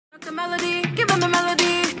the melody, give him the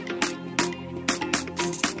melody.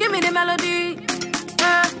 Give me the melody.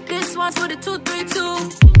 This one's for the 232.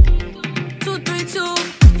 232.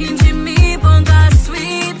 Hinji me bonga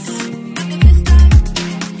sweet.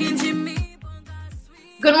 Hinji me bonga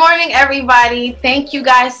sweet. Good morning, everybody. Thank you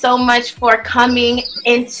guys so much for coming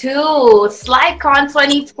into SlideCon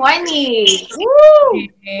 2020. Woo!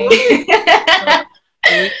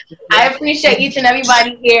 I appreciate each and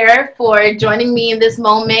everybody here for joining me in this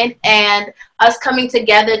moment and us coming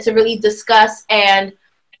together to really discuss, and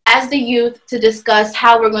as the youth, to discuss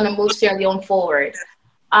how we're going to move Sierra Leone forward.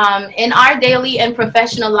 In our daily and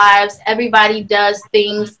professional lives, everybody does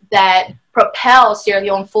things that propel Sierra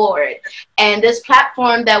Leone forward. And this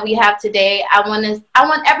platform that we have today, I want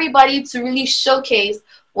everybody to really showcase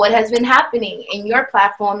what has been happening in your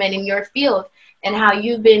platform and in your field, and how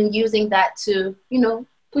you've been using that to,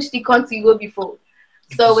 push the country go before.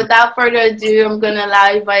 So without further ado, I'm going to allow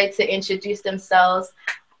everybody to introduce themselves.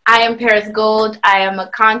 I am Paris Gold. I am a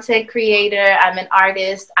content creator. I'm an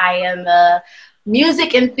artist. I am a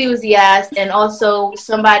music enthusiast, and also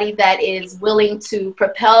somebody that is willing to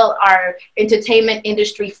propel our entertainment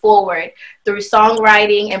industry forward through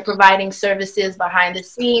songwriting and providing services behind the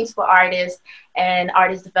scenes for artists and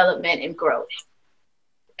artist development and growth.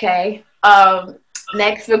 Okay.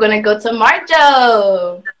 Next, we're going to go to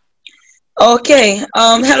Marjo. Okay.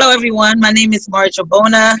 Hello, everyone. My name is Marjo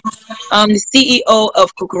Bona. I'm the CEO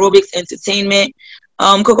of Cocorobics Entertainment.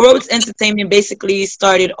 Cocorobics Entertainment basically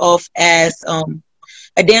started off as a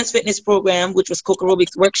dance fitness program, which was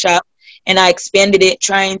Cocorobics Workshop, and I expanded it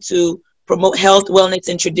trying to promote health, wellness,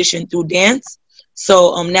 and tradition through dance.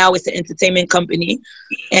 So now it's an entertainment company.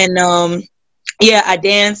 And I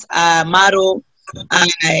dance, I model,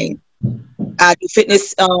 I do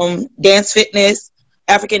fitness, dance fitness,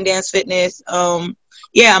 African dance fitness. I'm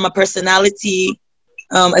a personality,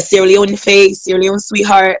 a Sierra Leone face, Sierra Leone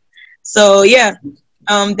sweetheart. So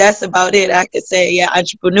that's about it. I could say,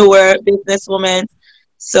 entrepreneur, businesswoman.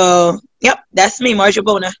 So, that's me, Marjo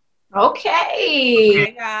Bona. Okay.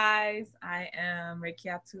 Hey guys, I am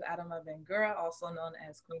Rakiatu Adama Bengura, also known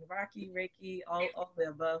as Queen Raki, Reiki, all the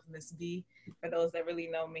above, Miss B, for those that really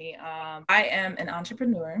know me. I am an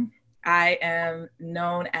entrepreneur. I am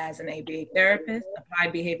known as an ABA therapist,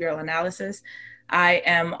 applied behavioral analysis. I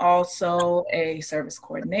am also a service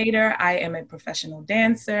coordinator. I am a professional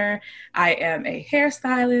dancer. I am a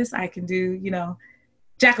hairstylist. I can do,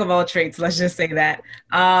 jack of all trades, let's just say that.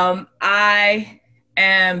 I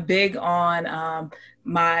am big on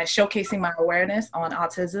showcasing my awareness on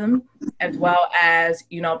autism, as well as,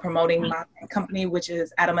 promoting my company, which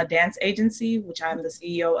is Adama Dance Agency, which I'm the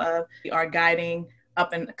CEO of. We are guiding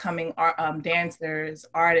up and coming dancers,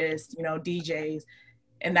 artists, DJs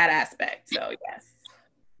in that aspect. So yes,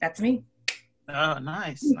 that's me. Oh,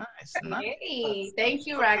 nice. Hey, thank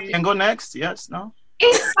you, Raki. Can go next? Yes, no?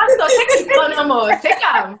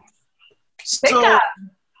 So,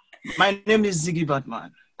 my name is Ziggee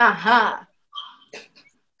Batman.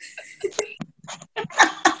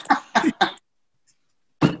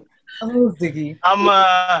 Oh, Ziggee.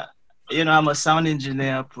 I'm a sound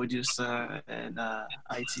engineer, producer, and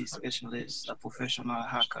IT specialist, a professional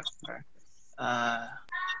hacker.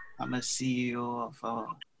 I'm a CEO of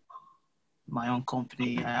my own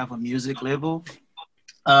company. I have a music label.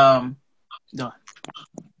 Done.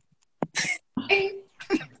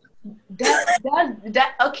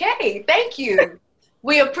 Okay, thank you.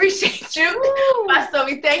 We appreciate you, Pastor.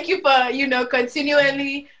 We thank you for,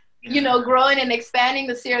 continually, growing and expanding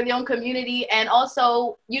the Sierra Leone community, and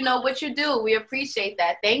also, what you do. We appreciate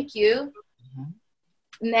that. Thank you.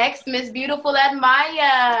 Next, Miss Beautiful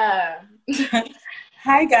Admire.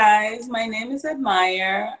 Hi guys, my name is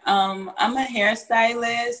Admire. I'm a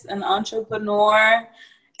hairstylist, an entrepreneur,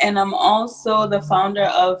 and I'm also the founder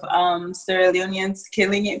of Sierra Leoneans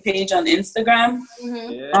Killing It page on Instagram.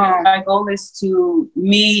 My goal is to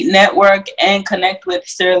meet, network, and connect with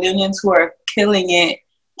Sierra Leoneans who are killing it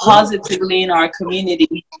positively in our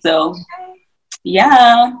community. So,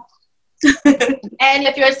 yeah. And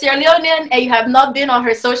if you're a Sierra Leonean and you have not been on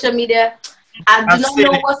her social media, I do not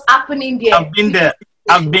know what's happening there. I've been there.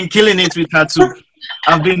 I've been killing it with her too.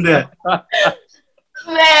 I've been there.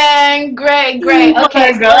 Man, great.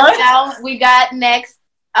 Okay, so now we got next,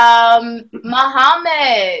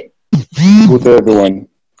 Mohammed. Good day, everyone.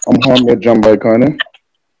 I'm Mohammed Jambaikane,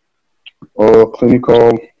 a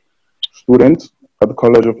clinical student at the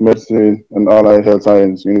College of Medicine and Allied Health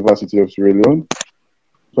Science, University of Sierra Leone,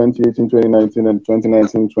 2018-2019 and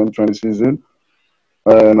 2019-2020 season.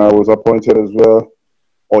 And I was appointed as well,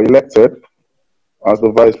 or elected, as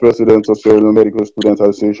the Vice President of Sierra Leone Medical Student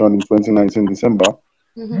Association in 2019 December.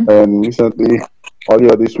 And recently,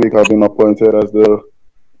 earlier this week, I've been appointed as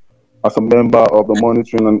a member of the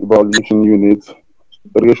Monitoring and Evaluation Unit,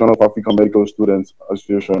 Federation of African Medical Students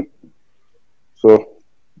Association. So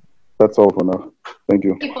that's all for now. Thank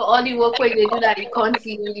you. For all the work where they do that, the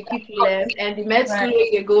country when the people learn, and the med school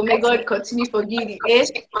where they go, may God continue for you the age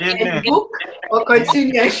and book or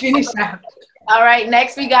continue and finish up. All right,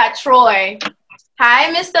 next we got Troy.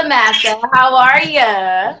 Hi, Mr. Massa. How are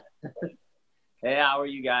you? Hey, how are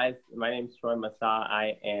you guys? My name is Troy Massa.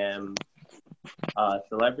 I am a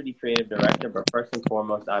celebrity creative director, but first and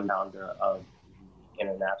foremost, I'm founder of the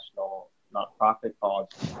international nonprofit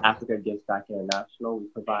called Africa Gives Back International. We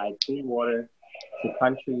provide clean water to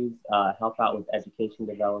countries, help out with education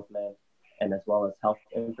development, and as well as health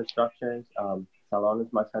infrastructures. Salon is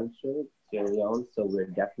my country, Sierra Leone, so we're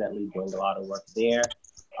definitely doing a lot of work there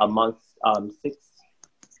amongst 6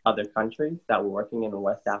 other countries that we're working in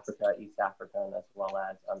West Africa, East Africa, and as well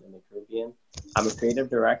as in the Caribbean. I'm a creative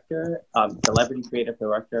director, celebrity creative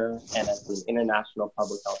director, and as an international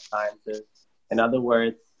public health scientist. In other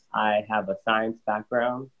words, I have a science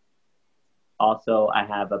background. Also, I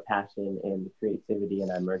have a passion in creativity,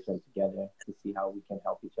 and I merge them together to see how we can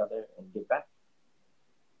help each other and give back.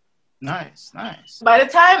 Nice, nice. By the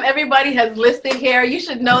time everybody has listed here, you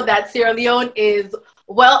should know that Sierra Leone is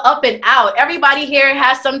well up and out. Everybody here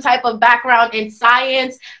has some type of background in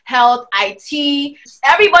science, health, IT.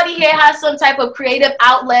 Everybody here has some type of creative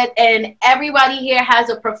outlet, and everybody here has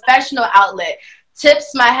a professional outlet.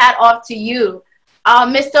 Tips my hat off to you.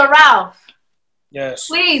 Mr. Ralph. Yes.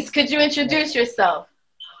 Please, could you introduce yourself?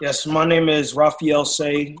 Yes, my name is Raphael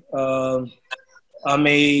Say. I'm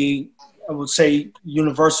I would say,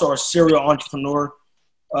 universal or serial entrepreneur.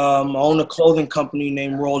 I own a clothing company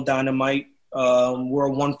named Royal Dynamite. We're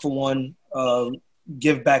a one-for-one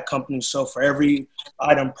give back company. So for every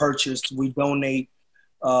item purchased, we donate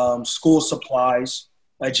school supplies,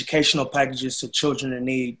 educational packages to children in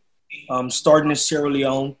need. Starting in Sierra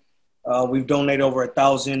Leone, we've donated over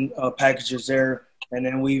 1,000 packages there. And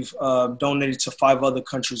then we've donated to 5 other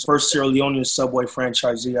countries. First Sierra Leonean Subway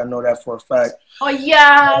franchisee, I know that for a fact. Oh,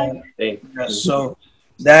 yeah. So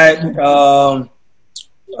that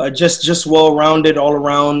just well-rounded all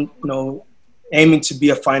around, aiming to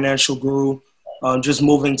be a financial guru, just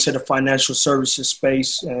moving to the financial services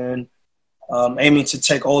space and aiming to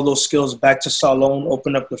take all those skills back to Salon,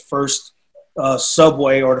 open up the first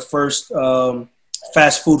Subway or the first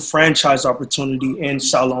fast food franchise opportunity in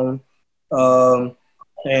Salon.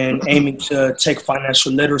 And aiming to take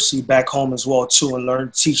financial literacy back home as well too,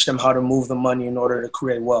 and teach them how to move the money in order to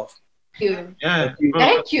create wealth. Thank you. Yeah.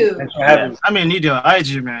 Thank you. I mean, need your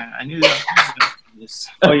IG, man. I need this.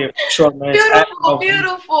 Oh yeah, sure, man. Beautiful,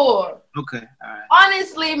 beautiful. Okay. All right.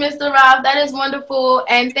 Honestly, Mr. Ralph, that is wonderful,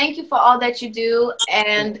 and thank you for all that you do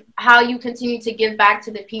and how you continue to give back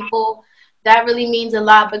to the people. That really means a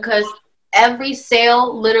lot because every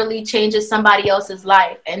sale literally changes somebody else's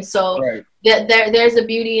life, and so. Right. There's a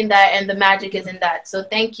beauty in that, and the magic is in that. So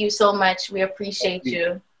thank you so much. We appreciate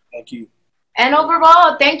you. Thank you. And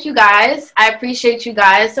overall, thank you guys. I appreciate you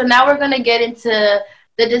guys. So now we're going to get into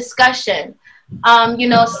the discussion.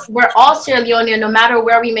 We're all Sierra Leonean, no matter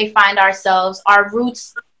where we may find ourselves. Our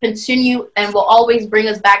roots continue and will always bring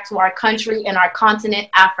us back to our country and our continent,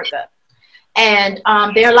 Africa. And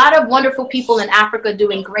there are a lot of wonderful people in Africa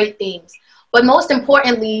doing great things. But most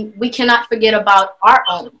importantly, we cannot forget about our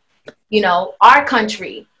own. Our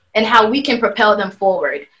country and how we can propel them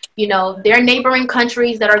forward. There are neighboring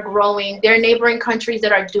countries that are growing. There are neighboring countries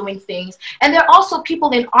that are doing things. And there are also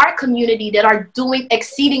people in our community that are doing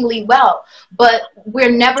exceedingly well, but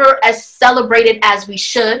we're never as celebrated as we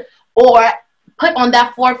should or put on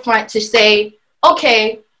that forefront to say,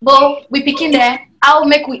 okay, well, we picking there. I'll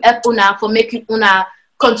make we help una for make una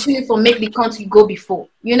continue for make the country go before,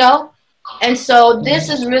 And so this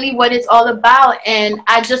is really what it's all about. And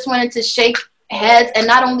I just wanted to shake heads, and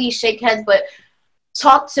not only shake heads, but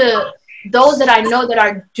talk to those that I know that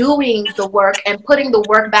are doing the work and putting the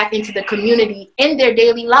work back into the community in their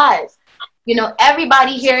daily lives.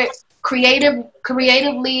 Everybody here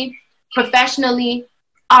creatively, professionally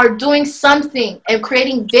are doing something and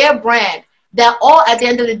creating their brand that all at the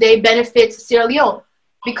end of the day benefits Sierra Leone.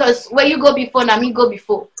 Because where you go before, now me go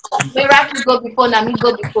before. Where Raki go before, now me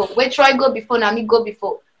go before. Where Troy go before, now me go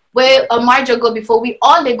before. Where Marjo go before, we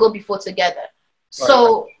all they go before together. Right.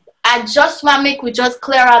 So I just want to make we just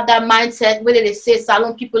clear out that mindset where they say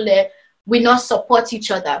Salon people there, we not support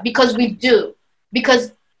each other. Because we do.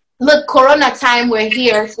 Because look, Corona time, we're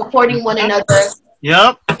here supporting one another.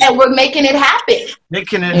 Yep. And we're making it happen.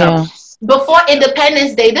 Making it happen. Before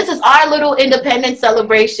Independence Day, this is our little independence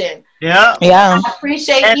celebration. Yeah. Yeah. I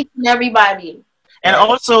appreciate And, each and everybody. and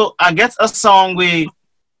also, I get a song where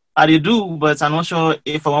I dey do, but I'm not sure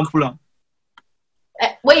if I want to pull on.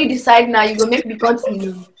 When you decide now, you go make me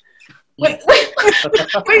continue. When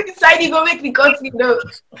you decide, you go make me continue.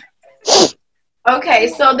 Okay,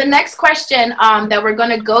 so the next question that we're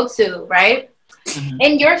gonna go to, right?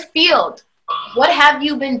 In your field, what have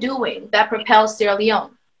you been doing that propels Sierra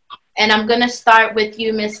Leone? And I'm gonna start with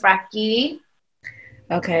you, Miss Raki.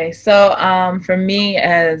 Okay, so for me,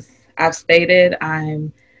 as I've stated, I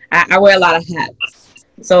wear a lot of hats.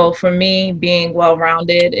 So for me, being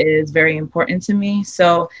well-rounded is very important to me.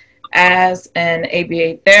 So as an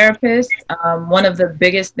ABA therapist, one of the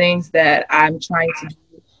biggest things that I'm trying to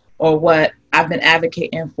do, or what I've been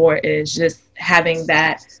advocating for, is just having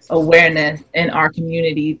that awareness in our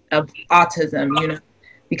community of autism, you know,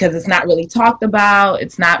 because it's not really talked about,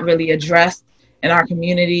 it's not really addressed in our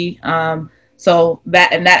community. So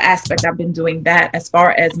that, in that aspect, I've been doing that. As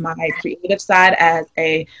far as my creative side, as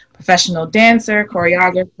a professional dancer,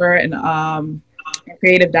 choreographer, and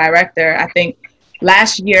creative director, I think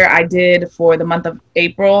last year I did, for the month of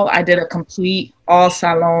April, I did a complete all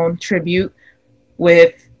salon tribute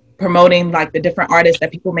with promoting like the different artists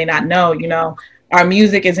that people may not know. You know, our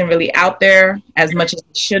music isn't really out there as much as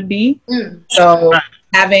it should be. So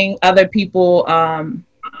having other people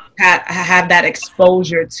have that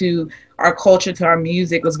exposure to our culture, to our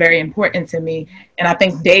music, was very important to me. And I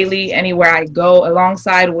think daily, anywhere I go,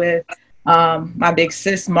 alongside with my big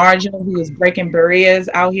sis Marjo, who is breaking barriers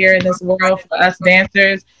out here in this world for us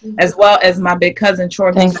dancers, as well as my big cousin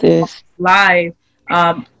Troy, who's live.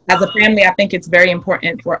 As a family, I think it's very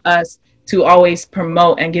important for us to always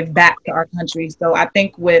promote and give back to our country. So I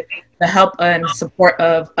think with the help and support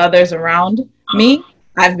of others around me,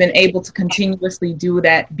 I've been able to continuously do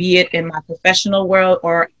that, be it in my professional world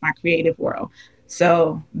or my creative world.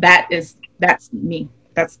 So that's me.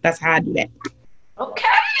 That's how I do that.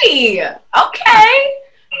 Okay.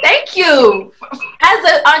 Thank you. As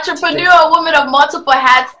an entrepreneur, a woman of multiple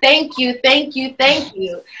hats, thank you.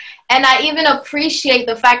 And I even appreciate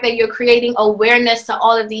the fact that you're creating awareness to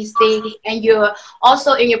all of these things, and you're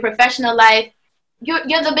also, in your professional life, you're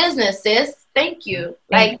the business, sis. Thank you.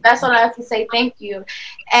 Like, that's all I have to say. Thank you.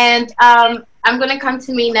 And I'm going to come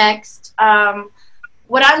to me next.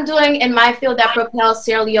 What I'm doing in my field that propels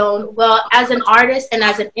Sierra Leone, well, as an artist and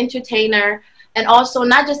as an entertainer, and also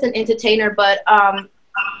not just an entertainer, but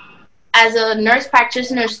as a nurse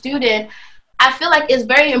practitioner student, I feel like it's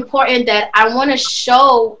very important that I want to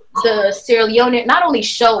show the Sierra Leonean, not only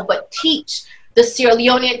show, but teach the Sierra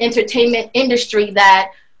Leonean entertainment industry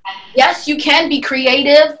that, yes, you can be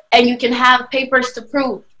creative and you can have papers to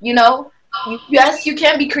prove, you know? Yes, you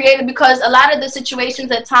can be creative, because a lot of the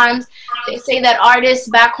situations at times, they say that artists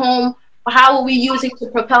back home, how are we using to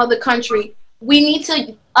propel the country? We need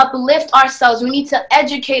to uplift ourselves. We need to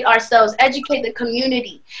educate ourselves, educate the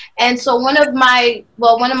community. And so one of my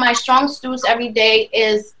strong suits every day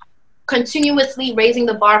is continuously raising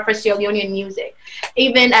the bar for Sierra Leonean music.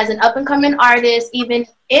 Even as an up-and-coming artist, even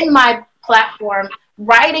in my platform,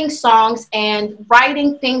 writing songs and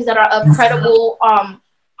writing things that are of credible,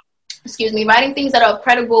 writing things that are of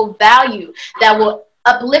credible value, that will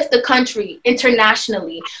uplift the country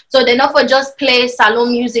internationally. So they not for just play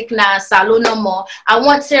salon music na salon no more. I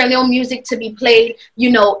want Sierra Leone music to be played, you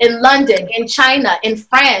know, in London, in China, in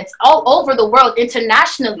France, all over the world,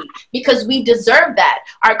 internationally, because we deserve that.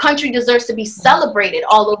 Our country deserves to be celebrated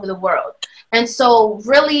all over the world. And so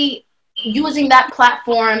really using that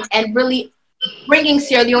platform and really bringing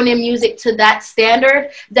Sierra Leonean music to that standard,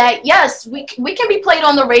 that yes, we can be played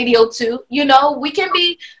on the radio too, you know, we can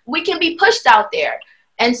be pushed out there.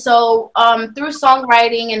 And so through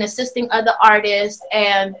songwriting and assisting other artists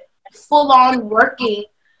and full on working,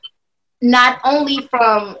 not only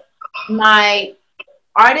from my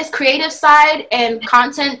artist creative side and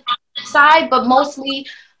content side, but mostly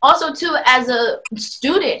also too as a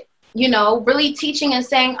student, you know, really teaching and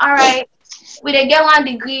saying, all right, we didn't get one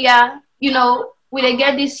degree, you know, we didn't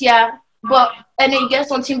get this year, but, and then you get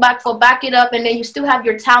something back for back it up, and then you still have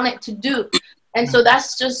your talent to do. And so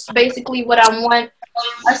that's just basically what I want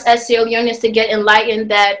us as Sierra Leoneans to get enlightened,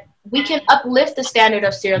 that we can uplift the standard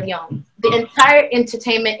of Sierra Leone, the entire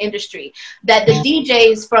entertainment industry, that the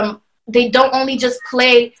DJs they don't only just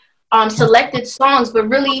play selected songs, but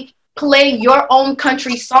really play your own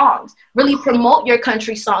country songs, really promote your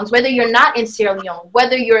country songs, whether you're not in Sierra Leone,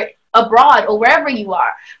 whether you're abroad or wherever you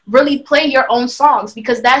are, really play your own songs,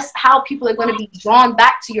 because that's how people are going to be drawn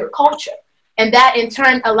back to your culture. And that in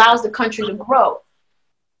turn allows the country to grow.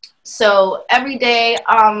 So every day,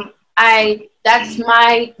 that's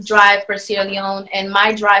my drive for Sierra Leone and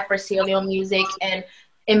my drive for Sierra Leone music, and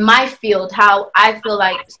in my field, how I feel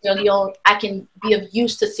like Sierra Leone, I can be of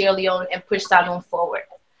use to Sierra Leone and push that on forward.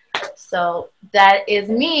 So that is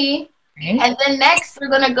me. And then next, we're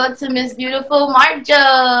going to go to Miss Beautiful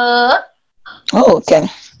Marjo. Oh, okay.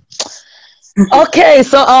 Okay,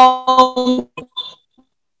 so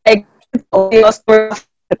like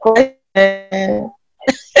the question.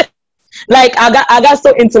 Like I got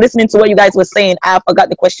so into listening to what you guys were saying, I forgot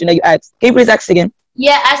the question that you asked. Can you please ask again?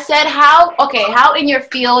 Yeah, I said how in your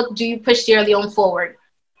field do you push Sierra Leone forward?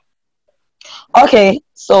 Okay,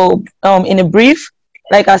 so in a brief,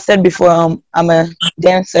 like I said before, I'm a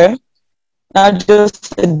dancer, not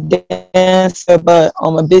just a dancer, but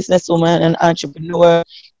I'm a businesswoman, an entrepreneur,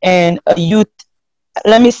 and a youth.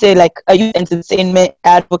 Let me say, like a youth entertainment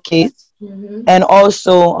advocate, and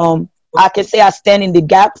also I can say I stand in the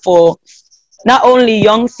gap for not only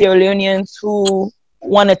young Sierra Leoneans who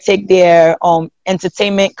want to take their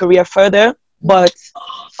entertainment career further, but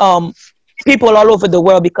people all over the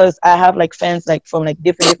world, because I have like fans like from like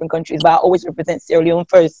different countries, but I always represent Sierra Leone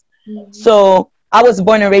first. So I was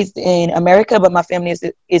born and raised in America, but my family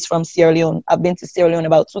is from Sierra Leone. I've been to Sierra Leone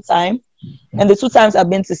about 2 times, and the 2 times I've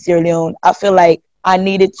been to Sierra Leone, I feel like I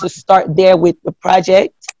needed to start there with the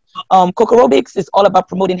project. Cocorobics is all about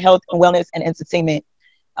promoting health and wellness and entertainment.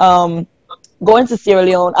 Going to Sierra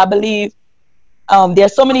Leone, I believe there are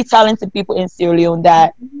so many talented people in Sierra Leone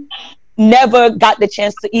that never got the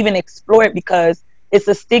chance to even explore it, because it's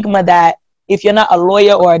a stigma that if you're not a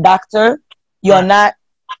lawyer or a doctor, you're not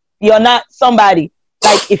somebody.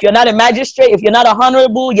 Like if you're not a magistrate, if you're not a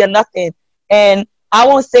honorable, you're nothing. And I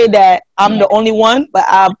won't say that I'm the only one, but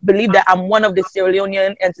I believe that I'm one of the Sierra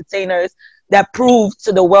Leonean entertainers that proved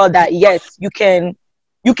to the world that yes, you can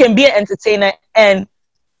be an entertainer and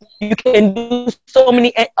you can do so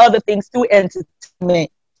many other things through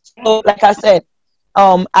entertainment. So like I said,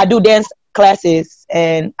 I do dance classes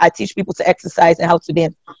and I teach people to exercise and how to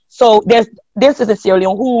dance. So there's dancers in Sierra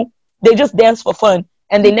Leone who they just dance for fun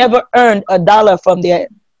and they never earned $1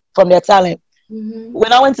 from their talent.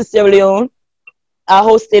 When I went to Sierra Leone, I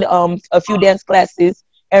hosted a few dance classes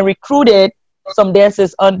and recruited some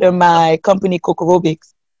dancers under my company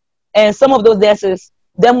Cocorobics. And some of those dancers,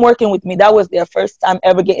 them working with me, that was their first time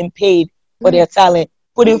ever getting paid for their talent,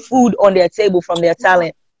 putting food on their table from their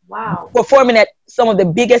talent. Wow. Performing at some of the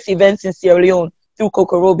biggest events in Sierra Leone through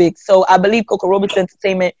Cocorobics. So I believe Cocorobics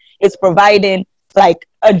Entertainment is providing like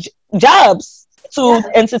jobs to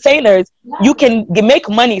entertainers. You can make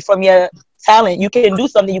money from your talent. You can do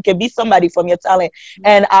something. You can be somebody from your talent.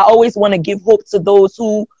 And I always want to give hope to those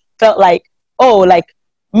who felt like, oh, like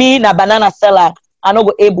me, na banana seller, I not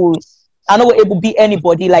go able to be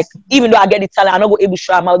anybody. Like even though I get the talent, I not go able to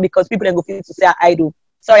show them out because people don't go feel to say I do.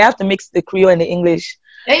 So I have to mix the Creole and the English.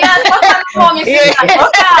 Yeah. Something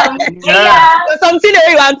that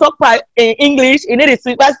you want to talk about in English, you need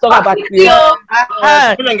to let's talk about Creole.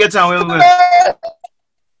 Couldn't get away with.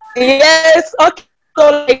 Yes. Okay.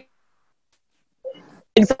 So like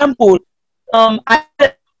example,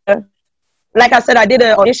 like I said, I did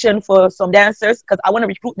an audition for some dancers because I want to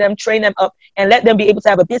recruit them, train them up, and let them be able to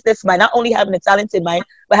have a business mind. Not only having a talented mind,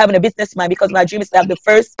 but having a business mind. Because my dream is to have the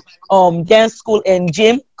first dance school and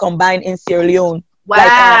gym combined in Sierra Leone.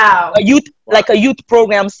 Wow. Like a youth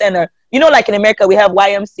program center. You know, like in America, we have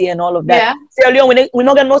YMCA and all of that. Yeah. Sierra Leone, we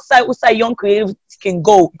not get no side where young creatives can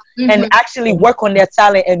go and actually work on their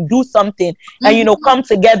talent and do something, and you know, come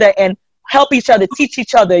together and help each other, teach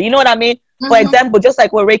each other. You know what I mean? For example, just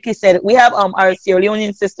like what Raki said, we have our Sierra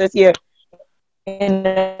Leonean sisters here in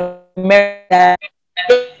America.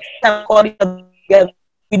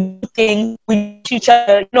 We do things, we teach each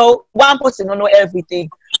other. You know, one person don't know everything.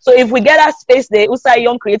 So if we get that space there, we say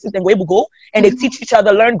young creatives then we go and they teach each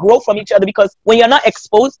other, learn, grow from each other. Because when you're not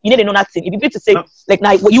exposed, you need to know nothing. If you need to say like,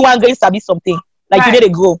 now you want to study something, like you need to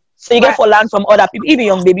grow. So you get for learn from other people, even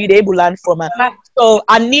young baby, they able to learn from her. So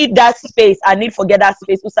I need that space. I need to get that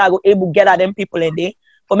space. So I go able to get at them people in there.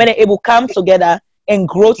 For me, they able to come together and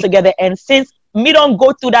grow together. And since me don't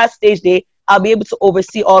go through that stage there, I'll be able to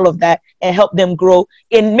oversee all of that and help them grow.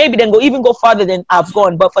 And maybe then even go farther than I've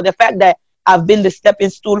gone. But for the fact that I've been the stepping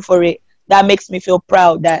stool for it, that makes me feel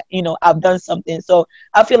proud that, you know, I've done something. So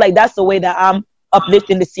I feel like that's the way that I'm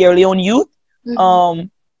uplifting the Sierra Leone youth.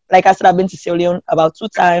 Like I said, I've been to Sierra Leone about 2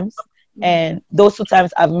 times. And those 2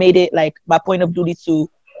 times I've made it like my point of duty to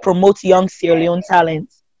promote young Sierra Leone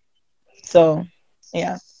talents. So,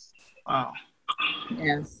 yeah. Wow.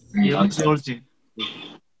 Yes.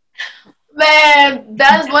 Man,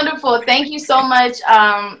 that's wonderful. Thank you so much,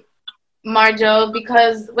 Marjo,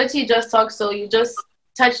 because what you just talked, so you just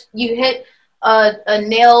hit a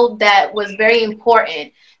nail that was very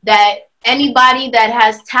important, that anybody that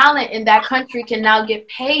has talent in that country can now get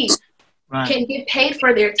paid, can get paid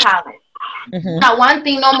for their talent. Not one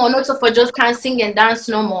thing no more, not for just kind of sing and dance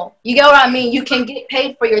no more. You get what I mean? You can get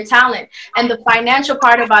paid for your talent. And the financial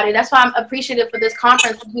part about it, that's why I'm appreciative for this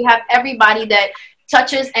conference. We have everybody that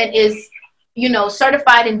touches and is, you know,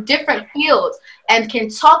 certified in different fields and can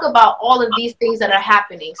talk about all of these things that are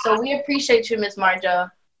happening. So we appreciate you, Ms. Marjo.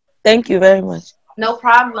 Thank you very much. No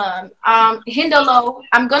problem. Hindolo,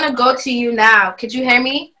 I'm going to go to you now. Could you hear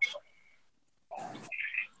me?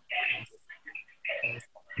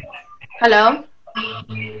 Hello?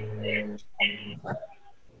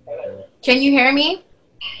 Can you hear me?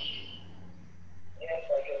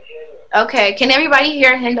 Okay. Can everybody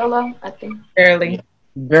hear Hindolo? I think. Barely.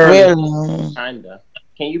 Kinda.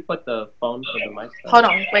 Can you put the phone to the mic? Hold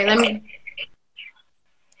on. Wait, let me.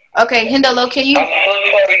 Okay, Hindolo, can you? I'm so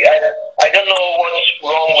sorry. I don't know what's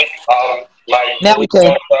wrong with my. Now we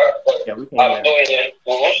can. Yeah, we can. I'm doing it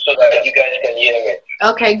so that you guys can hear me.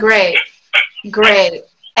 Okay, great. Great.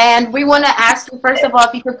 And we want to ask you, first of all,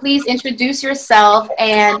 if you could please introduce yourself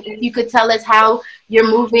and if you could tell us how you're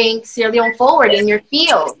moving Sierra Leone forward in your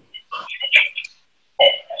field.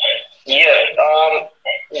 Yes.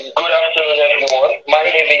 Good afternoon, everyone. My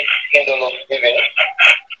name is Hindolo Steven.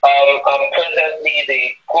 I'm presently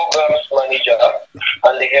the programs manager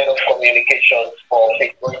and the head of communications for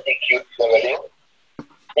Patriotic Youth Sierra Leone.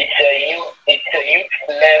 It's a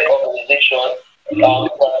youth-led organization. We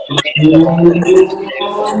also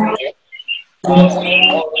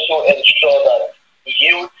ensure that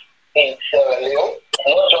youth in Sierra Leone,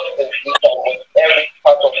 not just in Freetown, but every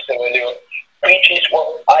part of Sierra Leone, preaches what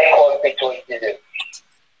I call patriotism.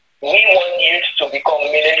 We want youth to become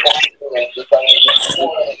meaningful people in society. We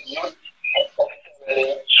want youth of Sierra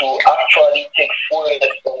Leone to actually take full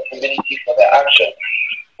responsibility for their actions.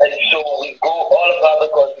 And so we go all about the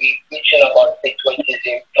country preaching about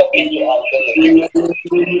patriotism, talking to our fellow youth.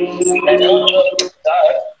 And not just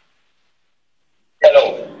that.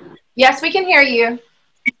 Hello? Yes, we can hear you.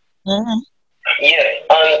 Yes,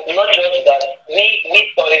 and not just that,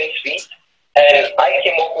 we thought it fit, and I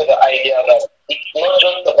came up with the idea that it's not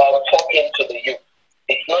just about talking to the youth.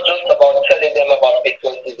 It's not just about telling them about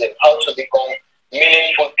patriotism, how to become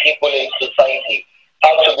meaningful people in society,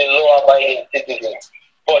 how to be law-abiding citizens.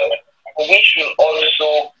 But we should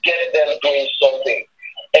also get them doing something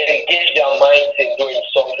and engage their minds in doing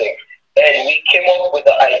something. And we came up with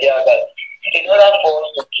the idea that in order for us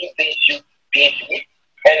to keep these youth busy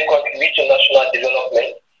and contribute to national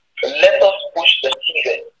development, let us push the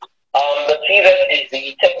TVET. The TVET is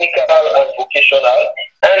the Technical and Vocational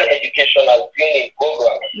and Educational Training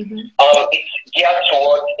Program. It's geared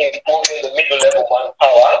towards improving the middle-level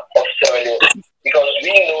manpower of Sierra Leone, because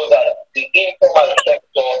we know that the informal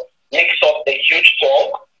sector makes up a huge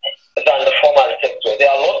chunk than the formal sector. There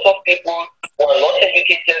are lots of people who are not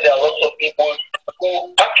educated. There are lots of people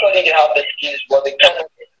who actually they have the skills, but they can't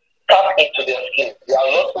tap into their skills. There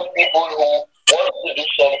are lots of people who want to do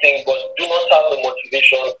something but do not have the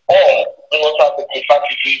motivation or do not have the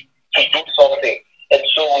capacity to do something. And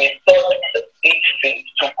so we thought it fit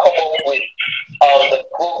to come up with the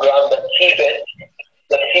program, the TVET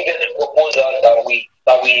proposal that we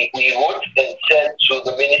wrote and sent to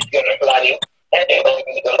the Ministry of Planning and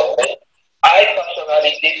Economic Development. I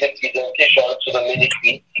personally did the presentation to the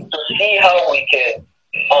ministry to see how we can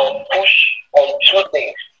push on two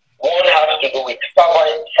things. One has to do with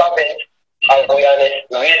fervent awareness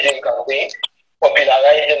raising campaign,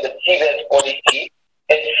 popularizing the TVET policy,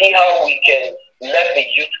 and see how we can let the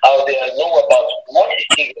youth out there know about what is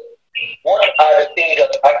TVET. What are the things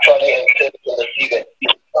that actually entail in the TVET?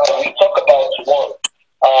 We talk about one.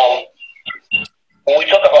 When we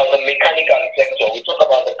talk about the mechanical sector, we talk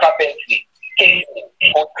about the carpentry, catering,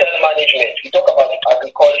 hotel management, we talk about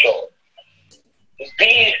agriculture.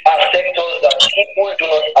 These are sectors that people do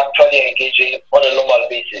not actually engage in on a normal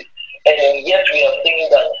basis. And yet we are seeing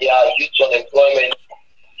that there are youth unemployment,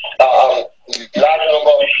 large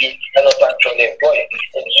number of youth are not actually employed.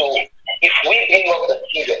 And so if we bring up the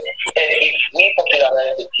TVET and if we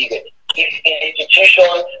popularize the TVET, if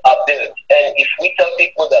institutions are built and if we tell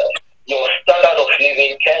people that your standard of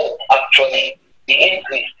living can actually be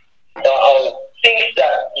increased, things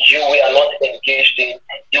that you are not engaged in,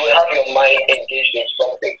 you will have your mind engaged in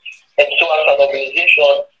something. And so as an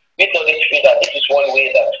organization, we totally feel that this is one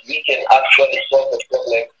way that we can actually solve the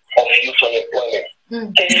problem of youth unemployment.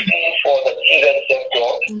 Testing for the TVET sector,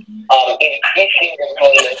 increasing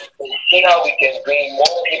employment, and see how we can bring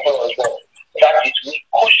more people on board. That is, we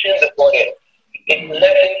cushion the burden. It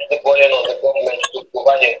lessens the burden on the government to provide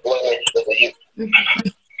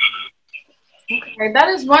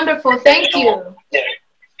wonderful. Thank you. Yeah.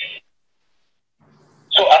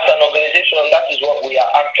 So as an organization, that is what we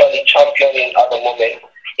are actually championing at the moment.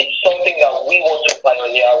 It's something that we want to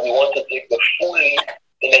pioneer. We want to take the full lead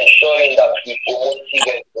in ensuring that we promote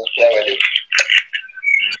events in Sierra Leone.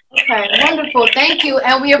 Okay, wonderful. Thank you.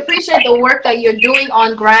 And we appreciate the work that you're doing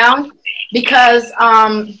on ground, because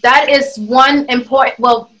that is one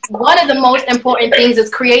of the most important things is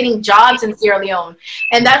creating jobs in Sierra Leone.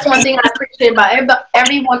 And that's one thing I appreciate about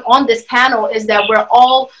everyone on this panel, is that we're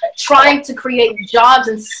all trying to create jobs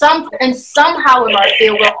in somehow in our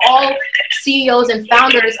field. We're all CEOs and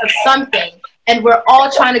founders of something. And we're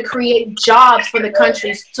all trying to create jobs for the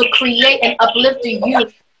country, to create and uplift the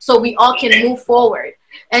youth so we all can move forward.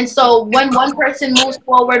 And so when one person moves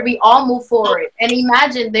forward, we all move forward. And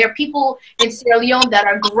imagine there are people in Sierra Leone that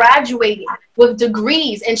are graduating with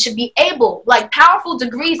degrees and should be able, like powerful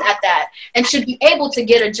degrees at that, and should be able to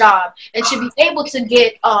get a job and should be able to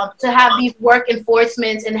get, to have these work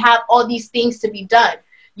enforcements and have all these things to be done,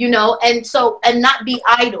 you know, and not be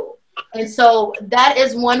idle. And so that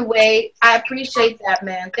is one way. I appreciate that,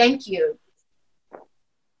 man. Thank you.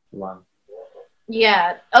 Wow.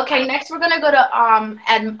 Yeah. Okay. Next, we're gonna go to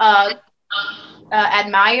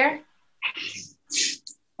Admire.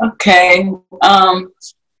 Okay.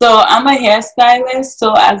 So I'm a hairstylist.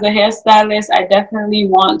 So as a hairstylist, I definitely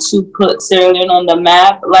want to put Sierra Leone on the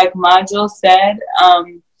map. Like Marjo said,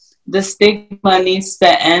 the stigma needs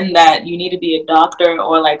to end that you need to be a doctor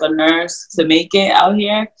or like a nurse to make it out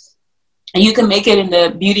here. And you can make it in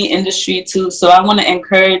the beauty industry too. So I want to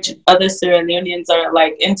encourage other Sierra Leoneans that are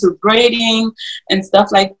like into braiding and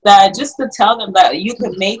stuff like that, just to tell them that you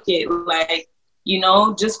can make it, like, you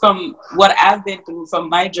know, just from what I've been through from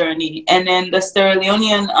my journey. And then the Sierra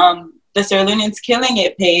Leoneans Killing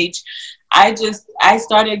It page, I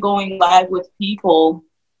started going live with people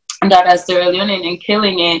that are Sierra Leonean and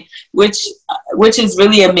killing it, which is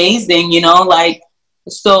really amazing, you know, like,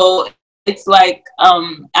 so it's like,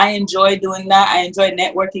 I enjoy doing that. I enjoy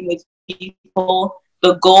networking with people.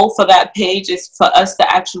 The goal for that page is for us to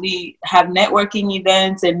actually have networking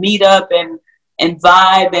events and meet up and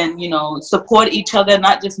vibe and, you know, support each other,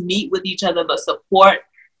 not just meet with each other, but support.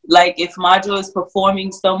 Like if Marjo is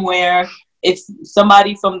performing somewhere, if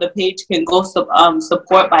somebody from the page can go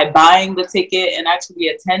support by buying the ticket and actually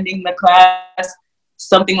attending the class,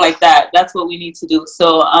 something like that. That's what we need to do.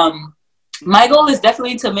 So, my goal is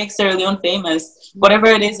definitely to make Sierra Leone famous. Whatever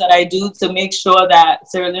it is that I do to make sure that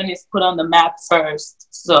Sierra Leone is put on the map first.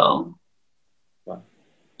 So,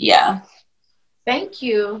 yeah. Thank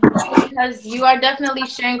you. Because you are definitely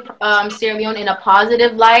sharing Sierra Leone in a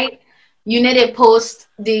positive light. You need to post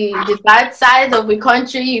the bad side of the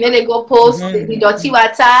country. You need to go post the dirty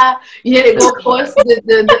water. You need to go post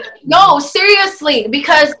no, seriously,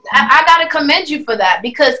 because I got to commend you for that,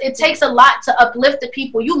 because it takes a lot to uplift the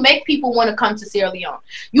people. You make people want to come to Sierra Leone.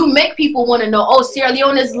 You make people want to know, oh, Sierra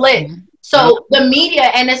Leone is lit. So the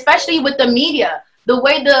media, and especially with the media, the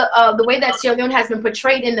way that Sierra Leone has been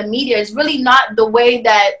portrayed in the media is really not the way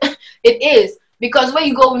that it is. Because when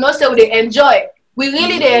you go, we know so they enjoy. We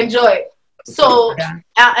really they enjoy. So,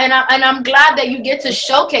 and I'm glad that you get to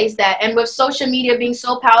showcase that. And with social media being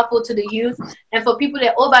so powerful to the youth, and for people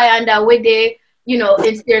that Obayanda where they, you know,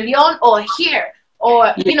 in Sierra Leone or here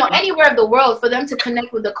or you know anywhere of the world, for them to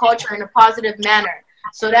connect with the culture in a positive manner.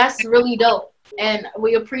 So that's really dope, and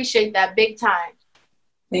we appreciate that big time.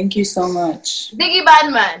 Thank you so much, Ziggee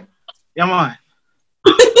Badman. Yeah, man.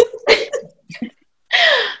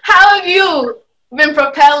 How have you been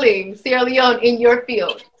propelling Sierra Leone in your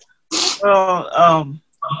field? Well,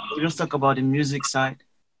 we just talk about the music side.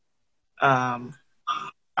 I'm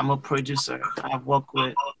a producer. I've worked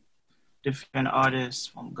with different artists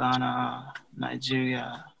from Ghana,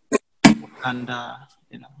 Nigeria, Uganda,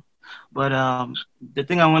 you know. But the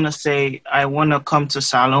thing I want to say, I want to come to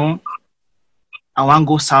Salon. I want to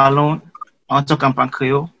go Salon. I want to talk in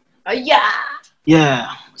Creole. Yeah.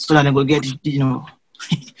 Yeah, so that I go get, you know.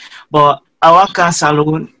 But I work at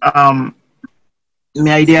Salon.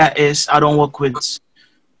 My idea is I don't work with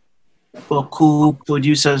cool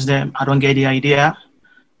producers. Them I don't get the idea,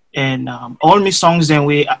 and all my songs then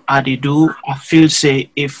way they do. I feel say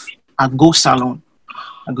if I go Salon,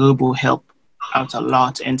 I go will help out a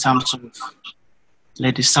lot in terms of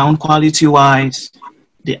like the sound quality wise,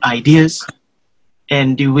 the ideas,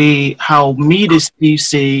 and the way how me the Steve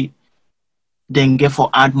say then get for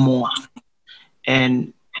add more,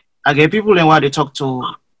 and I get people in what they talk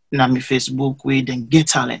to. Na me Facebook where they get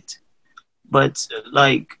talent, but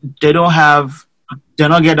like they don't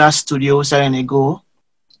get that studio so then they go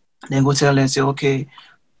tell them say, okay,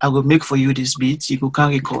 I will make for you this beat, you can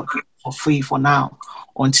record. for free for now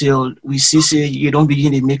until we see say you don't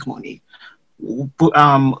begin to make money.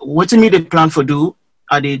 What me they plan for do?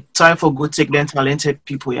 Are they try for go take them talented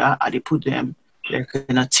people? Yeah, are they put them like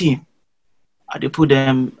in a team? Are they put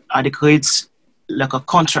them? Are they create like a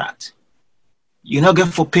contract? You not get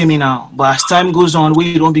for pay me now, but as time goes on,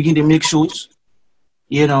 we don't begin to make shows.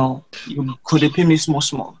 You know, you could pay me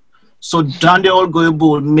small. So down the all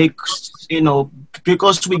go make, you know,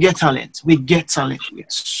 because we get talent, we're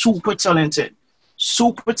super talented,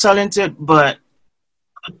 but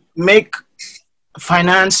make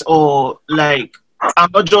finance or like,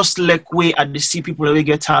 I'm not just like way at the see people that we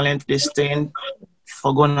get talent, they stand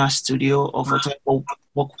for going to studio or for type of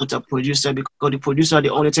work with a producer, because the producer, they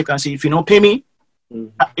only take and say, if you don't pay me,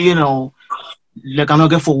 you know, like I'm not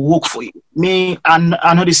going for work for you. Me,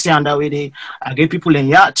 I know they say on that way, I get people in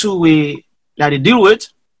yard too, way that they deal with,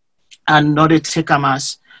 and now they take them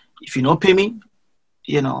as, if you don't pay me,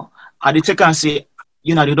 you know, I they take and say,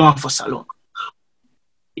 you know, they don't want for salon.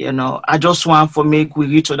 You know, I just want for make we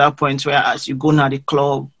reach to that point where as you go now the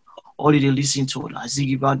club, all you they listen to like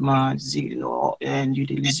Ziggee Badman, Ziggee, you know, and you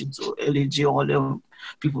they listen to LAG, all them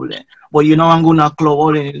people there. But you know, I'm going to club,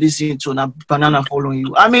 all they listen to now banana following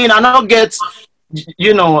you. I mean, I don't get,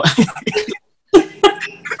 you know,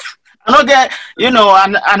 I don't get, you know,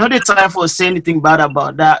 I know the time for say anything bad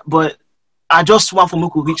about that, but I just want for me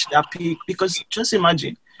to reach that peak, because just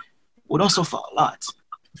imagine, we don't suffer a lot.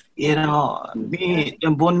 You know, me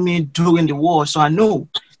and born me during the war, so I know.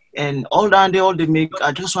 And all that all they make,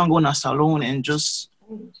 I just want to go in a salon and just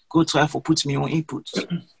go try for put me on input.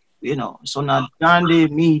 You know, so now down there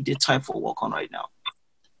me the type for work on right now.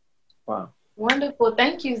 Wow. Wonderful.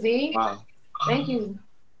 Thank you, Z. Wow. Thank you.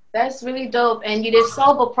 That's really dope. And you did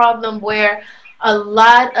solve a problem where a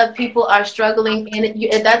lot of people are struggling,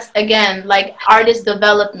 and that's again like artist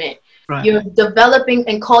development. Right. You're developing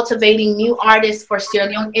and cultivating new artists for Sierra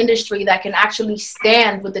Leone industry that can actually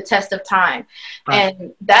stand with the test of time. Right.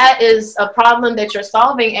 And that is a problem that you're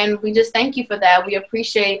solving, and we just thank you for that. We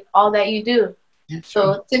appreciate all that you do. Yeah,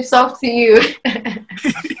 sure. So tips off to you.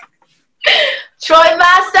 Troy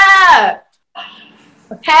Massa!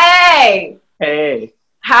 Hey! Hey.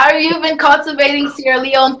 How have you been cultivating Sierra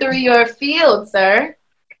Leone through your field, sir?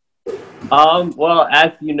 Well,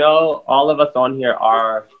 as you know, all of us on here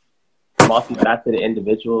are multifaceted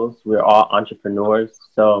individuals. We're all entrepreneurs.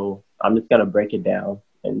 So I'm just going to break it down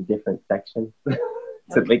in different sections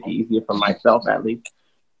to make it easier for myself, at least.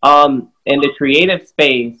 In the creative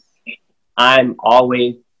space, I'm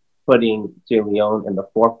always putting Sierra Leone in the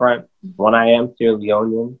forefront when I am Sierra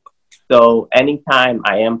Leonean. So anytime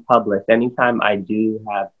I am published, anytime I do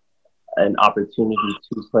have an opportunity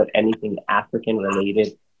to put anything African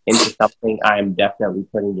related into something, I am definitely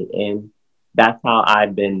putting it in. That's how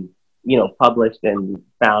I've been, you know, published and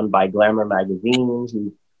found by Glamour magazine,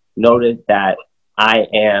 who noticed that I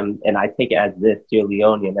am, and I take it as this, Sierra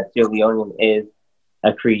Leonean, that Sierra Leonean is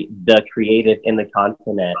the creative in the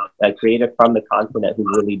continent, a creative from the continent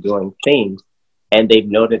who's really doing things. And they've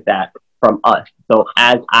noted that from us. So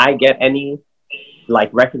as I get any like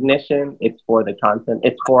recognition, it's for the continent,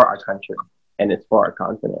 it's for our country, and it's for our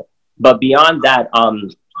continent. But beyond that,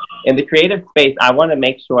 in the creative space, I want to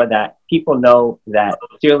make sure that people know that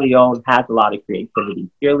Sierra Leone has a lot of creativity.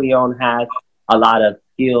 Sierra Leone has a lot of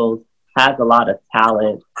skills, has a lot of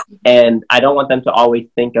talent, and I don't want them to always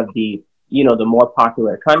think of the, you know, the more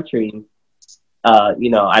popular countries. You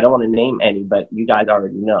know, I don't want to name any, but you guys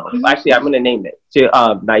already know. Actually, I'm going to name it.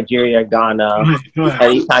 Nigeria, Ghana.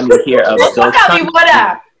 Anytime you hear of those countries,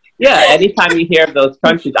 yeah, anytime you hear of those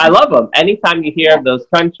countries, I love them. Anytime you hear of those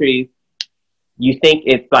countries, you think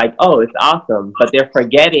it's like, oh, it's awesome. But they're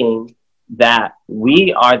forgetting that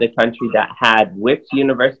we are the country that had Wicks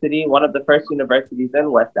University, one of the first universities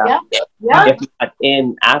in West Africa, if not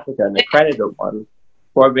in Africa, an accredited one.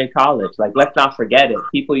 Corbin College. Like, let's not forget it.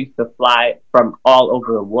 People used to fly from all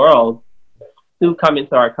over the world to come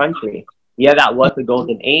into our country. Yeah, that was a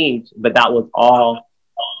golden age, but that was all.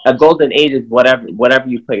 A golden age is whatever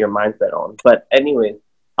you put your mindset on. But anyways,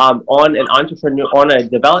 on an entrepreneur, on a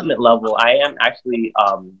development level, I am actually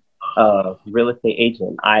a real estate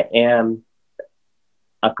agent. I am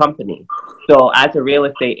a company. So as a real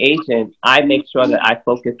estate agent, I make sure that I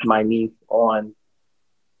focus my needs on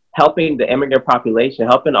helping the immigrant population,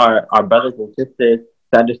 helping our brothers and sisters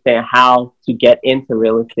to understand how to get into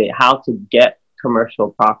real estate, how to get commercial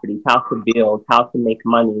properties, how to build, how to make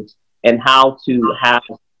money, and how to have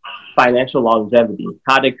financial longevity,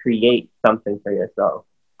 how to create something for yourself.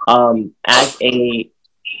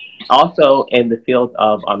 Also in the field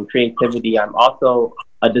of creativity, I'm also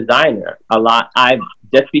a designer.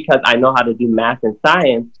 Just because I know how to do math and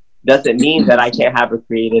science doesn't mean that I can't have a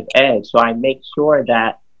creative edge. So I make sure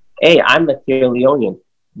that, hey, I'm a Sierra Leonean.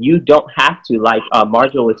 You don't have to, like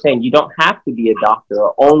Marjo was saying, you don't have to be a doctor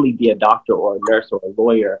or only be a doctor or a nurse or a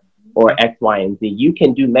lawyer or X, Y, and Z. You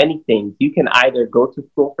can do many things. You can either go to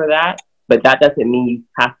school for that, but that doesn't mean you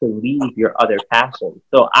have to leave your other passions.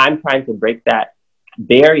 So I'm trying to break that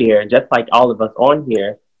barrier, just like all of us on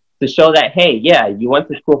here, to show that, hey, yeah, you went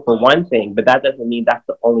to school for one thing, but that doesn't mean that's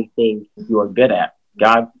the only thing you are good at.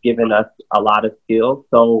 God's given us a lot of skills,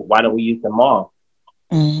 so why don't we use them all?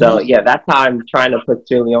 So yeah, that's how I'm trying to put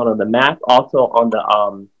Sierra Leone on the map. Also on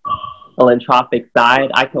the philanthropic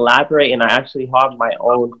side, I collaborate and I actually have my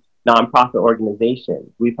own nonprofit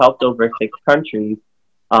organization. We've helped over 6 countries.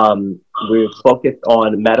 We're focused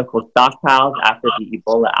on medical stockpiles after the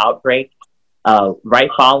Ebola outbreak. Right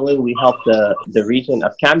following, we helped the region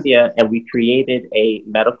of Cambia, and we created a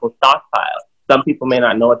medical stockpile. Some people may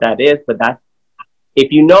not know what that is, but that's,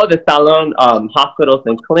 if you know the Salon hospitals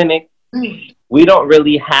and clinics, we don't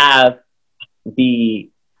really have the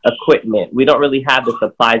equipment. We don't really have the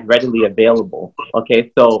supplies readily available.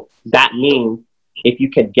 Okay, so that means if you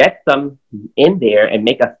could get some in there and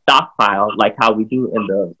make a stockpile like how we do in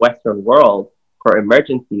the Western world for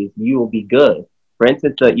emergencies, you will be good. For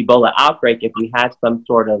instance, the Ebola outbreak, if we had some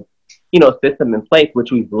sort of, system in place,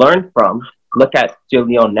 which we've learned from, look at Sierra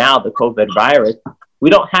Leone now, the COVID virus, we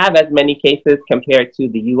don't have as many cases compared to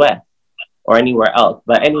the US or anywhere else.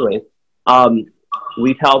 But anyways,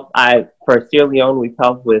 we've helped, for Sierra Leone, we've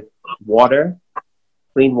helped with water,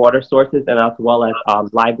 clean water sources, and as well as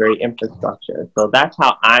library infrastructure. So that's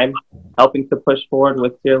how I'm helping to push forward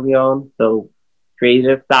with Sierra Leone. So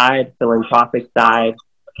creative side, philanthropic side,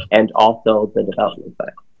 and also the development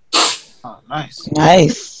side. Oh, nice.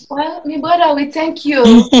 Nice. Well, my brother, we thank you.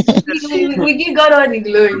 we give God all the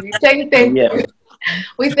glory. We thank you.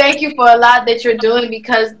 We thank you for a lot that you're doing,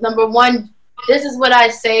 because number one, this is what I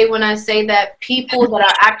say when I say that people that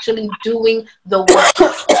are actually doing the work,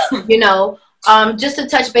 just to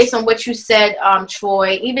touch base on what you said,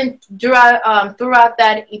 Troy, even throughout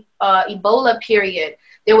that Ebola period,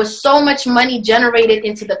 there was so much money generated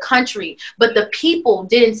into the country, but the people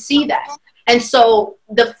didn't see that. And so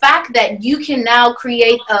the fact that you can now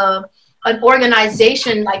create an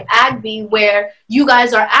organization like AGBI, where you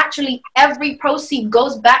guys are actually, every proceed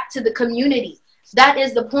goes back to the community. That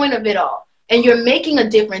is the point of it all. And you're making a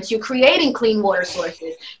difference. You're creating clean water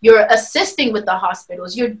sources. You're assisting with the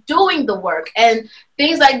hospitals. You're doing the work. And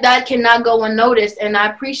things like that cannot go unnoticed. And I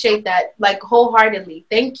appreciate that, like, wholeheartedly.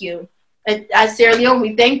 Thank you. At Sierra Leone,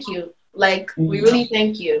 we thank you. Like, we really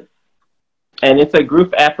thank you. And it's a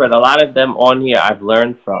group effort. A lot of them on here I've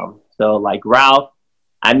learned from. So like Ralph,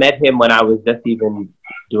 I met him when I was just even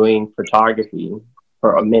doing photography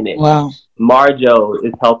for a minute. Wow. Marjo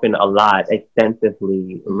is helping a lot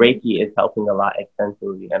extensively. Raki is helping a lot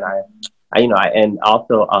extensively. And I and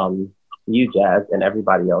also you, Jazz, and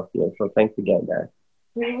everybody else here. So thanks again, guys.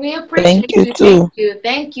 We appreciate you. Thank you.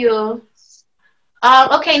 Thank you.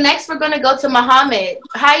 Okay, next we're going to go to Muhammad.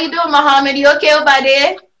 How you doing, Muhammad? You okay over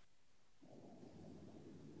there?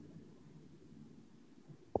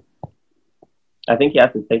 I think you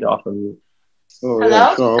have to take it off of mute. Oh,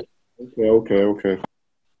 hello? Yeah, sure. Okay.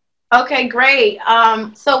 Okay, great.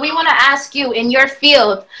 So we want to ask you, in your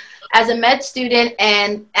field, as a med student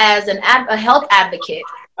and as a health advocate,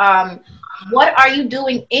 what are you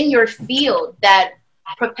doing in your field that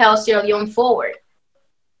propels Sierra Leone forward?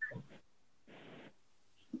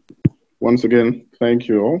 Once again, thank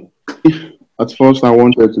you all. At first, I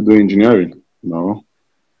wanted to do engineering,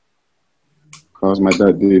 because my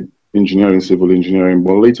dad did engineering, civil engineering,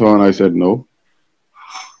 but later on I said no.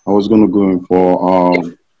 I was going to go in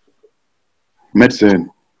for medicine,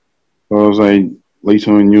 because I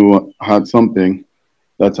later on knew I had something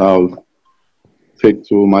that I'll take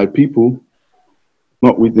to my people,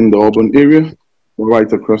 not within the urban area, but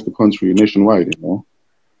right across the country, nationwide.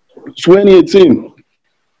 2018,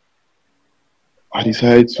 I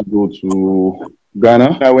decided to go to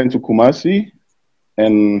Ghana. I went to Kumasi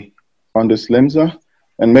and founded SLEMSA,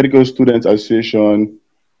 and Medical Students Association.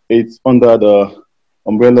 It's under the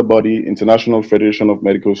umbrella body International Federation of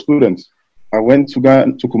Medical Students. I went to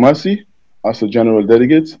Kumasi as a general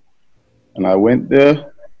delegate, and I went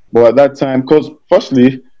there. But at that time, because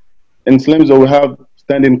firstly, in SLEMSA we have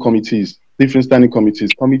standing committees, different standing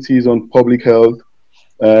committees on public health,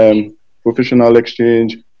 professional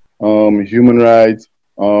exchange, human rights,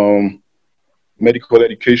 medical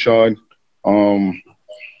education,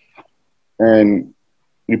 and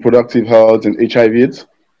reproductive health and HIV/AIDS,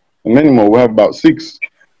 and many more. We have about 6,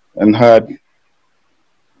 and had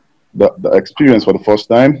the experience for the first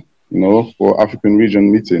time. you know, for African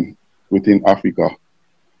region meeting within Africa.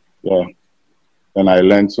 Yeah. And I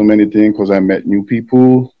learned so many things because I met new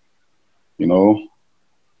people, you know.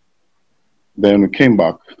 Then we came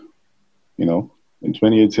back, you know, in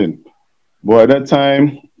 2018. But at that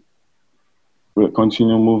time, we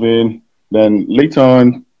continue moving. Then later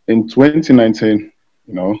on in 2019,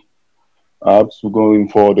 you know, I had to go in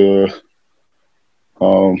for the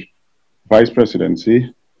vice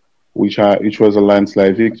presidency, which was a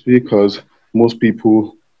landslide victory because most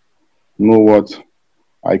people know what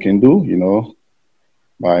I can do, you know,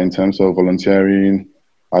 in terms of volunteering,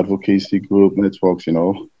 advocacy group, networks, you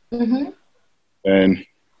know. And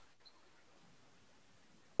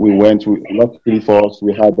we went to, luckily for us,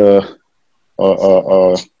 we had a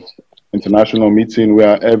international meeting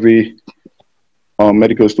where every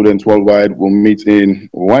medical student worldwide will meet in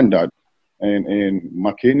Rwanda and in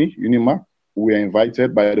Makeni, Unimac. We were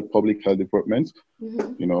invited by the public health department.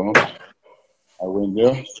 You know, I went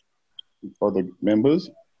there with other members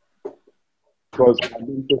because my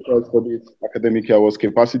main focus for this academic year was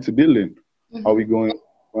capacity building. How we going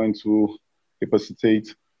to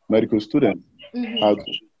capacitate medical students? How to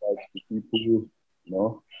teach people, you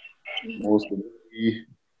know, most of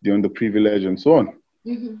the underprivileged and so on.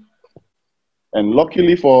 And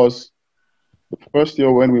luckily for us, the first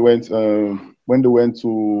year when we went, when they went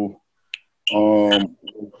to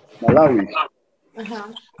Malawi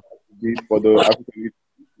for the African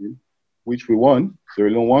Youth, which we won,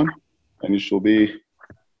 Sierra Leone won, and it should be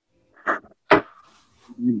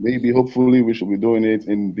maybe hopefully we should be doing it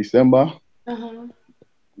in December,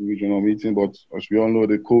 regional meeting. But as we all know,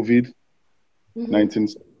 the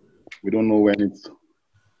COVID-19, we don't know when it's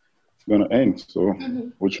gonna end. So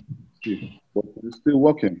which but we're still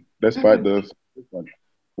working despite the situation.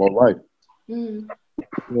 All right. Yeah.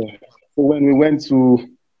 So when we went to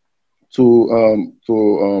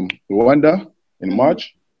Rwanda in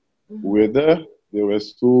March, we were there. There were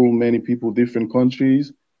so many people, different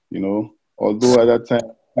countries, you know. Although at that time,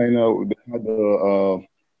 China, they had the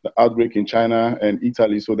outbreak in China and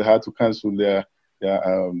Italy, so they had to cancel their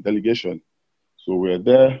delegation. So we were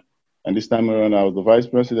there, and this time around, I was the vice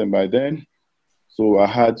president by then. So I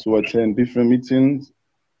had to attend different meetings,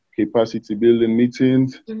 capacity building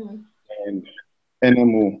meetings, and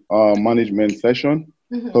NMO management session,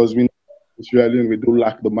 because we do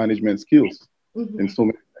lack the management skills in so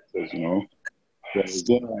many sectors, you know. So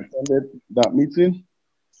then I attended that meeting.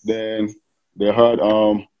 Then they had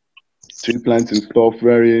tree plants and stuff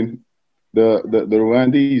wherein the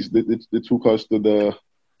Rwandese, they took us to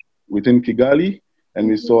within Kigali, and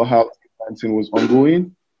we saw how planting was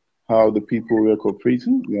ongoing, how the people were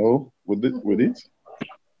cooperating, you know, with it.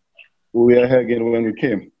 We were here again when we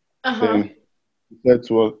came. Then we said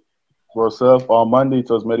to ourselves, our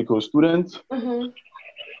mandate as medical students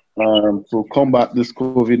to combat this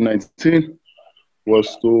COVID-19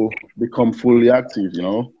 was to become fully active, you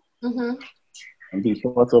know, and be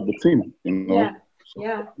part of the team, you know.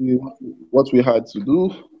 What we had to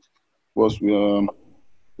do was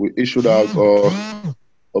we issued out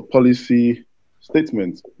a policy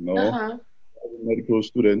statement, you know, medical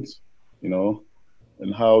students, you know,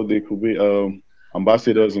 and how they could be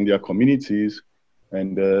ambassadors in their communities,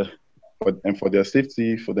 and for their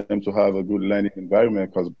safety, for them to have a good learning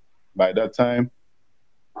environment, because by that time,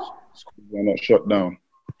 schools were not shut down.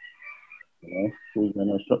 You know, schools were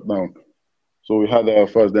not shut down. So we had our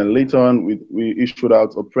first. Then later on, we issued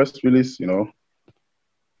out a press release. You know,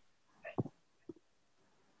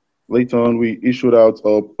 later on we issued out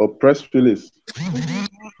a press release.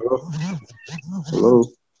 Hello.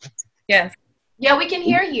 Yes. Yeah, we can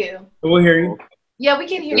hear you. We'll hear you. Yeah, we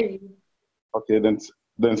can hear you. Okay, then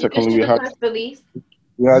secondly we had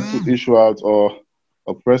to issue out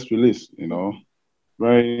a press release. You know,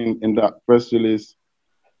 right in that press release.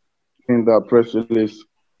 We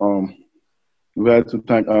had to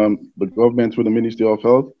thank the government through the Ministry of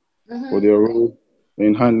Health for their role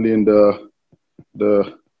in handling the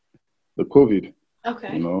COVID.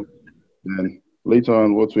 Okay. You know, and later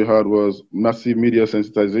on, what we had was massive media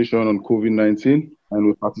sensitization on COVID-19, and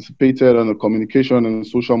we participated in a communication and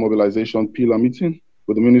social mobilization pillar meeting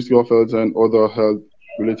with the Ministry of Health and other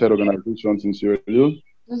health-related organizations in Sierra Leone,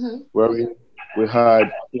 where we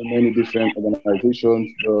had so many different organizations,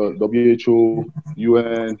 the WHO,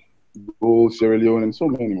 UN, Go, Sierra Leone, and so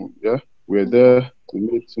many more. Yeah, we were there. We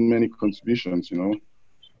made so many contributions, you know,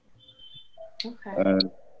 and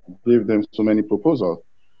gave them so many proposals.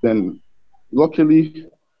 Then, luckily,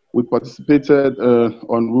 we participated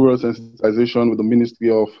on rural sensitization with the Ministry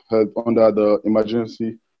of Health under the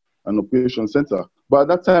Emergency and Operation Center. But at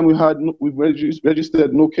that time, we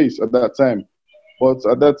registered no case at that time. But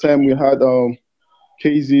at that time, we had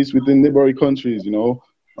cases within neighboring countries, you know,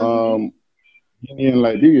 Guinea and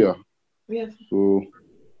Liberia. Yes. So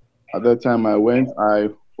at that time, I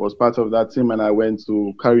was part of that team, and I went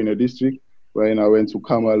to Carina district, wherein I went to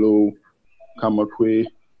Kamalo, Kamakwe,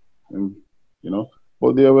 and, you know,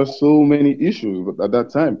 but there were so many issues at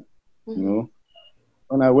that time, you know.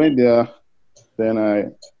 When I went there, then I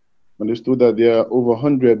understood that there are over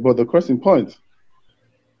 100, but the crossing point,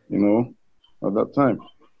 you know, at that time,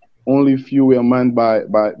 only few were manned by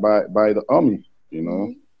the army, you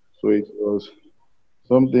know. So it was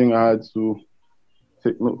something I had to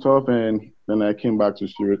take note of, and then I came back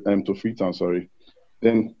to Freetown, sorry.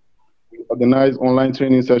 Then we organized online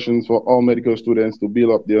training sessions for all medical students to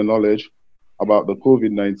build up their knowledge about the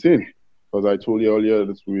COVID-19, because I told you earlier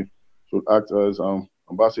that we should act as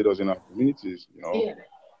ambassadors in our communities, you know. Yeah.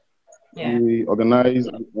 Yeah. We organized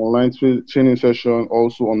an online training session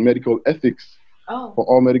also on medical ethics for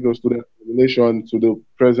all medical students in relation to the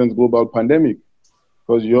present global pandemic,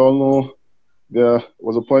 because you all know there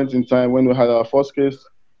was a point in time when we had our first case,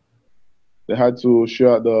 they had to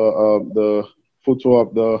share the photo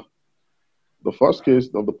of the first case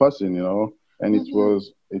of the person, you know, and it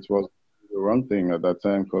was the wrong thing at that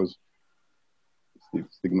time, because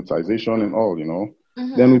stigmatization and all, you know.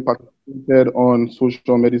 Then we participated on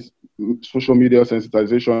social media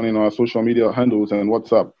sensitization in our social media handles and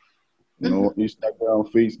WhatsApp, you know, Instagram,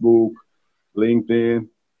 Facebook, LinkedIn,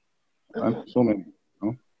 and so many. You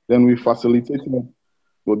know? Then we facilitated,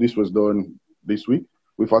 well, this was done this week.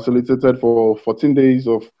 We facilitated for 14 days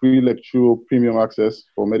of free lecture premium access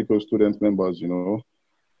for medical student members, you know.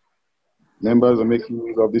 Members are making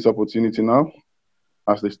use of this opportunity now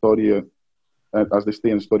as they study as they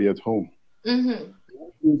stay and study at home.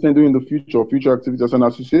 We intend doing in the future activities as an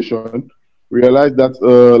association, realize that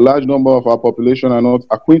a large number of our population are not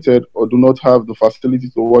acquainted or do not have the facility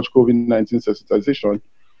to watch COVID-19 sensitization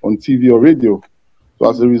on TV or radio. So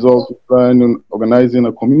as a result, we plan on organizing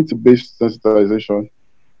a community-based sensitization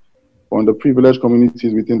on the privileged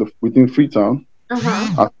communities within Freetown.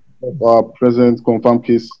 As our present confirmed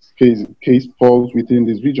case falls within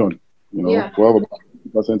this region, you know, we have about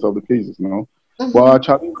 50% of the cases now. But our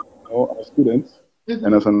challenge, you know, as students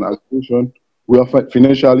and as an association, we are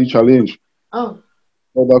financially challenged.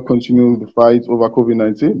 Further continue the fight over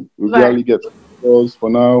COVID-19. We barely get calls for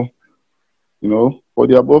now, you know. For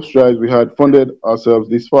the above strides, we had funded ourselves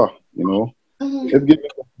this far, you know. If given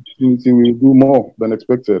the opportunity, we will do more than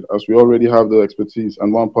expected, as we already have the expertise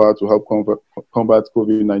and manpower to help combat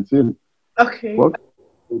COVID-19. But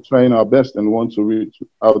we're trying our best and want to reach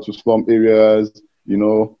out to slum areas, you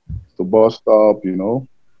know, to bus stop, you know.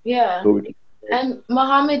 So we can. And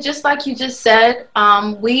Mohammed, just like you just said,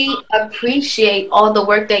 we appreciate all the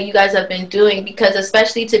work that you guys have been doing, because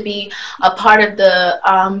especially to be a part of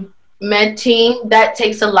the med team, that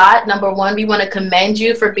takes a lot. Number one, we want to commend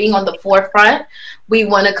you for being on the forefront. We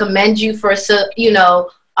want to commend you for, you know,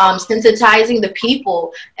 sensitizing the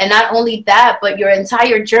people. And not only that, but your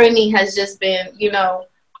entire journey has just been, you know,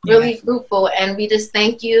 really fruitful. And we just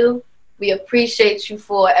thank you. We appreciate you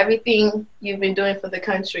for everything you've been doing for the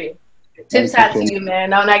country. Tips hat to you,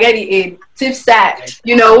 man. Now I get it. Tips hat.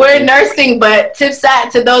 You know, we're in nursing, but tips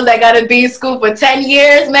hat to those that got to be in school for 10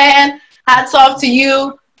 years, man. Hats off to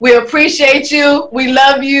you. We appreciate you. We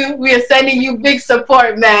love you. We are sending you big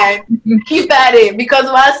support, man. Keep at it, because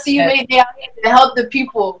when I see you made it out here to help the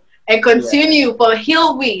people and continue for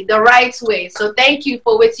heal we the right way. So thank you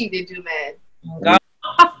for what you did do, man.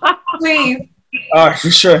 Please. All right,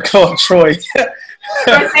 for sure. Call Troy.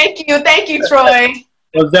 Thank you, Troy.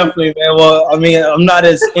 Well, definitely, man. Well, I mean, I'm not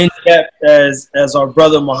as in-depth as our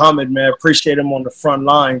brother Muhammad, man. Appreciate him on the front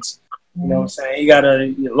lines. You know what I'm saying? He got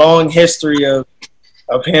a long history of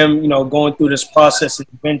him, you know, going through this process and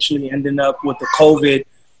eventually ending up with the COVID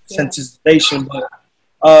sensitization.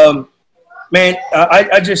 But, man,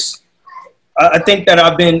 I think that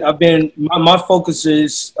I've been my focus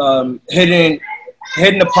is hitting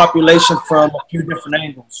the population from a few different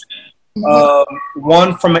angles.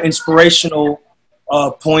 One, from an inspirational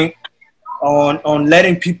point on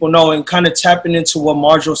letting people know and kind of tapping into what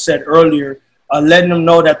Marjo said earlier, letting them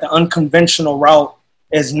know that the unconventional route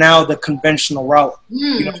is now the conventional route.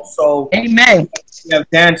 You know, so amen. We have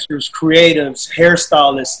dancers, creatives,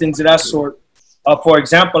 hairstylists, things of that sort. For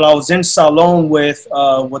example, I was in Salon with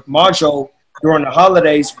Marjo during the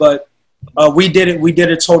holidays, but we did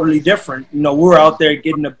it totally different. You know, we were out there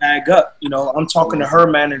getting the bag up. You know, I'm talking to her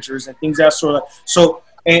managers and things of that sort of. So,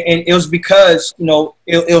 and it was because, you know,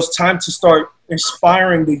 it was time to start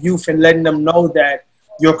inspiring the youth and letting them know that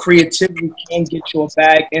your creativity can get you a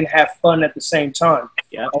bag and have fun at the same time.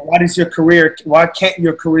 Yeah. Why can't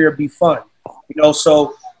your career be fun? You know,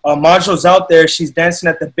 so Marjo's out there. She's dancing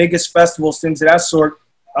at the biggest festivals, things of that sort.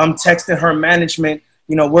 I'm texting her management.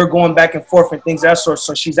 You know, we're going back and forth and things of that sort.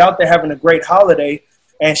 So she's out there having a great holiday,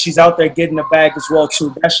 and she's out there getting a bag as well,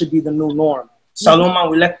 too. That should be the new norm. Saloma,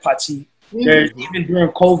 we like party. There's even during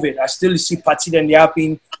COVID, I still see party and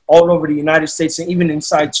yapping all over the United States and even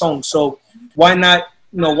inside Tone. So why not,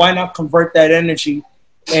 why not convert that energy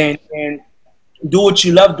and do what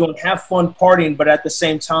you love doing, have fun partying, but at the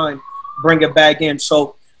same time, bring it back in.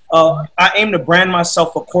 So I aim to brand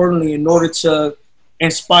myself accordingly in order to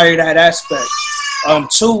inspire that aspect.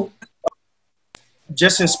 Two,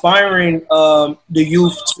 just inspiring the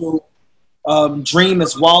youth to dream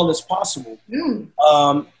as wild as possible.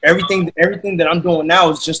 Everything that I'm doing now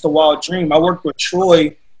is just a wild dream. I worked with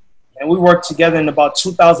Troy, and we worked together in about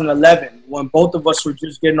 2011 when both of us were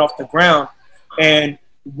just getting off the ground. And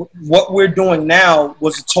what we're doing now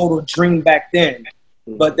was a total dream back then.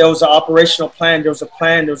 But there was an operational plan, there was a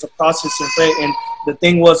plan, there was a process in place, and the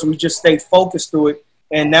thing was we just stayed focused through it.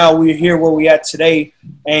 And now we're here where we at today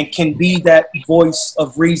and can be that voice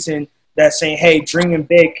of reason that's saying, hey, dreaming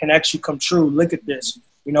big can actually come true. Look at this,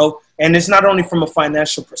 And it's not only from a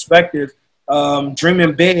financial perspective.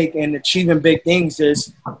 Dreaming big and achieving big things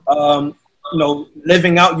is,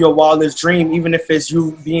 living out your wildest dream, even if it's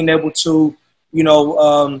you being able to,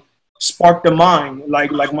 spark the mind. Like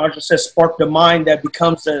Marjo says, spark the mind that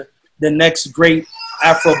becomes the next great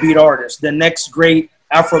Afrobeat artist, the next great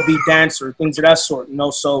Afrobeat dancer, things of that sort,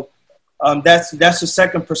 So that's the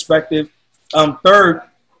second perspective. Third,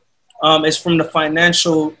 is from the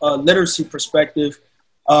financial literacy perspective,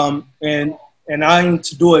 and I aim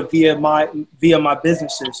to do it via my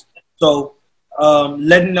businesses. So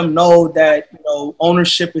letting them know that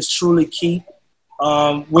ownership is truly key.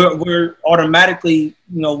 We're automatically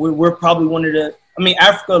we're probably one of the. I mean,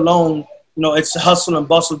 Africa alone, it's a hustle and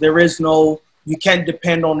bustle. There is no. You can't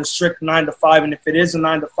depend on the strict 9 to 5, and if it is a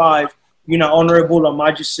 9 to 5, you're not honorable or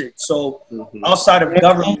magistrate. So outside of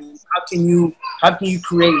government, how can you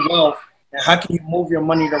create wealth and how can you move your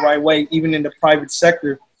money the right way, even in the private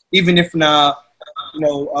sector? Even if now,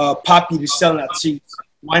 Poppy is selling at seats,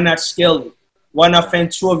 why not scale it? Why not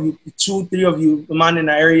find 2, 3 of you, the man in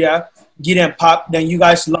the area, get them pop, then you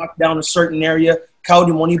guys lock down a certain area, cow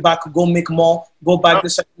the money back, go make more, go back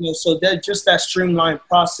this, so that just that streamlined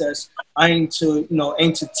process. I aim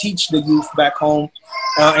to teach the youth back home,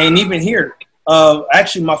 and even here.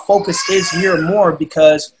 Actually, my focus is here more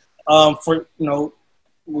because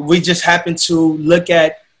we just happen to look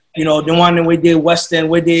at the one that we did West End,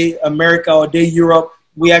 we did America or did Europe.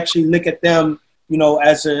 We actually look at them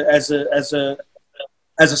as a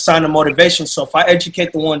sign of motivation. So if I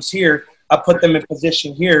educate the ones here, I put them in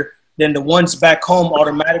position here, then the ones back home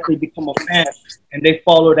automatically become a fan and they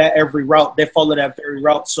follow that every route. They follow that very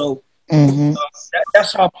route. So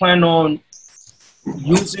that's how I plan on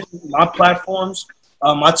using my platforms.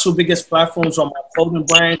 My 2 biggest platforms are my clothing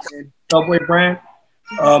brand and Subway brand.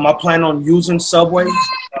 I plan on using Subway.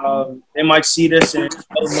 They might see this and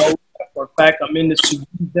they'll know for a fact I'm in this to use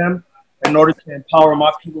them in order to empower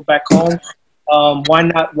my people back home. Why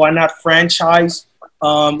not franchise?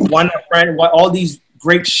 Why all these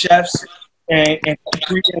great chefs and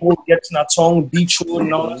will get to Natong, Beachwood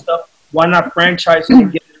and all that stuff? Why not franchise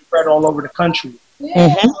and get it spread all over the country?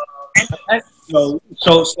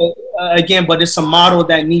 So again, but it's a model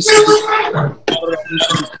that needs to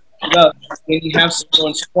be up. Then you have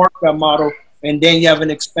someone spark that model, and then you have an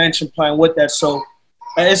expansion plan with that. So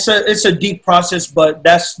it's a deep process, but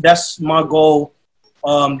that's my goal.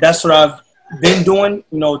 That's what I've been doing.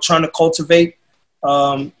 Trying to cultivate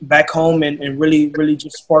back home and really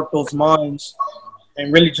just spark those minds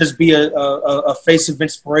and really just be a face of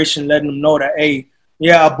inspiration, letting them know that, hey,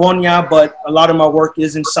 yeah, Abonia, but a lot of my work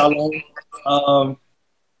is in salon.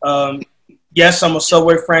 Yes, I'm a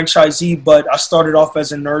Subway franchisee, but I started off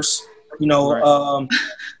as a nurse,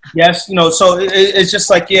 yes, so it's just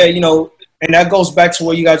like, yeah, and that goes back to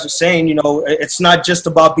what you guys are saying, it's not just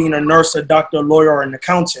about being a nurse, a doctor, a lawyer, or an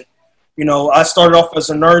accountant. I started off as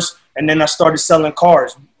a nurse and then I started selling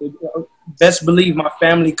cars. Best believe my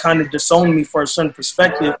family kind of disowned me for a certain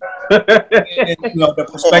perspective. And, the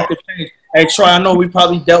perspective changed. Hey, Troy, I know we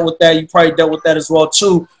probably dealt with that. You probably dealt with that as well,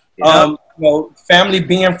 too. Yeah. Family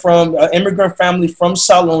being from immigrant family from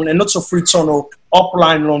Salon and not so free tono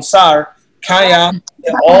upline on Sar, Kaya,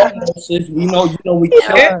 all nurses, we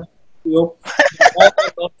kill.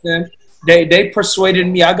 They persuaded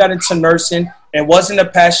me. I got into nursing. It wasn't a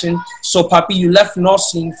passion. So, Papi, you left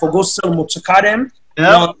nursing for go sell motokarem.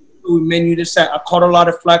 Yeah. do, menu this, that. I caught a lot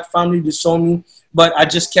of flack, family disowned me, but I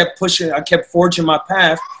just kept pushing. I kept forging my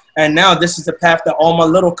path, and now this is the path that all my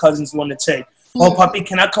little cousins want to take. Oh, Papi,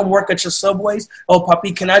 can I come work at your Subways? Oh,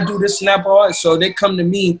 Papi, can I do this and that, bro? So they come to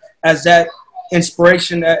me as that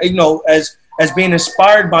inspiration, you know, as being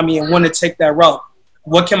inspired by me and want to take that route.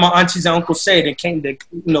 What can my aunties and uncles say? You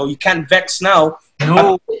know, you can't vex now.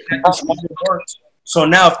 No. So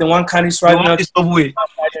now, if they want kind of right now, it's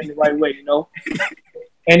in the right way, you know.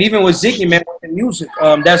 And even with Ziggee, man, with the music,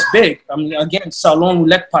 that's big. I mean, again, salon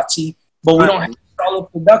roulette party, but we don't have solid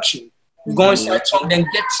production. We go inside song, then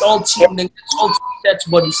get all team, then get all team sets,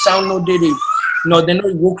 but the sound no did it. You know, they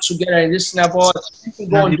know work together and this and that. You can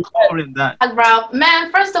go and do that. Ralph,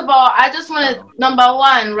 man, first of all, I just want to, number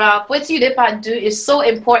one, Ralph, what you did do is so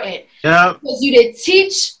important. Yeah. Because you did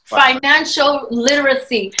teach financial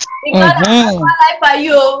literacy. Because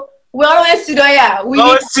you, we always sit there. We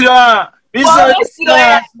always sit there.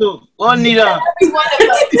 One neither.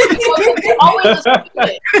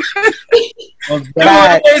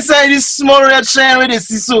 They say this small red chain with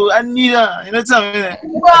this so I need you know tell me that.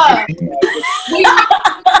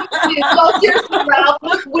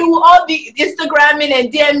 We will all be Instagramming and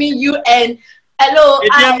DMing you and hello.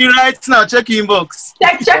 DM me right now. Check your inbox.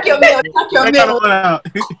 Check your mail. Check your mail.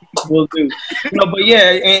 Will do. You know, but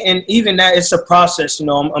yeah, and even that, it's a process. You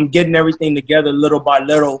know, I'm getting everything together little by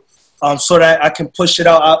little. So that I can push it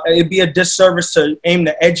out. It'd be a disservice to aim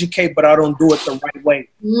to educate, but I don't do it the right way.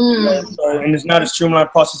 You know? So, and it's not a streamlined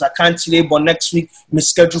process. I can't today, but next week, my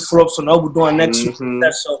schedule full up, so now we're doing next week.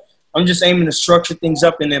 So I'm just aiming to structure things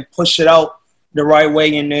up and then push it out the right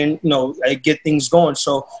way, and then, you know, get things going.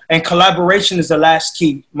 So, and collaboration is the last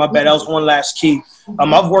key. My bad, that was one last key.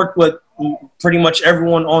 I've worked with pretty much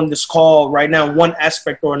everyone on this call right now, one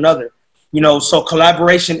aspect or another. You know, so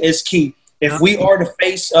collaboration is key. If we are the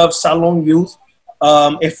face of Salon Youth,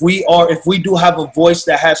 if we do have a voice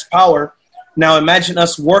that has power, now imagine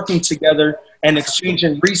us working together and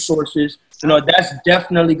exchanging resources. You know, that's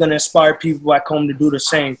definitely going to inspire people back home to do the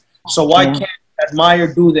same. So why can't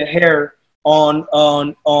Admire do the hair on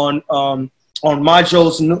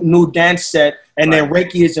Marjo's new dance set, and then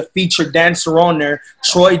Raki is a featured dancer on there.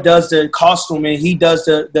 Troy does the costume, and he does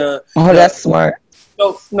the that's smart.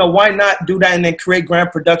 So, you know, why not do that and then create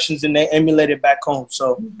grand productions and then emulate it back home?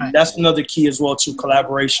 So that's another key as well to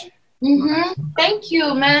collaboration. Thank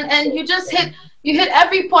you, man. And you just hit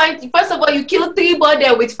every point. First of all, you killed 3 birds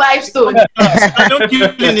there with 5 stones. I don't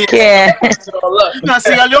killing it. Yeah. I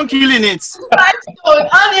say I don't killing it. 5 stones,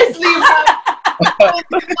 honestly, bro.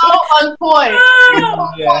 It's so on point.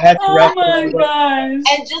 Yeah, I had to wrap my gosh.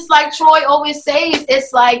 And just like Troy always says,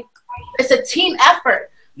 it's a team effort.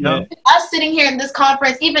 Yeah. Us sitting here in this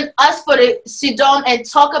conference, even us for the sit down and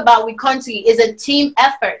talk about we country is a team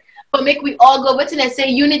effort. But make we all go within and say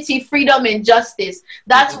unity, freedom, and justice.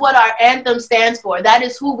 That's what our anthem stands for. That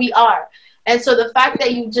is who we are. And so the fact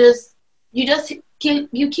that you kill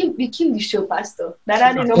the show, Pastor. That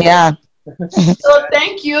I didn't know. Yeah. So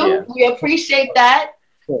thank you. Yeah. We appreciate that.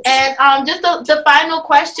 And just the final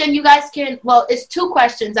question, you guys can, well, it's 2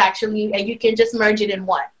 questions actually, and you can just merge it in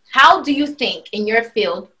one. How do you think in your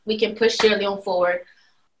field we can push Sierra Leone forward,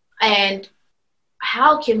 and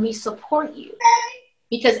how can we support you?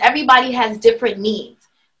 Because everybody has different needs.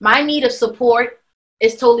 My need of support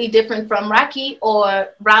is totally different from Raki or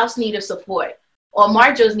Ralph's need of support or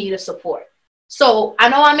Marjo's need of support. So I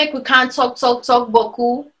know we can't talk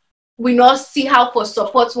beaucoup. We not see how for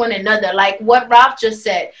support one another. Like what Ralph just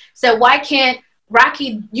said. So why can't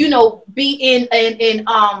Raki, you know, be in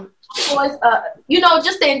you know,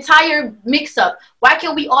 just the entire mix-up. Why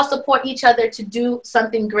can't we all support each other to do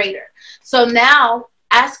something greater? So now,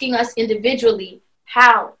 asking us individually,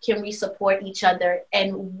 how can we support each other,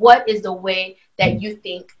 and what is the way that you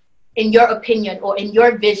think, in your opinion or in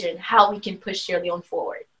your vision, how we can push Sierra Leone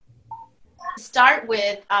forward? Start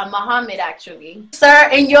with Mohammed, actually. Sir,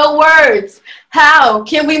 in your words, how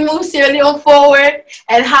can we move Sierra Leone forward,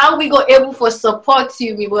 and how we go able for support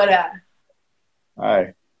you, mi brother?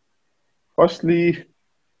 Hi. Firstly,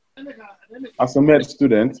 as a med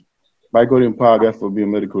student, my God empowered us to be a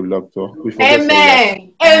medical doctor.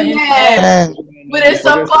 Amen. Amen. We will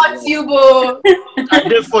support you, bro. I'm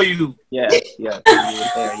there for you. Yes. You got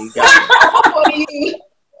it.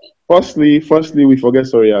 Firstly, we forget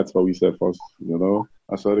sorry at what we said first. You know,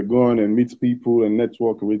 as I go on and meet people and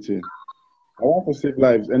network with it, I want to save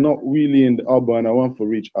lives, and not really in the urban. I want to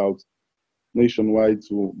reach out nationwide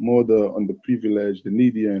to more the underprivileged, the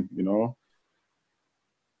needy, and you know.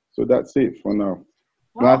 So that's it for now.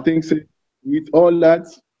 Wow. But I think with all that,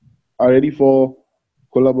 I'm ready for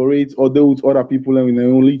collaborate or deal with other people and in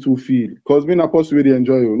only to feel. Because me not possible really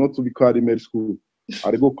enjoy it, not to be called in med school.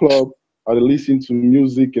 I go club, I listen to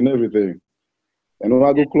music and everything. And when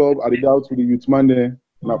I go club, I go out to the youth man there,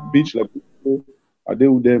 on a beach like people. I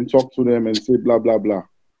deal with them, talk to them and say blah blah blah.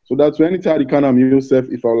 So that's when anytime I can am yourself,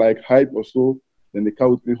 if I like hype or so, then they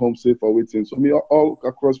come with me home safe or waiting. So me all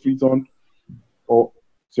across Freetown or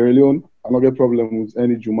Sierra Leone, I don't get problem with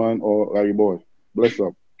any Juman or Larry boy. Bless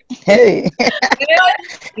up. Hey.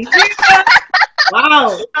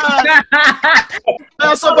 Wow.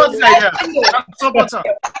 Support like that. Support.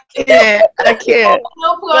 Yeah, I can't.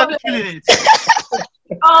 No problem.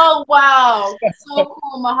 Oh, wow. So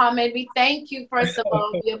cool, Mohammed. We thank you, first of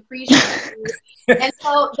all. We appreciate you. And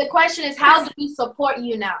so the question is, how do we support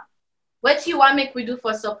you now? What do you want make we do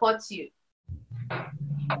for support you? That's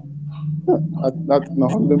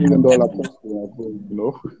not $100 million question, you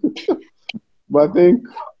know. But I think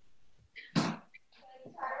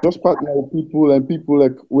just partner with people and people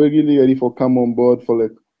like we're really ready for come on board for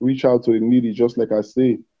like reach out to the needy, just like I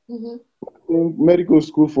say. Mm-hmm. In medical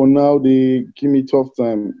school for now, they give me tough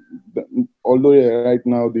time. Although right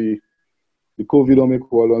now the COVID don't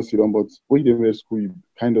make all on sit down, but when you in school, you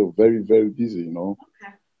kind of very, very busy, you know.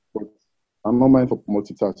 Okay. But I'm not mind for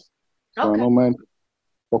multitask. So Okay. I'm not mind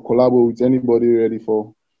for collaborate with anybody ready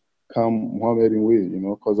for come Mohammed in way, you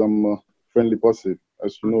know, because I'm a friendly person,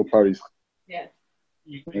 as you know, Paris. Yeah.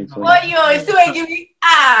 So, Oh, you still give me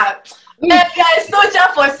guys, soldier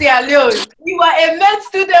for Sierra Leone. You are a med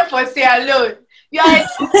student for Sierra Leone. You are a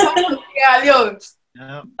soldier for Sierra Leone.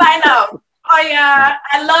 Sign up. Oh yeah,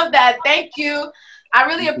 I love that. Thank you. I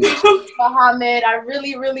really appreciate you, Mohammed. I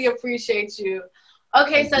really, really appreciate you.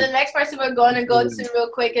 Okay, so the next person we're going to go to real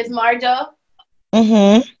quick is Marjo.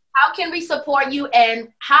 Mm-hmm. How can we support you, and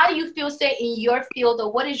how do you feel, say, in your field,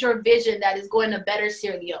 or what is your vision that is going to better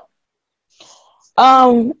Sierra Leone?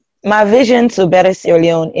 My vision to better Sierra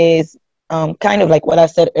Leone is kind of like what I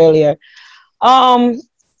said earlier.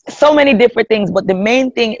 So many different things, but the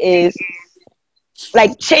main thing is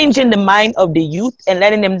like changing the mind of the youth and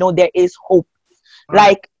letting them know there is hope.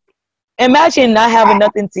 Like, imagine not having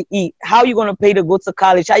nothing to eat. How are you going to pay to go to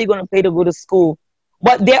college? How are you going to pay to go to school?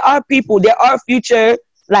 But there are people, there are future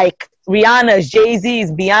like Rihanna's,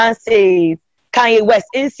 Jay-Z's, Beyonce's, Kanye West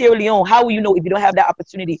in Sierra Leone. How will you know if you don't have that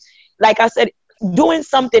opportunity? Like I said, doing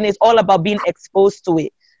something is all about being exposed to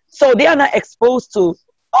it. So they are not exposed to,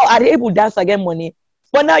 oh, are they able to dance again money?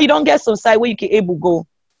 But now you don't get some side where you can able go.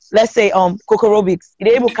 Let's say Cocorobics.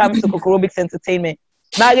 They able come to Cocorobics Entertainment.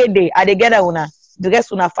 Married day, are they get una? The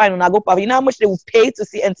rest una fine una go. You know how much they will pay to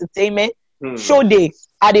see entertainment? Show day,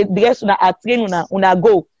 are the rest una train una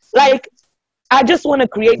go. Like, I just want to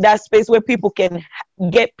create that space where people can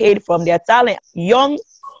get paid from their talent. Young,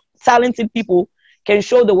 talented people can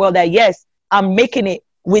show the world that yes, I'm making it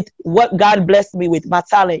with what God blessed me with, my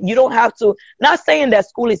talent. You don't have to, not saying that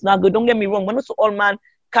school is not good, don't get me wrong. When also all man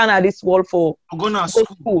can at this world for go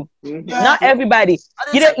school. Not everybody.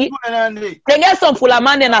 They get some full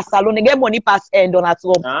man in a salon, they get money pass end on at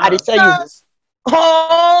home. I tell you.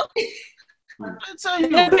 Oh,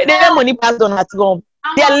 they get money pass on at home.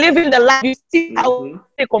 They are living the life. You see how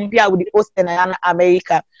they compare with the host in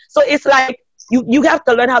America. So it's like you have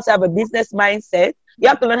to learn how to have a business mindset. You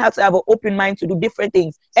have to learn how to have an open mind to do different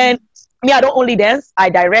things. And me, I don't only dance, I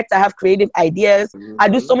direct, I have creative ideas. I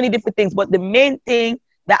do so many different things. But the main thing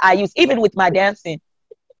that I use, even with my dancing,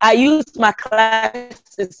 I use my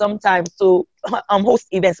classes sometimes to host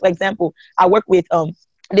events. For example, I work with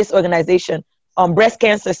this organization, breast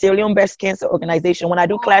cancer, Sierra Leone breast cancer organization. When I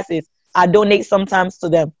do classes, I donate sometimes to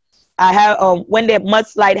them. I have when the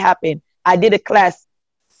mudslide happened, I did a class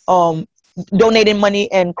donating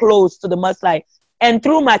money and clothes to the mudslide. And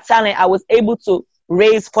through my talent, I was able to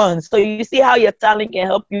raise funds. So you see how your talent can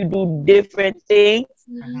help you do different things.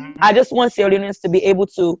 I just want Sierra Leoneans to be able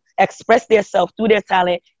to express themselves through their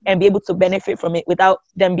talent and be able to benefit from it without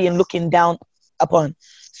them being looking down upon.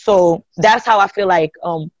 So that's how I feel like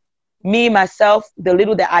me, myself, the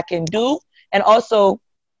little that I can do. And also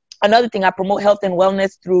another thing, I promote health and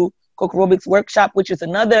wellness through Cocorobics Workshop, which is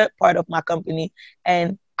another part of my company.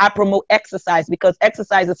 And I promote exercise because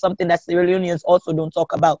exercise is something that Sierra Leoneans also don't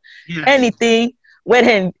talk about. Yes. Anything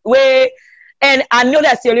and I know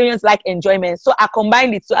that Sierra Leoneans like enjoyment, so I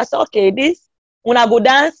combined it. So I said, okay, this when I go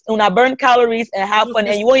dance, when I burn calories and have fun,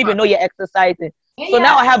 and you won't even know you're exercising. Yeah. So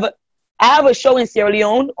now I have a show in Sierra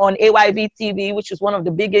Leone on AYV TV, which is one of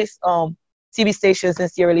the biggest TV stations in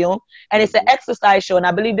Sierra Leone, and it's an exercise show. And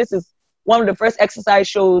I believe this is one of the first exercise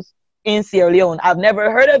shows in Sierra Leone. I've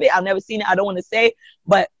never heard of it. I've never seen it. I don't want to say,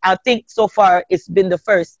 but I think so far it's been the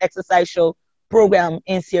first exercise show program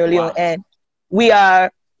in Sierra Leone. And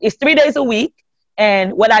It's 3 days a week.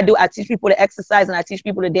 And what I do, I teach people to exercise and I teach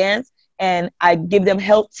people to dance. And I give them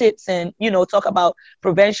health tips and, talk about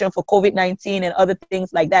prevention for COVID-19 and other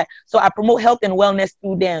things like that. So I promote health and wellness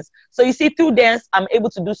through dance. So you see, through dance, I'm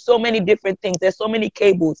able to do so many different things. There's so many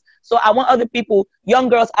cables. So I want other people, young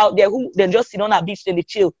girls out there who they just sit on a beach and they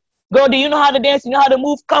chill. Girl, do you know how to dance? You know how to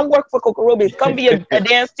move? Come work for Cocorobics. Come be a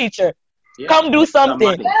dance teacher. Yeah. Come do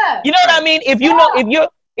something. Yeah. You know what I mean? If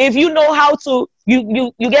you know how to,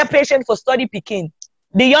 you get patient for study picking.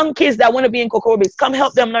 The young kids that want to be in Cocorobics, come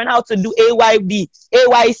help them learn how to do AYB,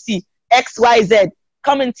 AYC, XYZ.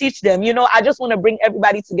 Come and teach them. I just want to bring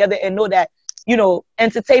everybody together and know that,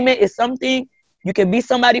 entertainment is something. You can be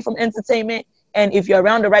somebody from entertainment. And if you're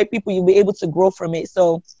around the right people, you'll be able to grow from it.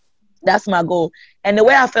 So that's my goal. And the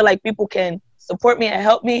way I feel like people can support me and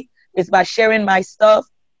help me is by sharing my stuff,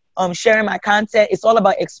 sharing my content. It's all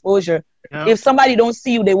about exposure. Yeah. If somebody don't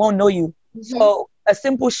see you, they won't know you. Mm-hmm. So a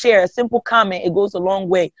simple share, a simple comment, it goes a long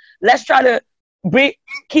way. Let's try to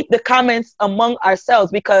keep the comments among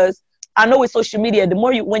ourselves, because I know with social media, the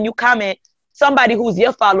more when you comment, somebody who's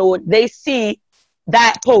your follower, they see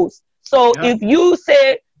that post. So if you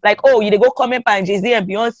say like, oh, you go comment on Jay-Z and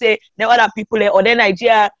Beyonce, then other people there, or then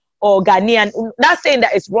Nigeria or Ghanaian, not saying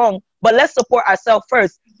that it's wrong, but let's support ourselves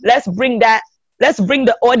first. Let's bring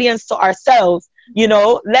the audience to ourselves.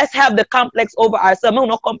 Let's have the complex over ourselves.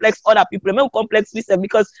 No complex other people. No complex ourselves,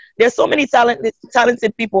 because there's so many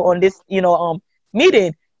talented people on this,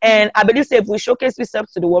 meeting. And I believe if we showcase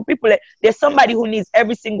ourselves to the world, there's somebody who needs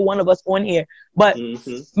every single one of us on here. But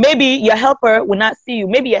maybe your helper will not see you.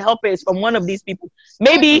 Maybe your helper is from one of these people.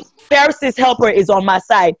 Maybe Paris's helper is on my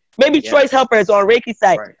side. Maybe Troy's helper is on Raki's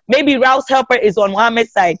side. Right. Maybe Ralph's helper is on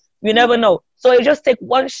Mohammed's side. You never know. So it just take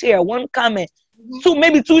one share, one comment.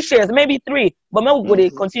 Maybe two shares, maybe three, but maybe would they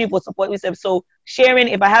continue for support yourself. So sharing,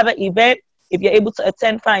 if I have an event, if you're able to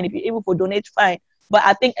attend, fine. If you're able to donate, fine. But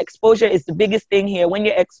I think exposure is the biggest thing here. When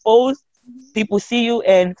you're exposed, people see you,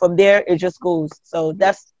 and from there it just goes. So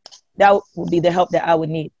that would be the help that I would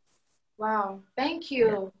need. Wow, thank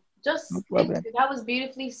you. Just thank you. That was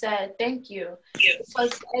beautifully said. Thank you.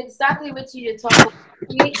 Because exactly what you talk about,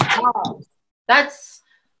 create jobs. That's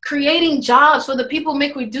creating jobs for the people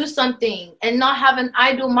make we do something and not have an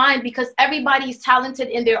idle mind, because everybody's talented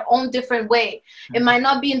in their own different way. It might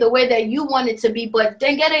not be in the way that you want it to be, but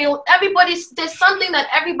then there's something that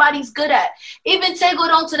everybody's good at. Even take go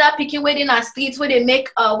down to that picking way in our streets where they make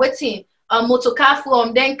motocar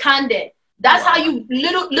from then Kande. That's how you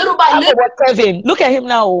little by little. Kevin, look at him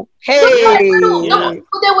now. Hey. No,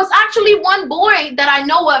 there was actually one boy that I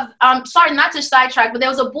know of. Sorry, not to sidetrack, but there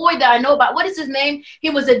was a boy that I know about. What is his name? He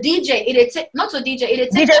was a DJ.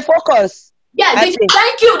 DJ Focus. Yeah, DJ,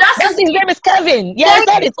 thank you. That's his name is Kevin. Yeah,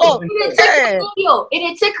 that is all. It take radio.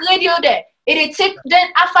 It take radio there. It take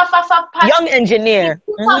then young engineer.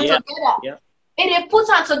 It put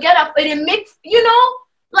on together. It make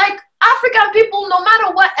like African people, no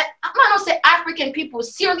matter what, I'm not gonna say African people,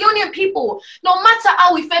 Sierra Leonean people, no matter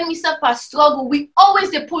how we find ourselves a struggle, we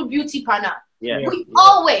always they put beauty pana. We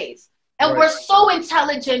always. And we're so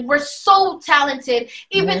intelligent, we're so talented,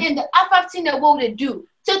 even in the FF that what they do.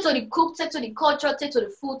 Take to the cook, take to the culture, take to the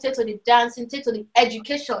food, take to the dancing, take to the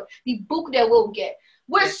education, the book that we'll get.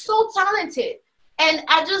 We're so talented. And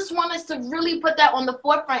I just want us to really put that on the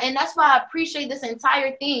forefront. And that's why I appreciate this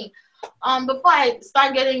entire thing. Before I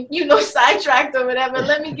start getting, sidetracked or whatever,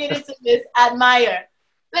 let me get into Miss Admire.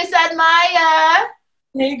 Miss Admire.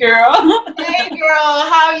 Hey, girl. Hey, girl.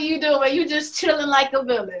 How are you doing? You just chilling like a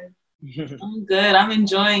villain. I'm good. I'm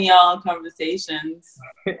enjoying y'all conversations.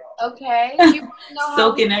 Okay.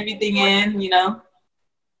 Soaking everything in,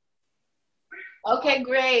 Okay,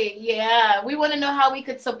 great. Yeah. We want to know how we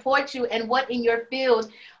could support you and what in your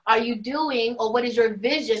field are you doing, or what is your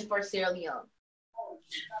vision for Sierra Leone?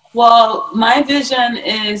 Well, my vision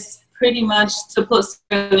is pretty much to put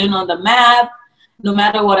Sierra Leone on the map. No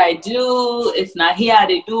matter what I do, it's not here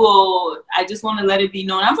they do. I just want to let it be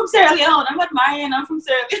known. I'm from Sierra Leone. I'm admiring. I'm from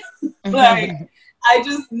Sierra Leone. I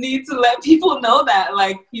just need to let people know that.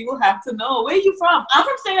 People have to know, where you from? I'm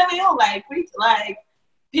from Sierra Leone.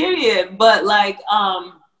 Period. But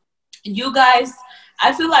you guys,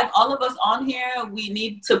 I feel like all of us on here, we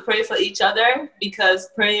need to pray for each other, because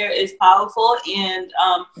prayer is powerful, and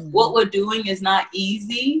what we're doing is not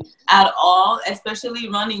easy at all, especially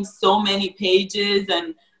running so many pages,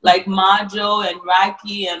 and like Marjo and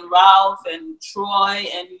Raki and Ralph and Troy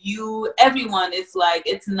and you, everyone, it's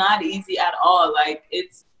not easy at all.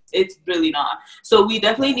 It's really not. So we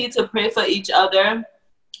definitely need to pray for each other,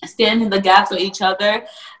 stand in the gap for each other.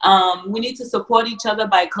 We need to support each other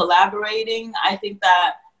by collaborating. I think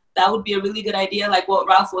that that would be a really good idea. Like what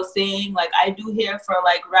Ralph was saying, like I do hear for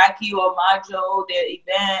like Raki or Marjo, their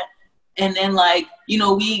event. And then like, you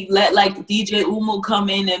know, we let like DJ Umu come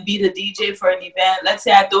in and be the DJ for an event. Let's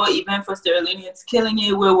say I do an event for Sierra Leoneans Killing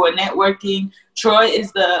It where we're networking. Troy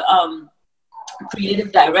is the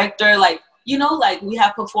creative director. Like, you know, like we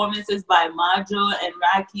have performances by Marjo and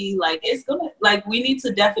Raki. Like it's gonna, like we need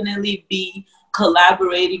to definitely be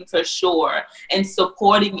collaborating for sure and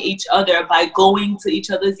supporting each other by going to each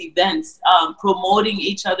other's events, promoting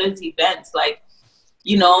each other's events. Like,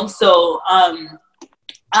 you know, so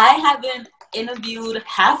I haven't interviewed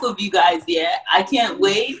half of you guys yet. I can't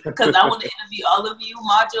wait because I want to interview all of you.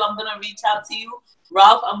 Marjo, I'm gonna reach out to you.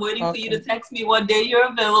 Ralph, I'm waiting for you to text me what day you're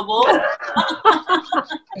available.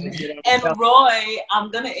 And Roy, I'm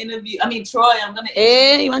gonna interview. I mean, Troy, I'm gonna.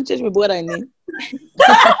 Hey, you want to tell me what I need?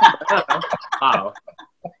 Wow.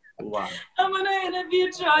 Wow. I'm gonna interview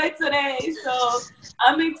Troy today, so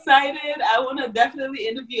I'm excited. I want to definitely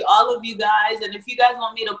interview all of you guys, and if you guys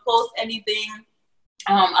want me to post anything,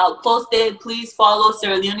 I'll post it. Please follow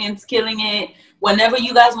Sierra Leoneans Killing It. Whenever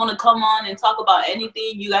you guys want to come on and talk about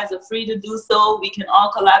anything, you guys are free to do so. We can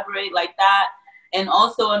all collaborate like that. And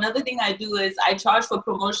also another thing I do is I charge for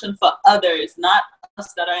promotion for others, not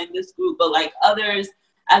us that are in this group, but like others,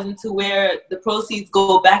 as into where the proceeds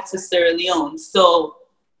go back to Sierra Leone. So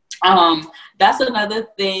that's another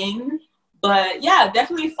thing. But yeah,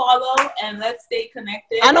 definitely follow and let's stay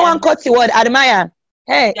connected. I know one cut the word, admire.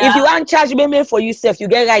 Hey, if you want charge payment for yourself, you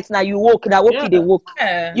get rights now. You work now, they work.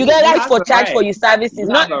 You get rights for charge for your services.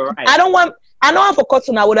 I don't want for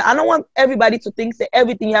cutting now. I don't want everybody to think that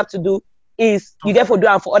everything you have to do is you get for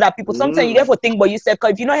doing for other people. Sometimes you get for think about yourself.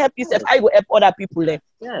 Because if you not help yourself, I will help other people then.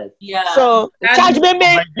 Yes. Yeah. So charge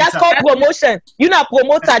payment, that's called promotion. You not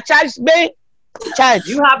promoter, charge pay. Charge.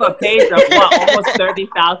 You have a page of what, almost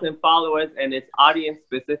 30,000 followers, and it's audience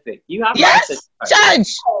specific. You have yes, charge.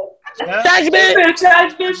 Yeah. Charge me.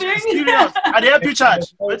 Charge me. Serious. I help you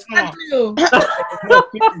charge. What's going on?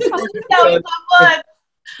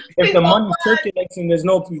 If the money circulates and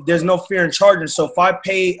there's no fear in charging. So if I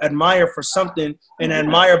pay Admire for something and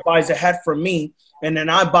Admire buys a hat from me, and then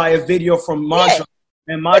I buy a video from Marjo.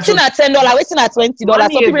 And waiting at $10, waiting at $20. So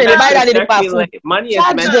people they buy that in the food. Money is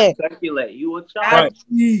meant to circulate. You will charge.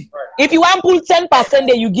 Right. If you want to pull 10%,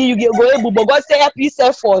 then you get go able. But God say help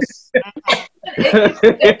yourself first. It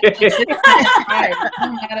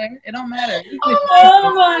don't matter.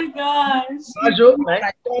 Oh my gosh. Marjo,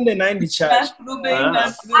 90 charge.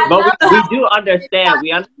 But we do understand.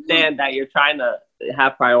 We understand that you're trying to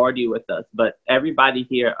have priority with us. But everybody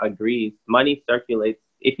here agrees. Money circulates.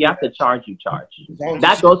 If you have to charge, you charge.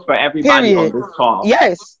 That goes for everybody on this call.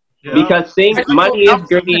 Yes. Yeah. Because money is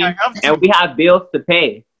green, and we have bills to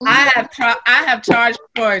pay. I have charged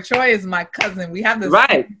for Troy is my cousin. We have this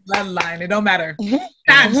bloodline. It don't matter.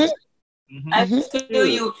 I feel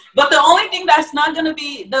you. But the only thing that's gonna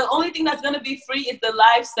be free is the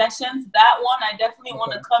live sessions. That one I definitely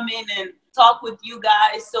want to come in and talk with you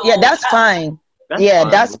guys. So yeah, that's fine.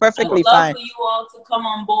 That's perfectly fine. I would love for you all to come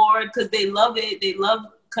on board because they love it. They love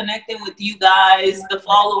connecting with you guys, the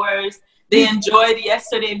followers. They enjoyed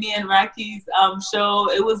yesterday me and Raki's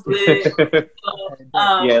show. It was lit.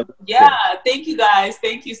 So, thank you guys.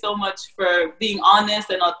 Thank you so much for being honest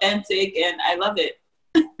and authentic, and I love it.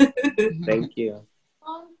 Thank you.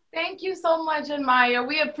 Thank you so much, Admire.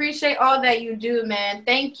 We appreciate all that you do, man.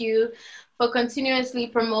 Thank you for continuously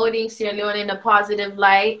promoting Sierra Leone in a positive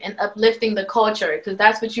light and uplifting the culture, because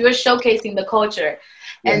that's what you are showcasing, the culture.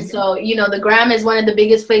 And so, you know, the Gram is one of the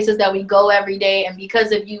biggest places that we go every day. And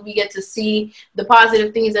because of you, we get to see the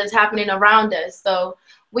positive things that's happening around us. So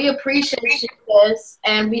we appreciate this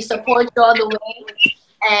and we support you all the way.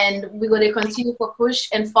 And we're going to continue to push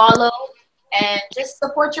and follow and just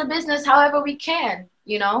support your business however we can,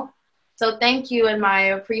 you know. So thank you,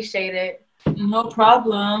 Admire. Appreciate it. No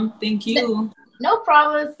problem. Thank you. No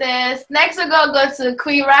problem, sis. Next we're going to go to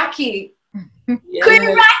Queen Raki.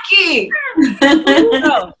 Queen Raki!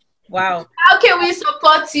 Wow. How can we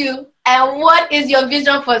support you? And what is your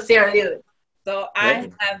vision for Sierra Leone? So I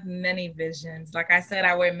have many visions. Like I said,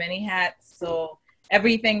 I wear many hats. So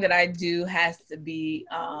everything that I do has to be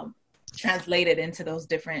translated into those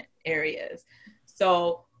different areas.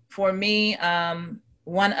 So for me,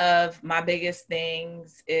 one of my biggest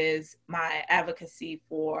things is my advocacy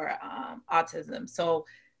for autism. So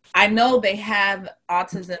I know they have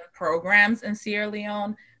autism programs in Sierra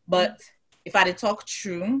Leone, but if I did talk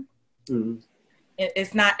true,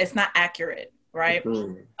 it's not accurate, right?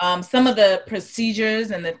 Some of the procedures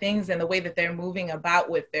and the things and the way that they're moving about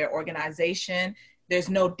with their organization, there's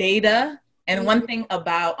no data. And one thing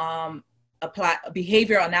about apply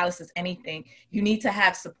behavioral analysis, anything, you need to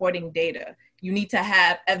have supporting data. You need to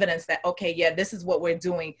have evidence that, okay, yeah, this is what we're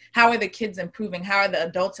doing. How are the kids improving? How are the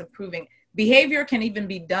adults improving? Behavior can even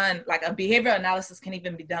be done, like a behavioral analysis can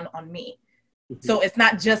even be done on me. So it's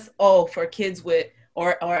not just, oh, for kids with,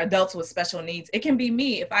 or adults with special needs. It can be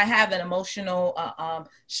me. If I have an emotional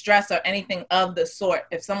stress or anything of the sort,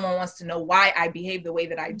 if someone wants to know why I behave the way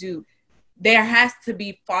that I do, there has to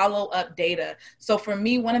be follow-up data. So for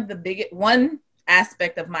me, one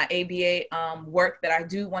aspect of my ABA work that I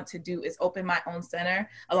do want to do is open my own center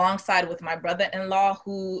alongside with my brother-in-law,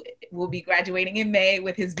 who will be graduating in May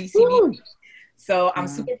with his BCB. So I'm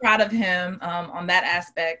super proud of him on that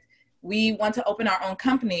aspect. We want to open our own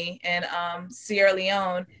company in Sierra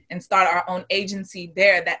Leone and start our own agency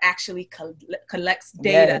there that actually collects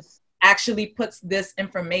data, actually puts this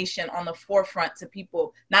information on the forefront to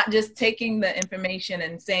people, not just taking the information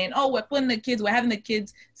and saying, oh, we're having the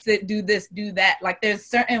kids sit, do this, do that. Like there's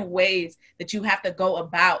certain ways that you have to go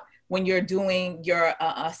about when you're doing your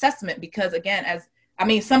assessment, because again,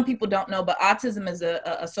 some people don't know, but autism is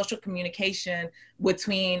a social communication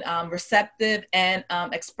between receptive and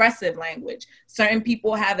expressive language. Certain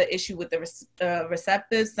people have an issue with the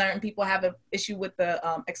receptive, certain people have an issue with the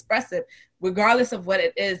expressive. Regardless of what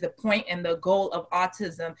it is, the point and the goal of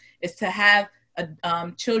autism is to have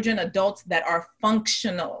children, adults that are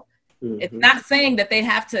functional. It's not saying that they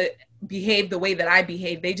have to behave the way that I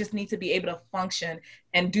behave. They just need to be able to function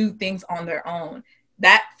and do things on their own.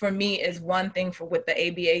 That for me is one thing with the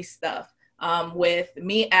ABA stuff. With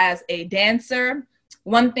me as a dancer,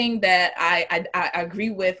 one thing that I agree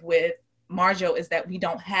with Marjo is that we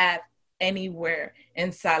don't have anywhere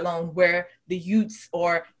in Salon where the youths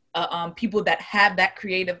or people that have that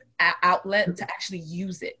creative outlet to actually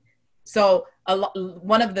use it. So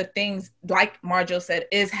one of the things, like Marjo said,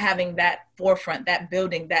 is having that forefront, that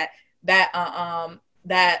building,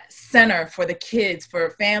 that center for the kids, for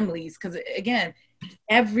families. Because again,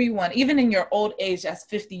 everyone, even in your old age as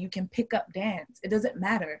 50, you can pick up dance. It doesn't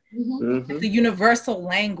matter. It's a universal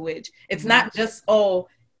language. It's not just,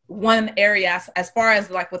 one area. As far as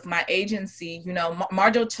like with my agency,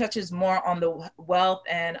 Marjo touches more on the wealth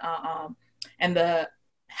and the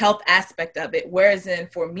health aspect of it. Whereas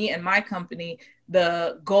for me and my company,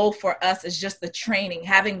 the goal for us is just the training,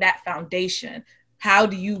 having that foundation. How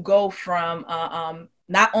do you go from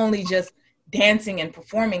not only just dancing and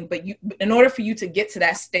performing, but in order for you to get to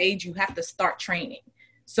that stage, you have to start training.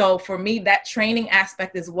 So for me, that training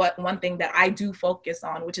aspect is one thing that I do focus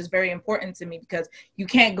on, which is very important to me, because you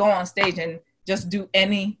can't go on stage and just do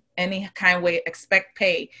any kind of way, expect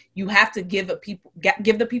pay. You have to give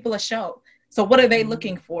the people a show. So what are they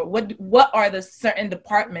looking for? What are the certain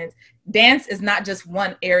departments? Dance is not just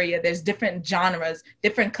one area. There's different genres.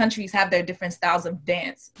 Different countries have their different styles of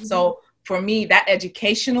dance. So for me, that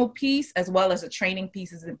educational piece as well as a training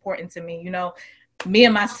piece is important to me. Me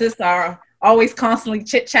and my sister are always constantly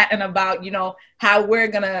chit-chatting about, how we're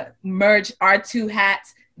going to merge our two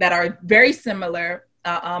hats that are very similar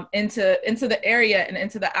into the area and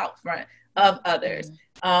into the out front of others.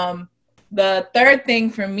 The third thing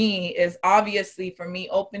for me is obviously for me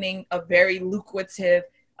opening a very lucrative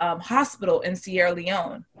hospital in Sierra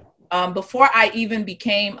Leone. Before I even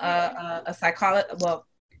became a psychologist,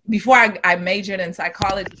 before I majored in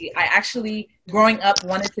psychology, I actually, growing up,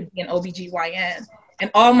 wanted to be an OBGYN. And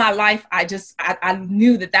all my life, I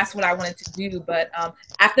knew that that's what I wanted to do. But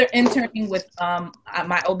after interning with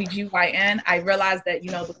my OBGYN, I realized that,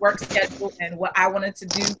 the work schedule and what I wanted to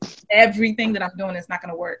do, everything that I'm doing is not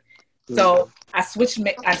going to work. So I switched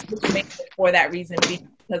majors for that reason,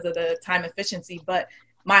 because of the time efficiency. But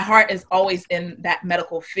my heart is always in that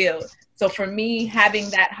medical field. So for me, having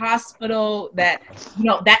that hospital that,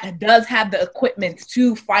 that does have the equipment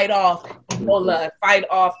to fight off Ebola, fight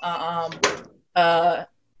off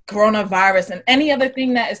coronavirus and any other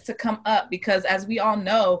thing that is to come up, because as we all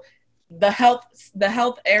know, the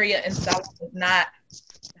health area in South is not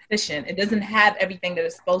efficient. It doesn't have everything that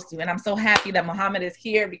it's supposed to. And I'm so happy that Muhammad is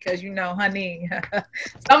here, because, honey,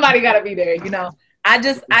 somebody got to be there, I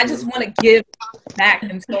just want to give back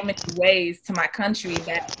in so many ways to my country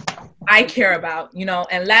that I care about,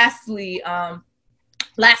 And lastly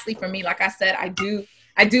for me, like I said, I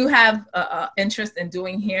do have interest in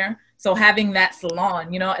doing hair. So having that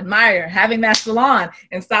salon, having that salon,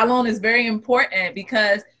 and salon is very important,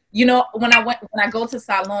 because when I go to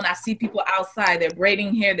salon, I see people outside, they're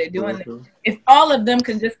braiding hair, they're doing if all of them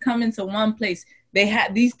can just come into one place,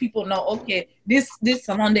 these people know, okay, this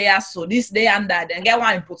salon they are so this they and that, then get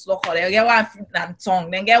one input local, they get one fruit and tongue,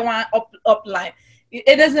 then get one up line.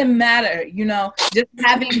 it doesn't matter, you know, just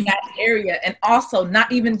having that area, and also not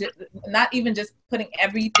even just putting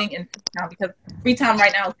everything in Freetown, because Freetown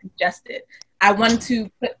right now is congested. I want to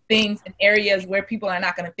put things in areas where people are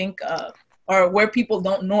not going to think of, or where people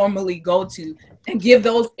don't normally go to, and give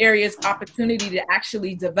those areas opportunity to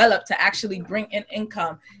actually develop, to actually bring in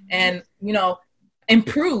income and, you know,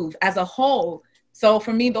 improve as a whole. So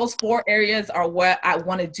for me, those 4 areas are what I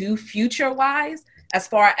want to do future-wise, as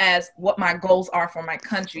far as what my goals are for my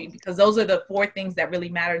country, because those are the 4 things that really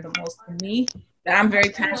matter the most to me, that I'm very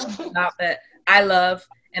passionate about, that I love,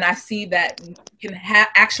 and I see that can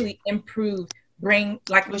actually improve, bring,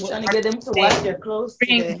 like we're trying to get them to wash their clothes,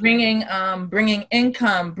 bringing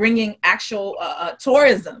income, bringing actual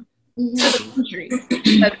tourism to the country,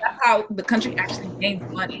 because that's how the country actually gains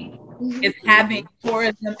money, is having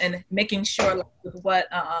tourism and making sure, like with what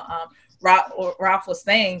Ralph was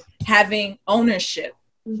saying, having ownership.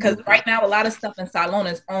 Because right now, a lot of stuff in Salon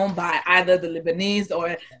is owned by either the Lebanese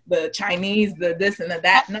or the Chinese, the this and the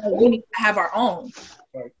that. No, we need to have our own.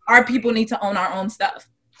 Our people need to own our own stuff.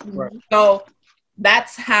 So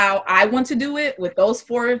that's how I want to do it, with those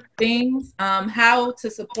 4 things. How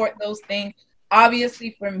to support those things.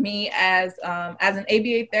 Obviously, for me as an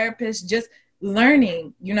ABA therapist, just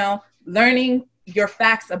learning, you know, learning your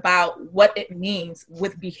facts about what it means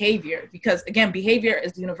with behavior, because again, behavior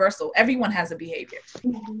is universal. Everyone has a behavior.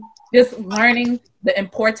 Just learning the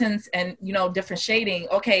importance and, you know, differentiating.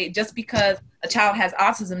 Okay, just because a child has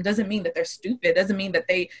autism doesn't mean that they're stupid, doesn't mean that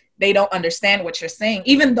they don't understand what you're saying.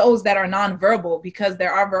 Even those that are nonverbal, because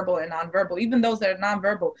there are verbal and nonverbal, even those that are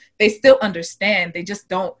nonverbal, they still understand. They just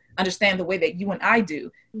don't understand the way that you and I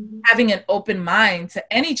do. Having an open mind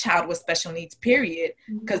to any child with special needs, period,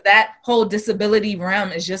 because that whole disability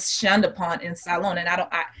realm is just shunned upon in Salon, and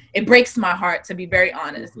it breaks my heart, to be very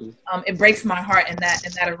honest. It breaks my heart in that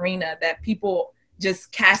arena, that people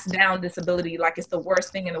just cast down disability like it's the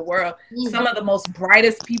worst thing in the world. Some of the most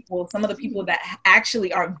brightest people, some of the people that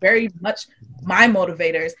actually are very much my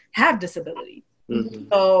motivators, have disability.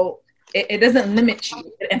 So it doesn't limit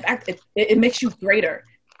you. In fact, it makes you greater,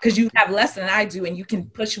 because you have less than I do, and you can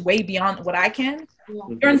push way beyond what I can.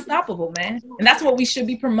 You're unstoppable, man. And that's what we should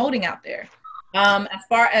be promoting out there. As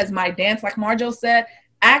far as my dance, like Marjo said,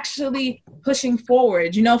 actually pushing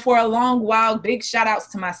forward, you know, for a long while, big shout outs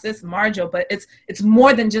to my sis Marjo, but it's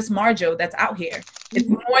more than just Marjo that's out here. It's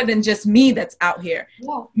more than just me that's out here.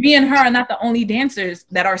 Me and her are not the only dancers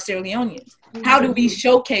that are Sierra Leoneans. How do we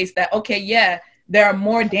showcase that, okay, yeah, there are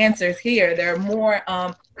more dancers here, there are more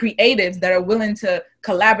creatives that are willing to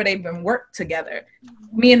collaborate and work together.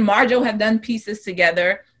 Me and Marjo have done pieces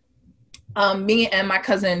together. Me and my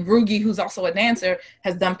cousin Rugi, who's also a dancer,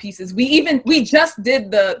 has done pieces. We just did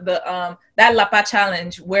the that Lapa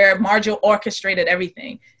challenge, where Marjo orchestrated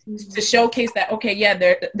everything to showcase that, okay,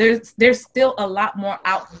 yeah, there's still a lot more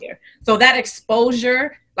out here. So that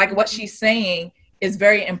exposure, like what she's saying, is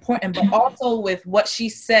very important, but also with what she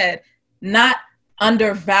said, not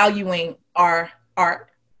undervaluing our art.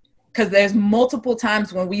 Because there's multiple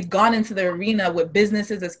times when we've gone into the arena with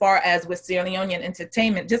businesses, as far as with Sierra Leonean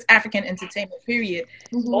entertainment, just African entertainment, period.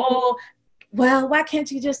 Oh, well, why can't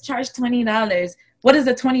you just charge $20? What is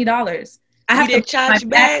the $20? I have to charge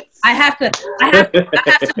back. I have to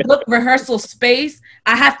book rehearsal space.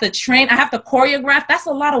 I have to train. I have to choreograph. That's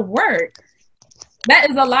a lot of work. That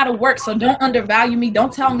is a lot of work. So don't undervalue me.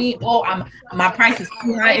 Don't tell me, oh, my price is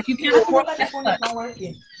too high. If you can't afford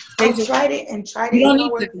it, I tried it and tried it.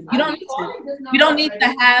 You don't need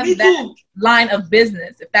to have that line of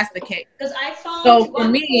business, if that's the case. So for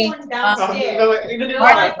me,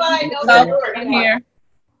 here.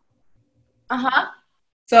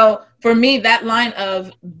 So for me, that line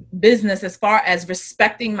of business, as far as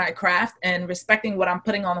respecting my craft and respecting what I'm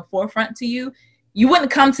putting on the forefront to you, you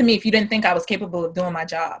wouldn't come to me if you didn't think I was capable of doing my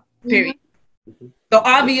job, period. So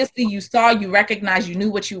obviously you saw, you recognized, you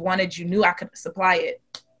knew what you wanted, you knew I could supply it.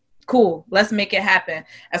 Cool, let's make it happen.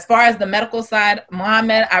 As far as the medical side,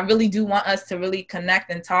 Mohammed, I really do want us to really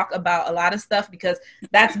connect and talk about a lot of stuff, because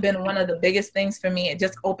that's been one of the biggest things for me,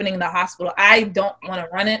 just opening the hospital. I don't want to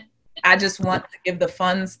run it. I just want to give the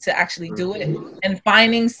funds to actually do it, and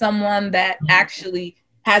finding someone that actually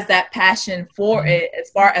has that passion for it,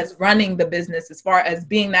 as far as running the business, as far as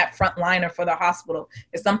being that frontliner for the hospital,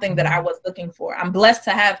 is something that I was looking for. I'm blessed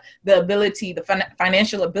to have the ability, the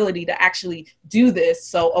financial ability to actually do this.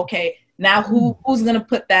 So, okay, now who's going to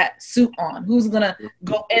put that suit on? Who's going to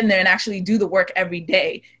go in there and actually do the work every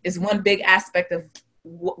day is one big aspect of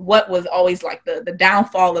what was always like the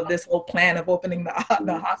downfall of this whole plan of opening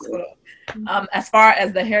the hospital. As far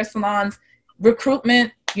as the hair salons,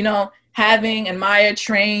 recruitment, you know, having and Maya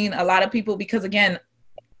train a lot of people, because again,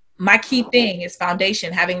 my key thing is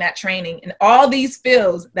foundation, having that training in all these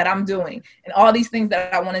fields that I'm doing and all these things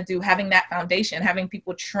that I want to do, having that foundation, having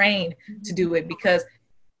people trained to do it. Because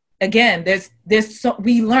again,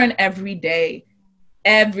 we learn every day,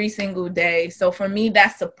 every single day. So for me,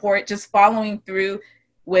 that support, just following through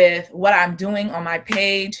with what I'm doing on my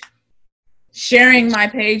page, sharing my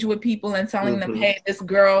page with people and telling them, hey, this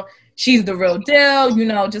girl, she's the real deal, you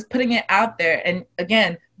know, just putting it out there. And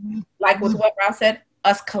again, like with what Ralph said,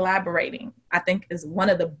 us collaborating, I think, is one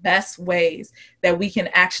of the best ways that we can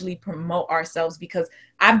actually promote ourselves. Because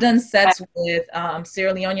I've done sets with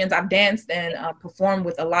Sierra Leoneans. I've danced and performed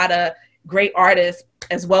with a lot of great artists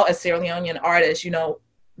as well as Sierra Leonean artists, you know,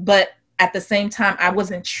 but at the same time, I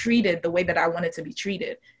wasn't treated the way that I wanted to be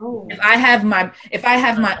treated. Oh. If I have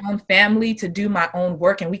my own family to do my own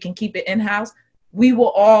work and we can keep it in-house, we will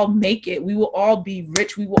all make it. We will all be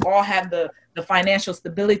rich. We will all have the financial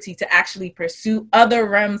stability to actually pursue other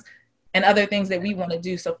realms and other things that we want to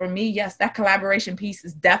do. So for me, yes, that collaboration piece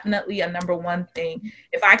is definitely a number one thing.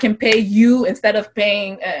 If I can pay you instead of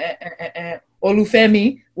paying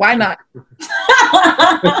Olufemi, why not?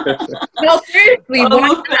 No, seriously,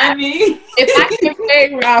 Olufemi. If I can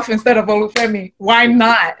pay Ralph instead of Olufemi, why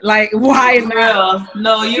not? Like, why not?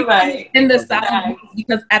 No, you're right. In the South,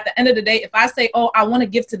 because at the end of the day, if I say, oh, I want to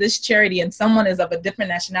give to this charity and someone is of a different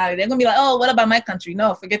nationality, they're going to be like, oh, what about my country?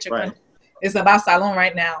 No, forget your country. It's about Salon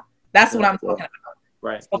right now. That's what I'm talking about.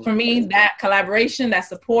 Right. So for me, that collaboration, that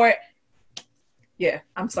support, yeah,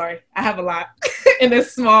 I'm sorry. I have a lot in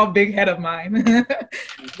this small, big head of mine.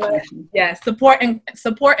 But yeah, support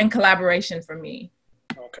and collaboration for me.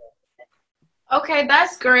 Okay,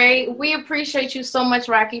 that's great. We appreciate you so much,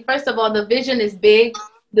 Raki. First of all, the vision is big.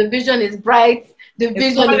 The vision is bright. The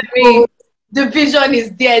vision is bold. The vision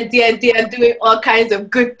is there, doing all kinds of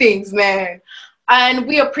good things, man. And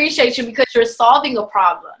we appreciate you because you're solving a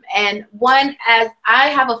problem. And one, as I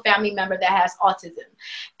have a family member that has autism,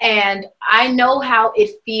 and I know how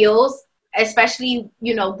it feels, especially,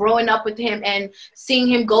 you know, growing up with him and seeing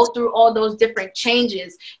him go through all those different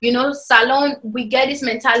changes. You know, Salon, we get this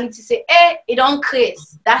mentality to say, it don't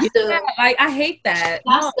Chris. That's like, I hate that.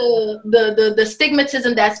 That's the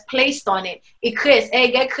stigmatism that's placed on it. It Chris,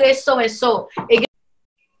 get Chris so and so.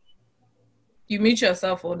 You mute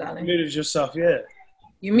yourself, oh darling. You muted yourself, yeah.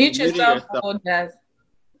 You mute yourself, oh Jazz.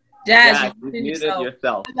 Jazz, you muted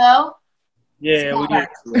yourself. Hello? Yeah, we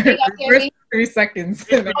did. First 3 seconds.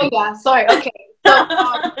 Oh yeah, sorry. Okay. So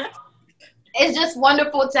it's just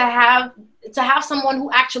wonderful to have someone who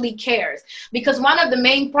actually cares, because one of the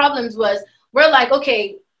main problems was we're like,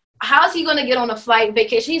 okay, how's he gonna get on a flight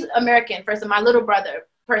vacation? He's American. First, my little brother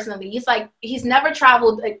personally, he's never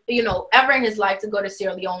traveled, you know, ever in his life to go to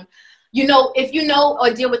Sierra Leone. You know, if you know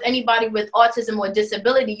or deal with anybody with autism or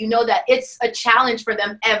disability, you know that it's a challenge for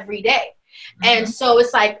them every day. And so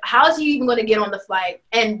it's like, how is he even going to get on the flight?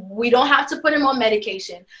 And we don't have to put him on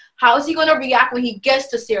medication. How is he going to react when he gets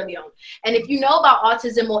to Sierra Leone? And if you know about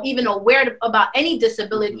autism or even aware about any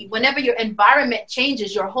disability, whenever your environment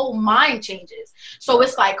changes, your whole mind changes. So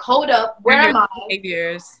it's like, hold up, where am I?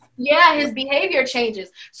 Behaviors. Yeah, his behavior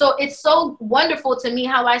changes. So it's so wonderful to me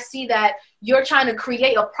how I see that you're trying to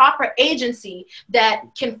create a proper agency that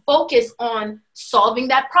can focus on solving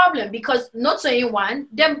that problem, because not saying one,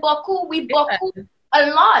 them boku, we boku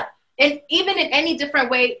a lot. And even in any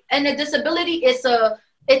different way, and a disability is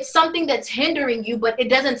it's something that's hindering you, but it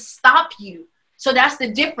doesn't stop you. So that's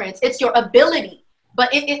the difference. It's your ability. But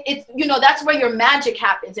it's you know, that's where your magic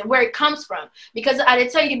happens and where it comes from. Because I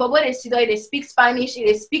tell you, but when they speak Spanish,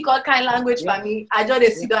 they speak all kind of language for me. I don't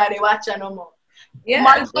see that they watch no more. Yeah,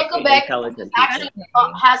 Mark Zuckerberg actually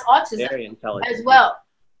has autism as well.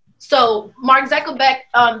 So Mark Zuckerberg,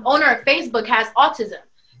 owner of Facebook, has autism.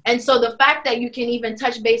 And so the fact that you can even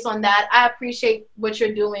touch base on that, I appreciate what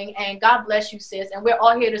you're doing, and God bless you, sis. And we're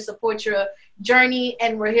all here to support your journey,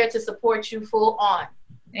 and we're here to support you full on.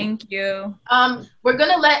 Thank you. We're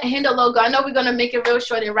gonna let Hindolo go. I know we're gonna make it real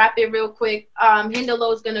short and wrap it real quick.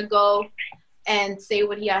 Hindolo is gonna go and say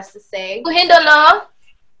what he has to say. Hindolo.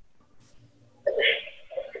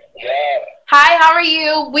 Yeah. Hi, how are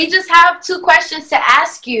you? We just have 2 questions to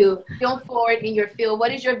ask you. Going forward in your field,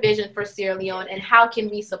 what is your vision for Sierra Leone, and how can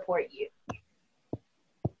we support you?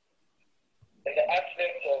 In the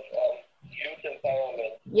aspect of youth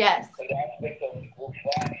empowerment. Yes. In the aspect of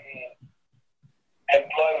providing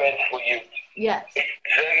employment for youth. Yes. It's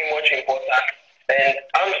very much important. And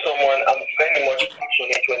I'm very much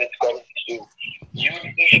passionate when it comes to youth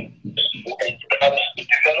issues, when it comes to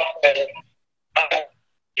development of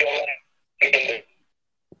young people.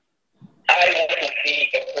 I want to see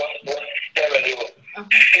a prosperous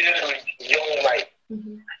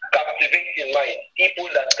captivating minds, people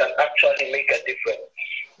that can actually make a difference.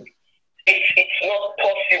 It's not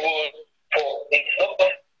possible for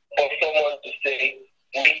someone to say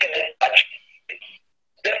we can achieve it.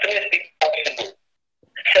 Definitely possible.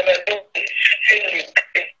 Seven is filled with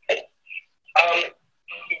greatness.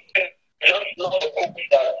 Just know the book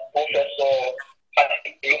that Professor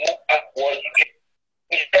was.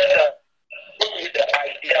 He said that those with the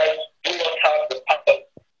ideas do not have the power,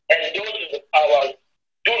 and those with the power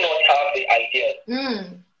do not have the ideas,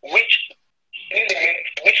 which really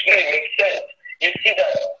makes sense. You see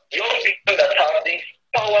that young people that have these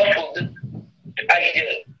powerful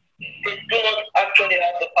ideas, they do not actually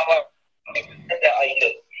have the power to implement their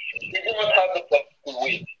ideas. They do not have the political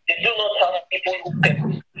will. They do not have people who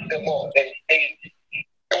can pick them up and say,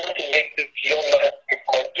 I want to make this young man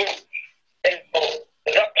do. And so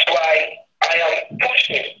that's why I am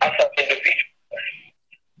pushing as an individual,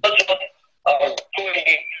 not just doing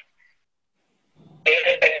it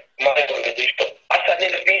in my organization. As an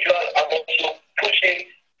individual, I'm also pushing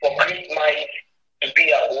for great minds to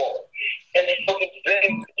be at work. And so it's very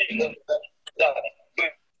important that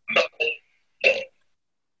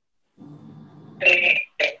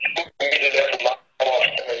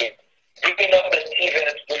bringing up the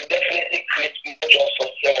events will definitely create more jobs for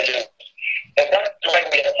civilians. And that's why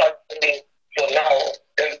we are targeting for now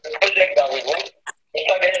the project that we want. We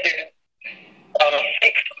targeted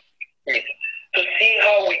 6 weeks to see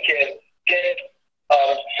how we can get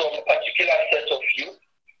some particular set of youth,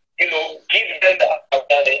 give them the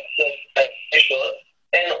awareness and education,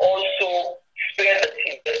 and also spread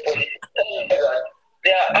the policy, telling them that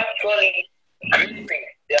they are actually good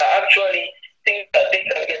things. They are actually things that they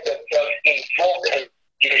can get themselves involved and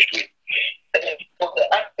engaged with. And so the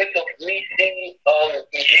aspect of me seeing youth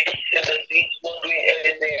in the streets not doing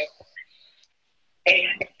anything,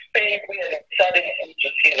 it's painful and saddening to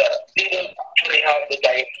see that they don't actually have the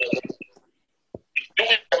direction to do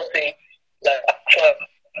something that actually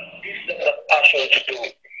gives them the passion to do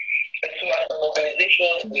it. And so as an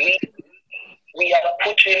organization, we are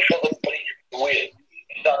pushing for the political will.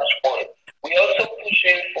 That's one. We are also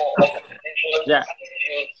pushing for organizations,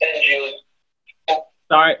 NGOs.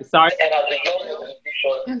 Sorry. And as a young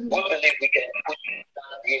organization, we believe we can push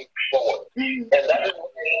that game forward. And that is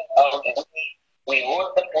why we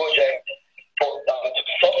wrote the project to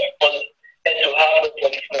solve funds and to have the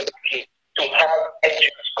policemen to have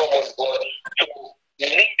NGOs come on board to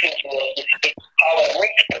link into us, how we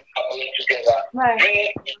can come together,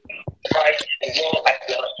 bring rights and young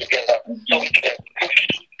ideas together so we can push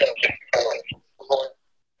them forward.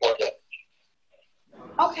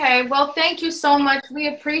 Okay, well, thank you so much. We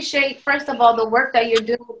appreciate, first of all, the work that you're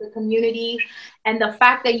doing with the community and the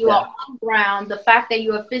fact that you are on ground, the fact that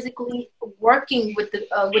you are physically working with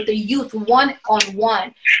the youth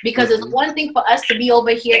one-on-one. Because it's one thing for us to be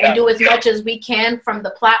over here and do as much as we can from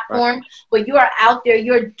the platform, but you are out there,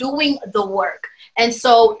 you're doing the work. And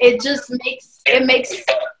so it's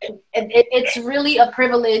really a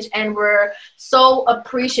privilege, and we're so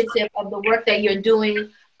appreciative of the work that you're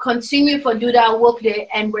doing. Continue for do that work there,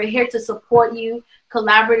 and we're here to support you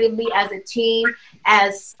collaboratively as a team.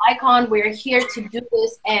 As Icon, we're here to do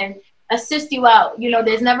this and assist you out.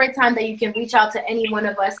 There's never a time that you can reach out to any one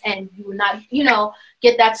of us and you will not,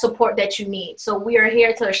 get that support that you need. So we are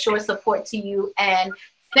here to assure support to you, and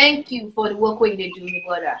thank you for the work we did do,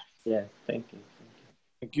 brother. Yeah, thank you.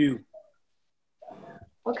 Thank you.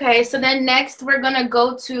 Okay, so then next we're gonna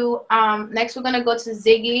go to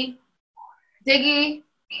Ziggee. Ziggee,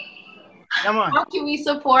 how can we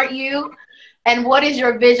support you, and what is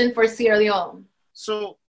your vision for Sierra Leone?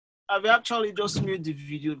 So I've actually just made the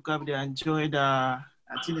video because I enjoyed I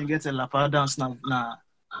think they get a lapa dance now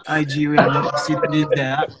AGBI and see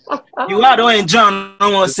there. You are don't enjoy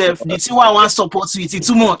no more self. The thing I want support with it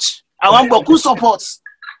too much. I want Boku support.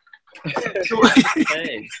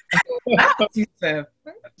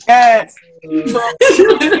 Hey.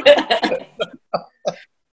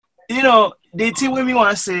 The thing with me want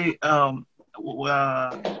to say, I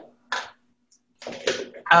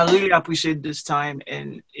really appreciate this time,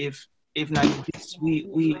 and if not this,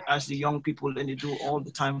 we as the young people, and they do all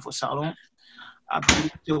the time for Salon, I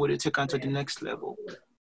believe they will take on to the next level.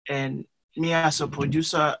 And me as a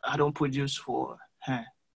producer, I don't produce for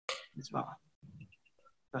it's my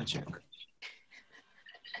check.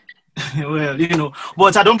 Well,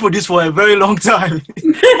 but I don't produce for a very long time.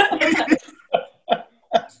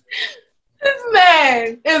 This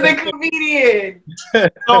man is a comedian.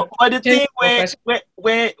 So, but the thing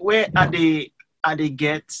where are they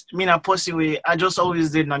get? I mean, I just always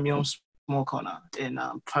did my own small corner, and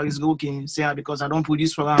Paris go can say because I don't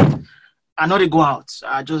produce for them. I know they go out.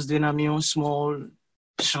 I just did my own small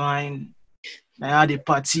shrine. I had a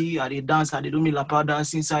party, I did dance, I did do me lapa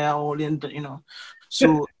dance inside all in, you know.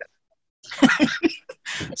 So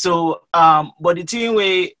but the thing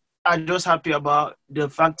we I just happy about the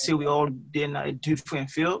fact that we all in a different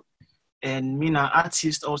field. And me na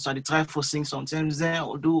artist also they try for sing sometimes then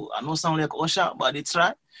although I don't sound like Usher, but they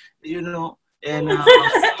try, you know. And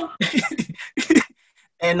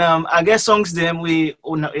and I guess songs them we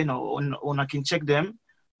on I can check them.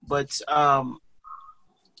 But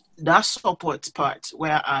that support part,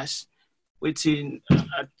 whereas within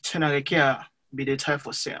general care be the type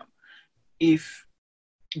for sale. If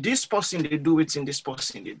this person they do it in this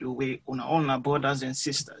person they do we on our brothers and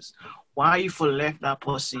sisters, why you for left that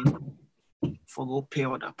person for go pay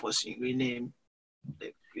all that person we name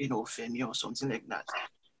like, you know, Femi or something like that?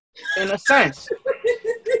 In a sense,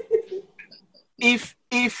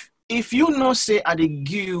 if you know say I dey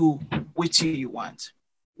give you what you want,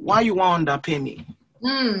 why you want underpay me?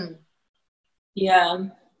 Yeah.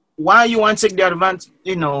 Why you want to take the advantage?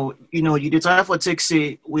 You know, you dey try for take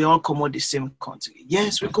say we all come out the same country.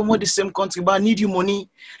 Yes, we come out the same country, but I need you money.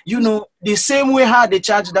 You know, the same way how they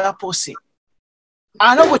charge that person.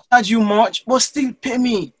 I know we charge you much, but still pay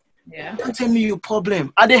me. Yeah. Don't tell me your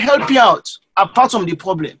problem. I they help you out apart from the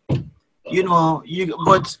problem. You know,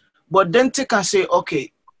 but then take and say,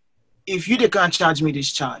 okay, if you they can't charge me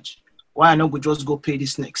this charge, why I not go just go pay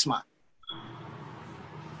this next man?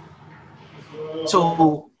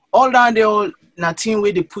 So all that they all nothing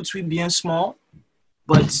where they put we being small,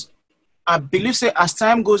 but I believe say as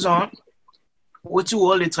time goes on, what you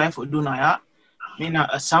all they try for do now, me na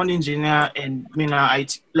a sound engineer and me na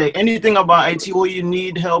IT, like anything about IT what you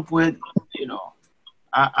need help with, you know,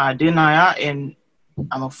 I did now and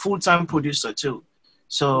I'm a full-time producer too.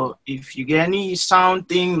 So if you get any sound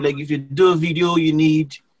thing, like if you do a video you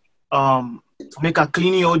need make a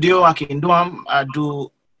clean audio, I can do them. I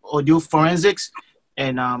do audio forensics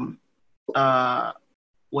and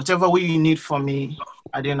whatever way you need from me,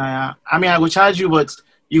 I mean I will charge you, but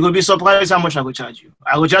you will be surprised how much I will charge you.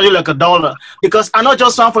 I will charge you like $1 because I not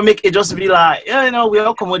just want to make it just be like, yeah, you know, we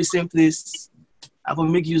all come to the same place. I will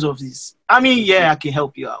make use of this. I mean, yeah, I can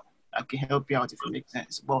help you out. I can help you out if it makes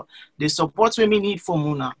sense. But the support we need for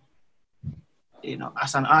Muna, you know,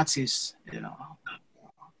 as an artist, you know,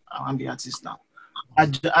 I want to be artist now.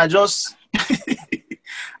 I just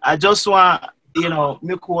I just want, you know,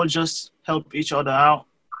 make we all just help each other out.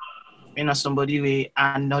 You know, somebody way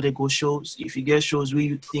and now they go shows. If you get shows where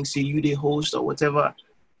you think say you the host or whatever,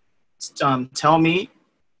 tell me.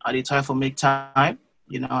 I dey try for make time.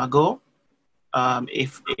 You know, I go.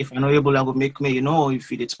 If I'm not able, I will make me. You know,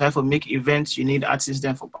 if you dey try for make events, you need artists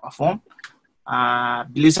then for perform.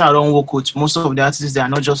 Believe I don't work with most of the artists. They are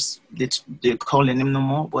not just they calling them no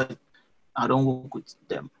more, but I don't work with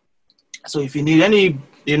them. So if you need any,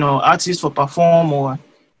 you know, artists for perform or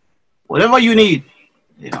whatever you need,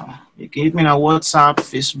 you know, you can hit me on WhatsApp,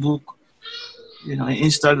 Facebook, you know,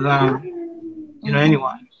 Instagram, you know,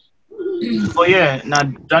 anyone. But yeah, now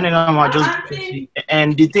Danny I just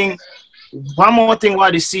and the thing, one more thing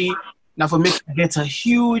what they see now for me to get a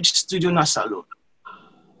huge studio in a salon.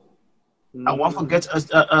 I want to get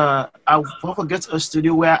a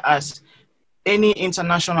studio where as any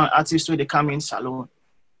international artist where they come in salon,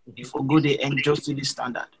 if we go there and just to the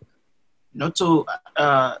standard. Not to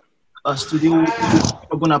a studio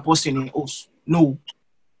we're gonna post in the house. No,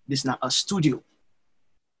 this is not a studio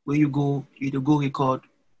where you go record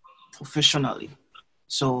professionally.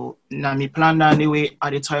 So now me plan that anyway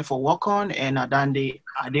I try for work on and then they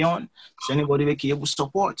on. So anybody we can able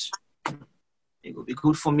support. It will be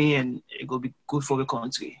good for me and it will be good for the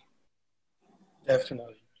country.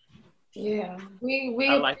 Definitely. Yeah, we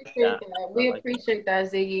like appreciate that. that. We appreciate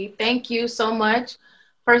that, Ziggee. Thank you so much.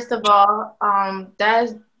 First of all,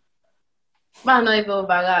 that's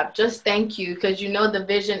just thank you because you know the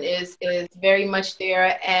vision is very much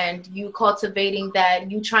there and you cultivating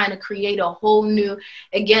that, you trying to create a whole new,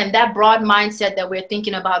 again, that broad mindset that we're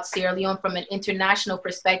thinking about Sierra Leone from an international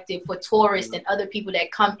perspective for tourists and other people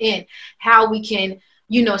that come in, how we can,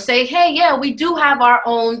 you know, say, hey, yeah, we do have our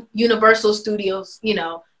own Universal Studios, you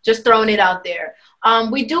know, just throwing it out there.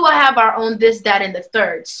 We do have our own this, that, and the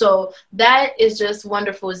third. So that is just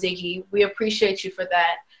wonderful, Ziggee. We appreciate you for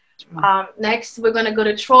that. Next, we're going to go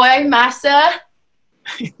to Troy Massa.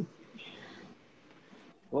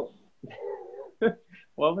 What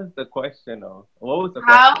was the question? What was the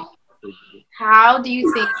question? How do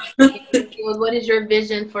you think, what is your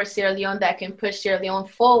vision for Sierra Leone that can push Sierra Leone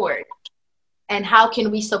forward? And how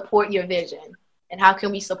can we support your vision? And how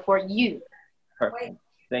can we support you? Perfect.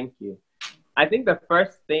 Thank you. I think the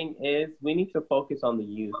first thing is we need to focus on the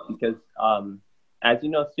youth because, as you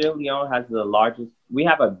know, Sierra Leone has the largest, we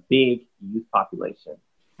have a big youth population.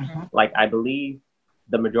 Like, I believe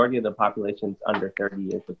the majority of the population is under 30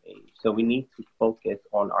 years of age. So we need to focus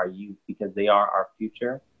on our youth because they are our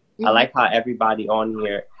future. I like how everybody on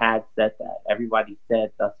here had said that. Everybody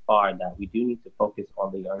said thus far that we do need to focus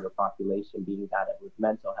on the younger population, being that of with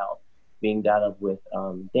mental health, being that of with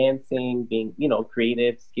dancing, being, you know,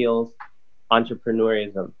 creative skills,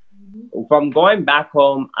 entrepreneurism. From going back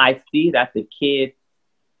home, I see that the kids,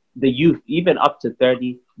 the youth, even up to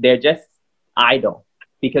 30, they're just idle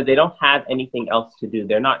because they don't have anything else to do.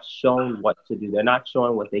 They're not shown what to do. They're not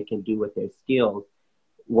showing what they can do with their skills.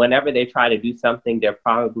 Whenever they try to do something, they're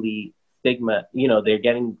probably they're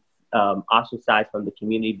getting ostracized from the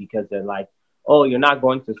community because they're like, oh, you're not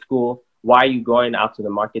going to school. Why are you going out to the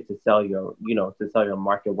market to sell your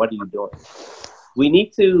market? What are you doing? We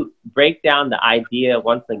need to break down the idea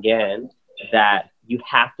once again that you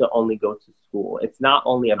have to only go to school. It's not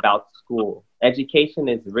only about school. Education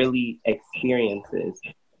is really experiences.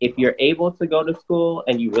 If you're able to go to school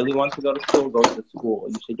and you really want to go to school, go to school.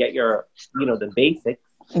 You should get your, the basics,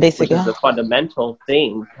 which is the fundamental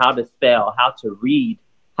things, how to spell, how to read,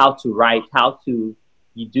 how to write, how to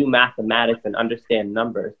do mathematics and understand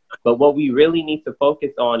numbers. But what we really need to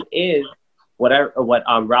focus on is what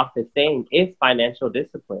Ralph is saying is financial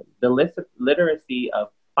discipline, the literacy of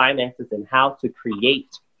finances and how to create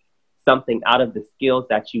something out of the skills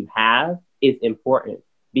that you have is important.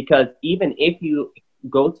 Because even if you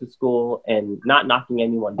go to school, and not knocking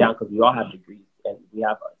anyone down because we all have degrees and we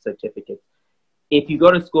have certificates, if you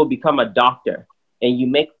go to school, become a doctor, and you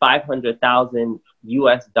make $500,000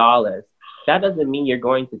 US, that doesn't mean you're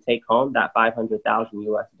going to take home that $500,000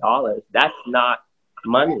 US. That's not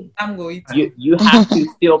money. You have to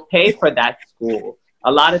still pay for that school.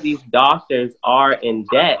 A lot of these doctors are in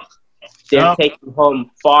debt. They're taking home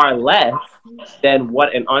far less than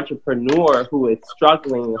what an entrepreneur who is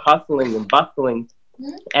struggling, hustling, and bustling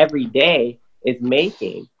every day is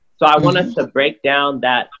making. So I want us to break down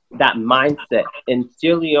that mindset in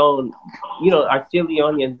Sierra Leone, our Sierra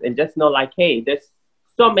Leoneans, and just know like, hey, there's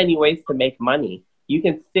so many ways to make money. You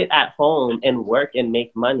can sit at home and work and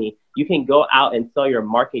make money. You can go out and sell your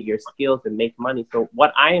market, your skills, and make money. So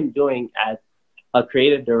what I am doing as a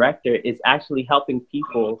creative director is actually helping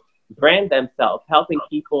people brand themselves, helping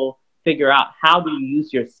people figure out how do you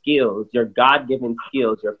use your skills, your God-given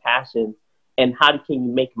skills, your passions, and how can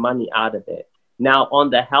you make money out of it. Now, on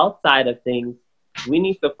the health side of things, we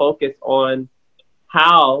need to focus on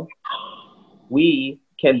how we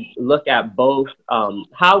can look at both,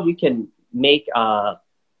 how we can make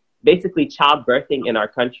basically childbirthing in our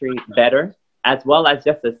country better, as well as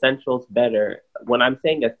just essentials better. When I'm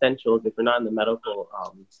saying essentials, if you're not in the medical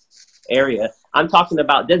area, I'm talking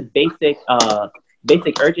about just basic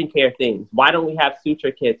urgent care things. Why don't we have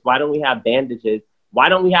suture kits? Why don't we have bandages? Why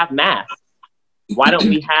don't we have masks? Why don't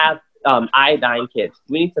we have iodine kits?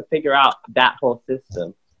 We need to figure out that whole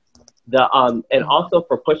system. And also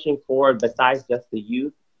for pushing forward, besides just the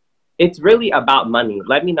youth, it's really about money.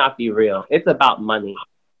 Let me not be real. It's about money.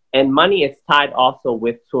 And money is tied also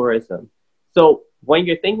with tourism. So when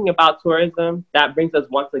you're thinking about tourism, that brings us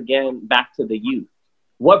once again back to the youth.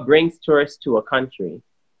 What brings tourists to a country?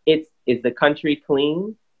 Is the country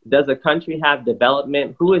clean? Does a country have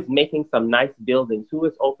development? Who is making some nice buildings? Who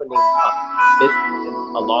is opening up businesses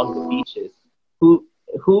along the beaches?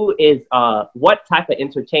 Who is, what type of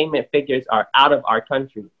entertainment figures are out of our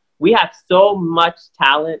country? We have so much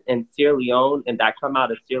talent in Sierra Leone and that come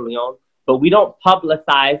out of Sierra Leone, but we don't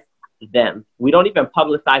publicize them. We don't even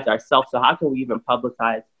publicize ourselves. So how can we even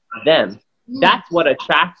publicize them? That's what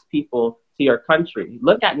attracts people to your country.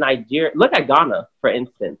 Look at Nigeria, look at Ghana, for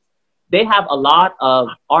instance. They have a lot of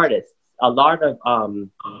artists, a lot of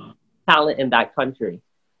talent in that country.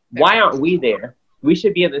 Why aren't we there? We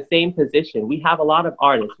should be in the same position. We have a lot of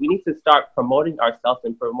artists. We need to start promoting ourselves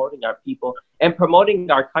and promoting our people and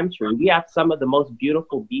promoting our country. We have some of the most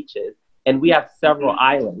beautiful beaches and we have several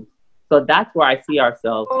islands. So that's where I see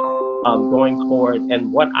ourselves going forward.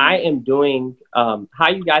 And what I am doing, how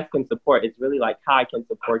you guys can support, is really like how I can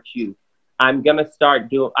support you. I am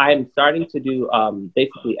starting to do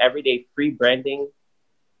basically everyday free branding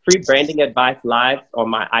advice lives on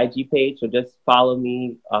my IG page. So just follow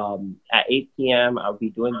me at 8 p.m. I'll be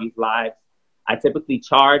doing these lives. I typically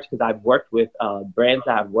charge because I've worked with brands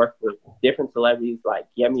that have worked with different celebrities like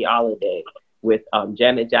Yemi Alade, with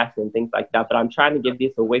Janet Jackson, things like that. But I'm trying to give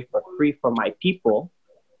this away for free for my people.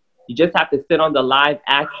 You just have to sit on the live,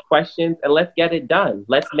 ask questions, and let's get it done.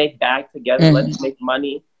 Let's make bags together. Let's make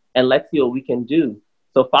money, and let's see what we can do.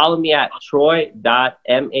 So follow me at troy.massa,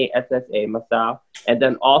 Massa. And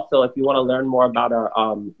then also, if you want to learn more about our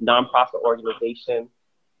nonprofit organization,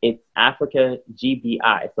 it's Africa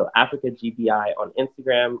GBI. So Africa GBI on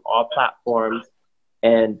Instagram, all platforms.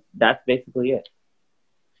 And that's basically it.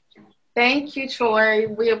 Thank you, Troy.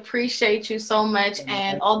 We appreciate you so much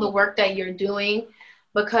and all the work that you're doing,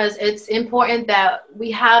 because it's important that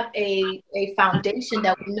we have a foundation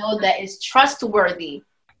that we know that is trustworthy.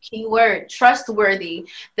 Keyword, trustworthy,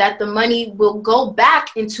 that the money will go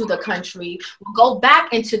back into the country, will go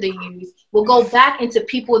back into the youth, will go back into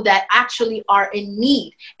people that actually are in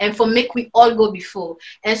need, and for make we all go before.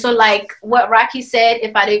 And so like what Raki said,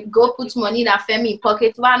 if I did go put money in a Femi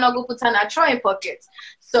pocket, why not go put in a Troy in pocket?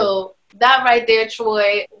 So that right there,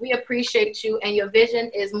 Troy, we appreciate you, and your vision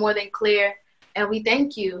is more than clear, and we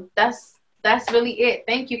thank you. That's really it.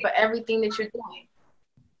 Thank you for everything that you're doing.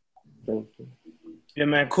 Thank you. Yeah,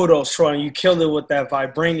 man, kudos, Troy. You killed it with that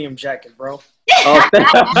vibranium jacket, bro. Oh, Man,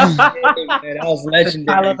 that was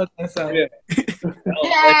legendary.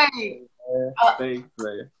 Yay! Thanks,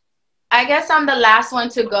 man. I guess I'm the last one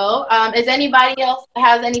to go. Is anybody else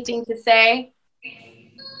has anything to say?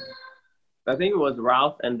 I think it was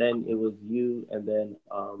Ralph, and then it was you, and then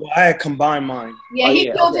Well, I had combined mine. Yeah,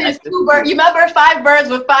 he killed his 2 birds. You remember 5 birds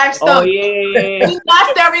with 5 stones? Oh yeah. He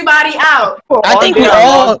knocked everybody out. I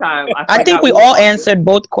think we all answered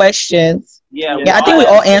both questions. Yeah, I think we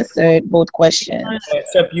all answered both questions.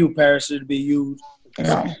 Except you, Paris. It'd be you.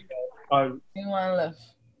 No. Anyone left?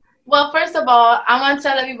 Well, first of all, I want to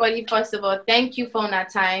tell everybody, first of all, thank you for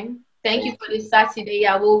that time. Thank you for this Saturday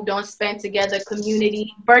I will don't spend together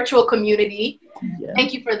community, virtual community. Yeah.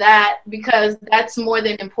 Thank you for that, because that's more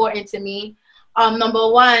than important to me. Number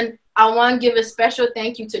one, I want to give a special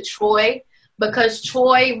thank you to Troy, because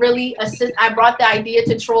Troy really assisted. I brought the idea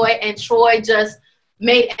to Troy, and Troy just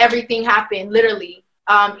made everything happen, literally.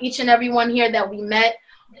 Each and every one here that we met,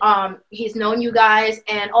 he's known you guys,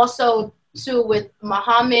 and also too with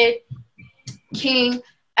Muhammad, King,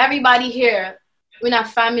 everybody here. We're not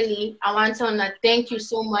family. I want to thank you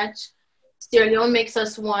so much. Sierra Leone makes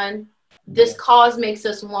us one. This cause makes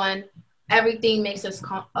us one. Everything makes us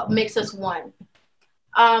one.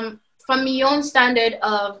 From my own standard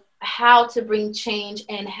of how to bring change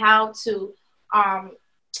and how to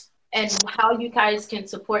and how you guys can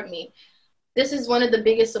support me. This is one of the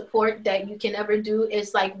biggest support that you can ever do,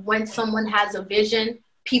 is like when someone has a vision,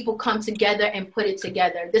 people come together and put it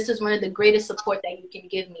together. This is one of the greatest support that you can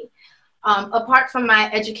give me. Apart from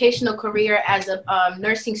my educational career as a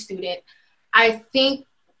nursing student, I think,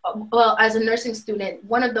 well, as a nursing student,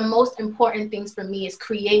 one of the most important things for me is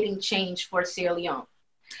creating change for Sierra Leone.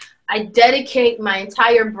 I dedicate my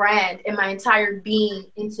entire brand and my entire being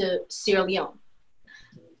into Sierra Leone.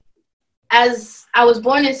 As I was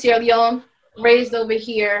born in Sierra Leone, raised over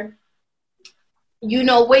here, you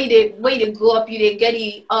know, way to grow up, you did get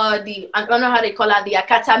the I don't know how they call it, the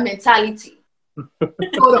Akata mentality.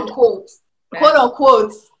 Quote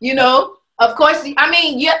unquote, you know, of course, I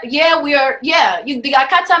mean, the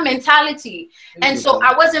Akata mentality. And so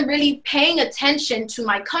I wasn't really paying attention to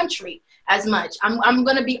my country as much. I'm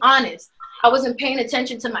going to be honest. I wasn't paying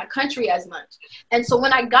attention to my country as much. And so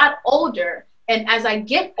when I got older, and as I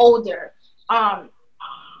get older,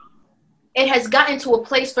 it has gotten to a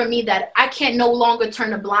place for me that I can't no longer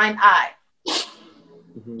turn a blind eye.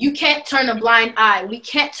 You can't turn a blind eye. We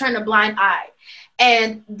can't turn a blind eye.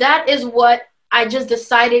 And that is what I just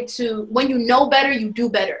decided to, when you know better, you do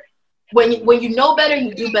better. When you know better,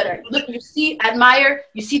 you do better. Look, you see, admire,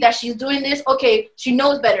 you see that she's doing this. Okay, she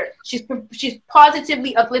knows better. She's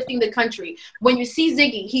positively uplifting the country. When you see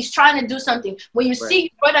Ziggee, he's trying to do something. When you see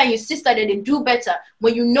your brother and your sister that they do better,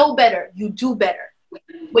 when you know better, you do better.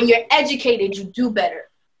 When you're educated, you do better.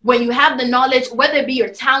 When you have the knowledge, whether it be your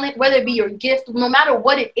talent, whether it be your gift, no matter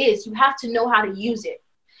what it is, you have to know how to use it.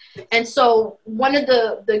 And so one of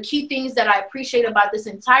the key things that I appreciate about this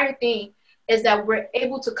entire thing is that we're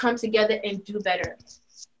able to come together and do better.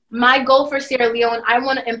 My goal for Sierra Leone, I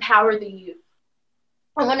want to empower the youth.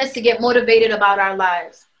 I want us to get motivated about our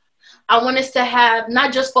lives. I want us to have,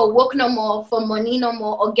 not just for work no more, for money no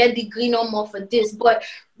more, or get degree no more for this, but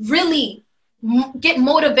really get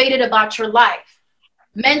motivated about your life.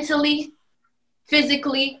 Mentally,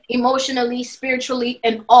 physically, emotionally, spiritually,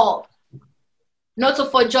 and all. Not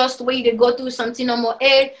for just way to go through something no more.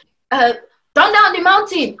 Down the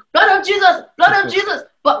mountain, blood of Jesus.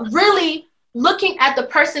 But really looking at the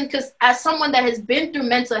person, because as someone that has been through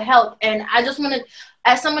mental health, and I just want to,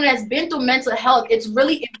 as someone that has been through mental health, it's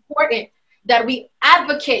really important that we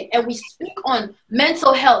advocate and we speak on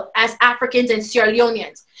mental health as Africans and Sierra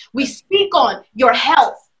Leoneans. We speak on your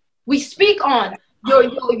health. We speak on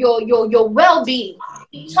your well-being.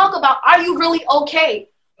 Talk about, are you really okay?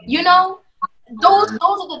 You know, those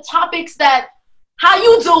are the topics that, how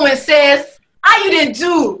you doing, sis? How you didn't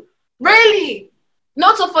do? Really?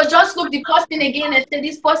 Not to for just look the person again and say,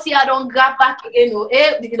 this pussy I don't got back again. Or,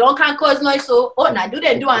 you don't can't cause noise. So, oh, nah, do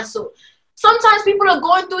they do and so. Sometimes people are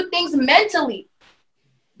going through things mentally,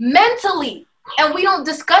 and we don't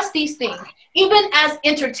discuss these things. Even as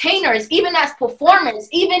entertainers, even as performers,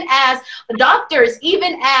 even as doctors,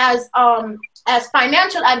 even as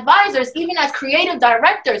financial advisors, even as creative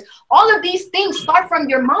directors, all of these things start from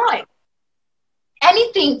your mind.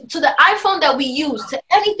 Anything, to the iPhone that we use, to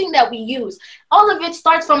anything that we use, all of it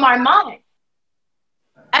starts from our mind.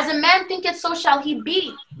 As a man thinketh, so shall he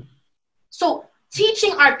be. So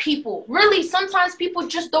teaching our people, really, sometimes people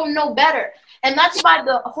just don't know better. And that's why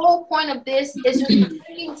the whole point of this is just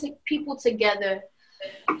bringing people together.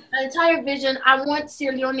 The entire vision, I want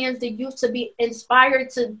Sierra Leoneans, the youth, to be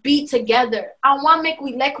inspired to be together. I want make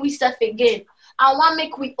we like we stuff again. I want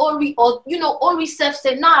make we all self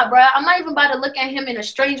say, nah, bro, I'm not even about to look at him in a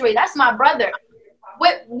strange way. That's my brother.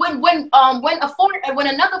 When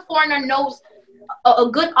another foreigner knows a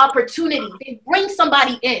good opportunity, they bring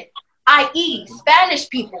somebody in, i.e. Spanish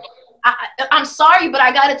people. I'm sorry, but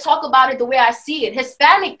I got to talk about it the way I see it.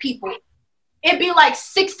 Hispanic people, it'd be like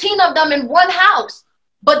 16 of them in one house,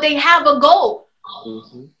 but they have a goal.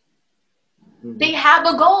 They have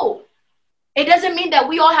a goal. It doesn't mean that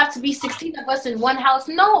we all have to be 16 of us in one house.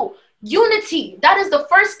 No, unity. That is the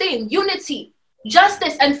first thing. Unity,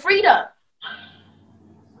 justice, and freedom.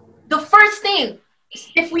 The first thing.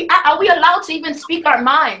 Are we allowed to even speak our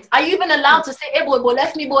minds? Are you even allowed to say, hey, boy,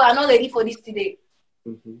 let me, boy, I'm not ready for this today.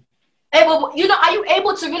 Hey, boy, are you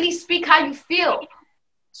able to really speak how you feel?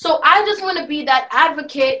 So I just want to be that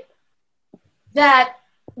advocate that,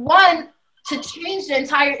 one, to change the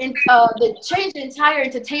entire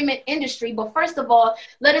entertainment industry. But first of all,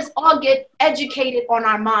 let us all get educated on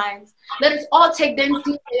our minds. Let us all take them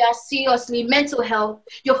seriously. Mental health,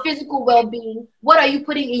 your physical well-being. What are you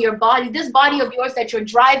putting in your body? This body of yours that you're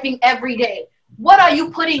driving every day. What are you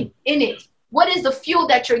putting in it? What is the fuel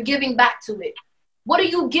that you're giving back to it? What do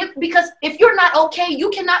you give? Because if you're not okay, you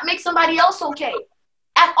cannot make somebody else okay.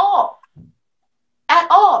 At all. At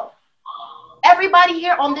all. Everybody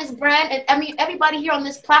here on this brand, and I mean everybody here on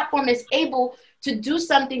this platform is able to do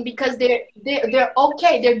something because they're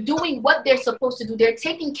okay. They're doing what they're supposed to do. They're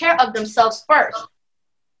taking care of themselves first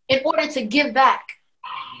in order to give back.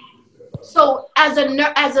 So as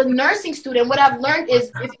a nursing student, what I've learned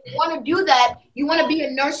is if you want to do that, you want to be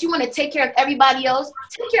a nurse, you want to take care of everybody else,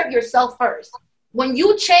 take care of yourself first. When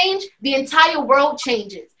you change, the entire world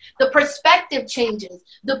changes. The perspective changes.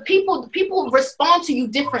 The people respond to you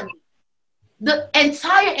differently. The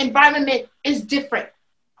entire environment is different.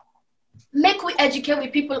 Make we educate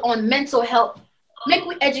with people on mental health. Make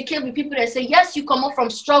we educate with people that say, yes, you come up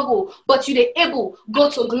from struggle, but you're able to go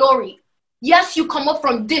to glory. Yes, you come up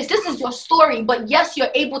from this. This is your story, but yes,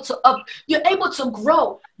 you're able to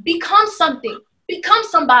grow. Become something. Become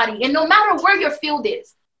somebody. And no matter where your field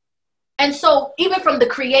is. And so even from the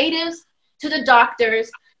creatives to the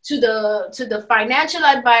doctors, to the financial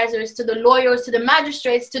advisors, to the lawyers, to the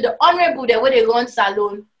magistrates, to the honorable that where they run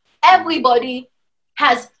salon, everybody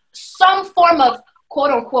has some form of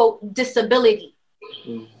quote unquote disability.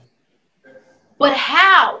 But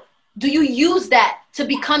how do you use that to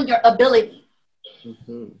become your ability?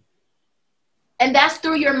 And that's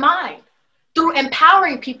through your mind, through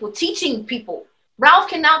empowering people, teaching people. Ralph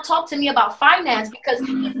can now talk to me about finance because he's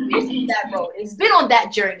been on that road. He's been on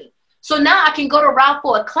that journey. So now I can go to Ralph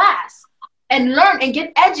for a class and learn and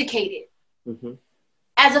get educated.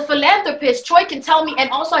 As a philanthropist, Troy can tell me,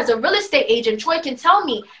 and also as a real estate agent, Troy can tell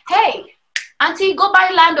me, hey, auntie, go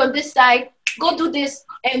buy land on this side, go do this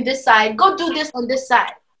on this side, go do this on this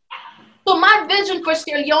side. So my vision for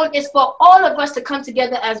Sierra Leone is for all of us to come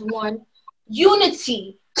together as one.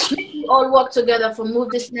 Unity. We all work together for move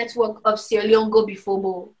this network of Sierra Leone go before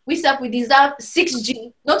more. We deserve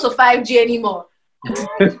 6G, not to 5G anymore.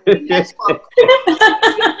 Network.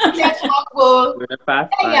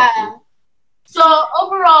 Yeah. So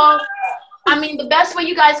overall, I mean, the best way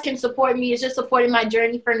you guys can support me is just supporting my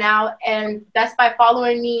journey for now. And that's by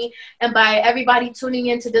following me and by everybody tuning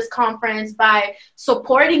into this conference, by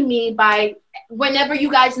supporting me, by whenever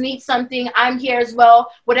you guys need something, I'm here as well.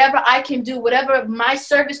 Whatever I can do, whatever my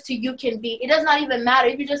service to you can be, it does not even matter.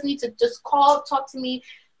 If you just need to just call, talk to me,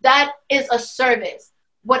 that is a service.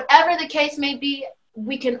 Whatever the case may be,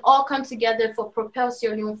 we can all come together for propel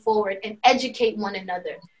Sierra Leone forward and educate one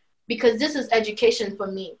another. Because this is education for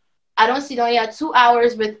me. I don't sit down here 2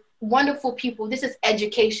 hours with wonderful people. This is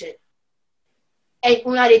education. And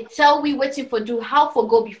when they tell we waiting for do, how for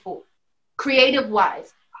go before, creative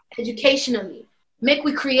wise, educationally, make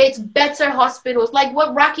we create better hospitals like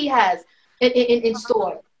what Raki has in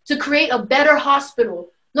store to create a better hospital,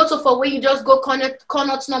 not so for where you just go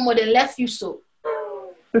connect no more than left you so.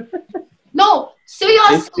 No,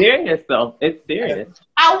 seriously. It's serious though. It's serious.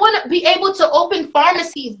 I want to be able to open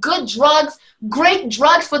pharmacies, good drugs, great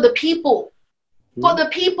drugs for the people. For the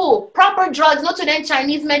people, proper drugs, not to them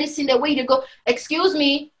Chinese medicine that way to go. Excuse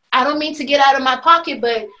me, I don't mean to get out of my pocket,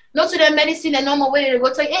 but not to them medicine that normal way to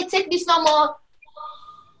go tell you, hey, take this no more.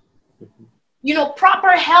 You know, proper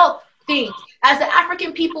health things. As the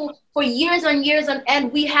African people, for years and years on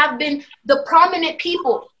end, we have been the prominent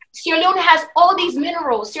people. Sierra Leone has all these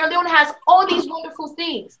minerals. Sierra Leone has all these wonderful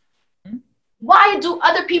things. Why do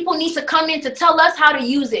other people need to come in to tell us how to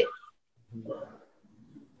use it?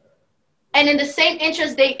 And in the same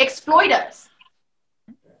interest, they exploit us.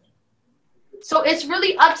 So it's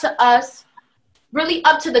really up to us, really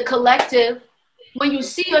up to the collective. When you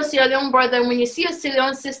see your Sierra Leone brother, when you see a Sierra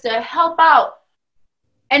Leone sister, help out.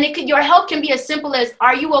 And your help can be as simple as,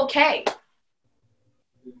 are you okay?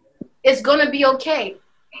 It's going to be okay.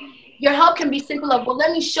 Your help can be simple of, well,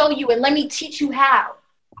 let me show you and let me teach you how.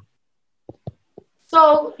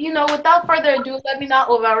 So, you know, without further ado, let me not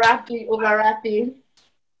overwrap you.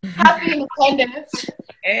 Happy Independence.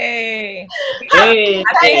 Hey. I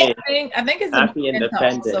think it's Happy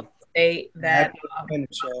important to also state that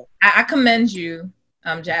I commend you,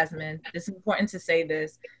 Jasmine. It's important to say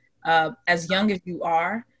this. As young as you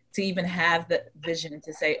are, to even have the vision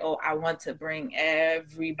to say, oh, I want to bring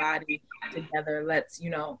everybody together. Let's, you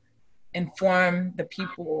know, inform the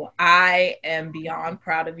people. I am beyond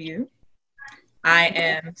proud of you. I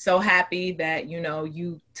am so happy that, you know,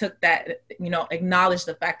 you took that, you know, acknowledge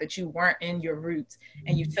the fact that you weren't in your roots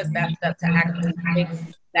and you took that step to actually make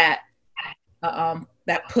that,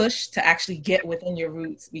 that push to actually get within your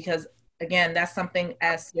roots. Because again, that's something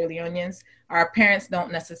as Sierra Leoneans, our parents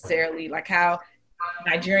don't necessarily, like how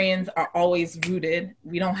Nigerians are always rooted.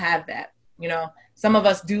 We don't have that, you know. Some of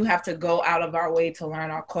us do have to go out of our way to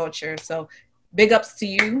learn our culture. So big ups to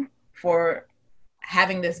you for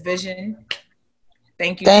having this vision.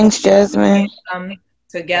 Thank you. Thanks, Jasmine.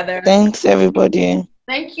 Together. Thanks, everybody.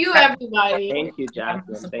 Thank you, everybody. Thank you,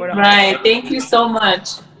 Jasmine. Right. Thank you so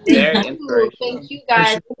much. Very inspirational. Thank you,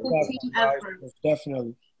 guys. It's a team effort.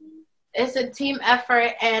 Definitely. It's a team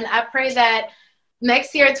effort, and I pray that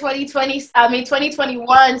next year,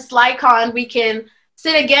 2021, SlyCon, we can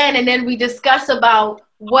sit again and then we discuss about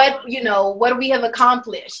what, you know, what we have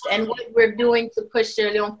accomplished and what we're doing to push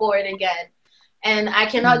Sierra Leone forward again. And I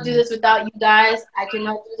cannot do this without you guys. I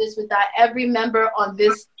cannot do this without every member on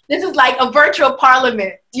this. This is like a virtual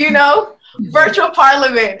parliament, you know? Virtual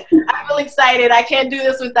parliament. I'm really excited. I can't do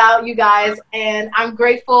this without you guys. And I'm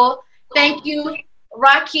grateful. Thank you,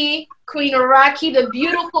 Raki, Queen Raki, the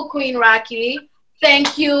beautiful Queen Raki.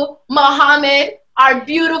 Thank you, Mohammed, our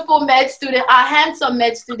beautiful med student, our handsome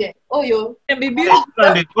med student. Oh, yo.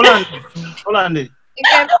 Hold on.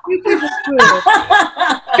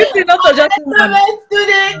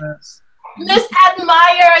 Miss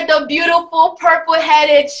Admire, the beautiful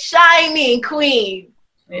purple-headed shining queen.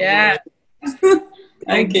 Yeah. Okay.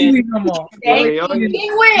 Thank you,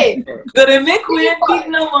 King Win. Gonna make weird big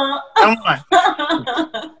no more.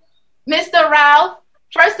 Mr. Ralph,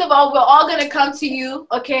 first of all, we're all gonna come to you,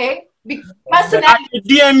 okay?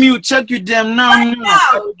 DM you, check you them now.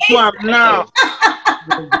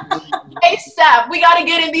 ASAP, we gotta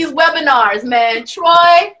get in these webinars, man.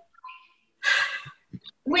 Troy,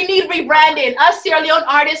 we need rebranding. Us Sierra Leone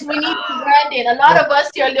artists, we need rebranding. A lot of us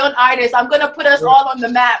Sierra Leone artists, I'm gonna put us all on the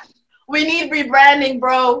map. We need rebranding,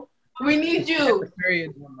 bro. We need you.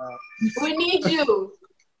 We need you.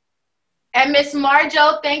 And Miss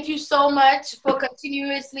Marjo, thank you so much for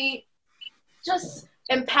continuously just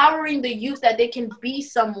empowering the youth that they can be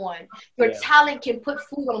someone. Your talent can put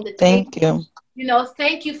food on the table. Thank you. You know,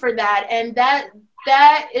 thank you for that. And that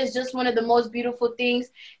is just one of the most beautiful things.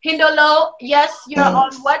 Hindolo, yes, you're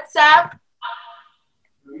on WhatsApp.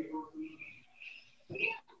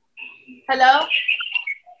 Hello?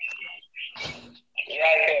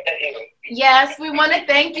 Yes, we want to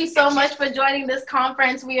thank you so much for joining this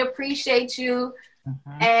conference. We appreciate you.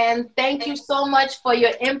 And thank you so much for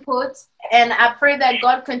your input. And I pray that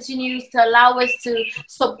God continues to allow us to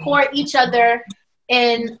support each other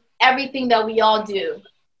in everything that we all do.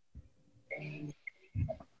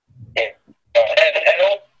 It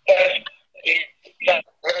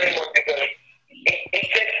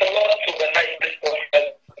takes a lot to organize this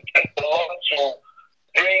process. It takes a lot to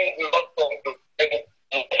bring lots of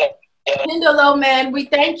Hindolo, Hindolo, man. We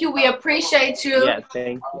thank you. We appreciate you. Yeah,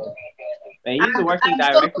 thank you. And he's working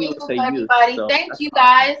directly with the youth. So. Thank you,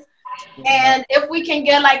 guys. And if we can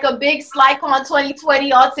get like a big SlyCon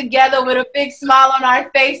 2020 all together with a big smile on our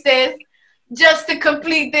faces, just to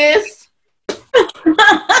complete this.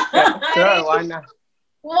 Sure, why not?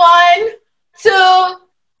 1, 2,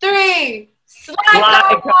 3.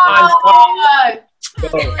 SlyCon.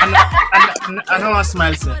 I know I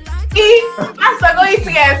smile, sir. I'm going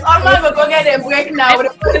to yes. I'm not going to go get a break now. I'm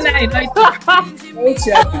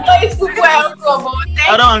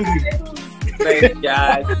hungry. Thanks,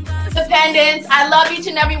 guys. Independence. I love each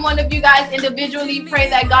and every one of you guys individually. Pray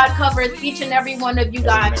that God covers each and every one of you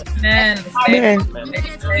guys. Amen. And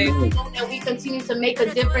we continue to make a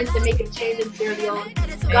difference and make a change in Sierra Leone.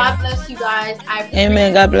 God bless you guys.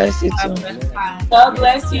 Amen. God bless you too. God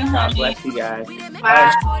bless you, honey. God bless you guys.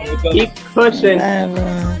 Bye. Keep pushing.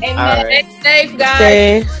 Amen. Right. Stay safe,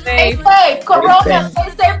 guys. Stay safe. Corona. Stay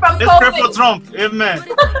safe from Let's COVID. pray for Trump. Amen.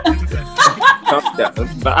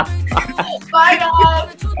 Bye. Bye,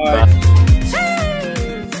 guys.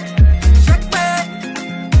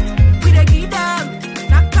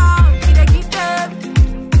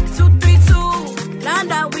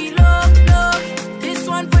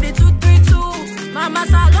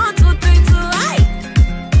 Massa, 1, 2, 3, 2. Aye.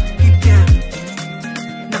 Keep them,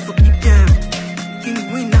 not forgive them. King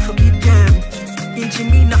Win, not forgive them. King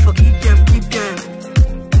Jimmy, not forgive them. Keep them,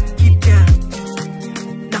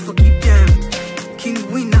 not forgive them.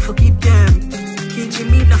 King Win, not forgive them. King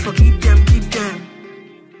Jimmy, not forgive them.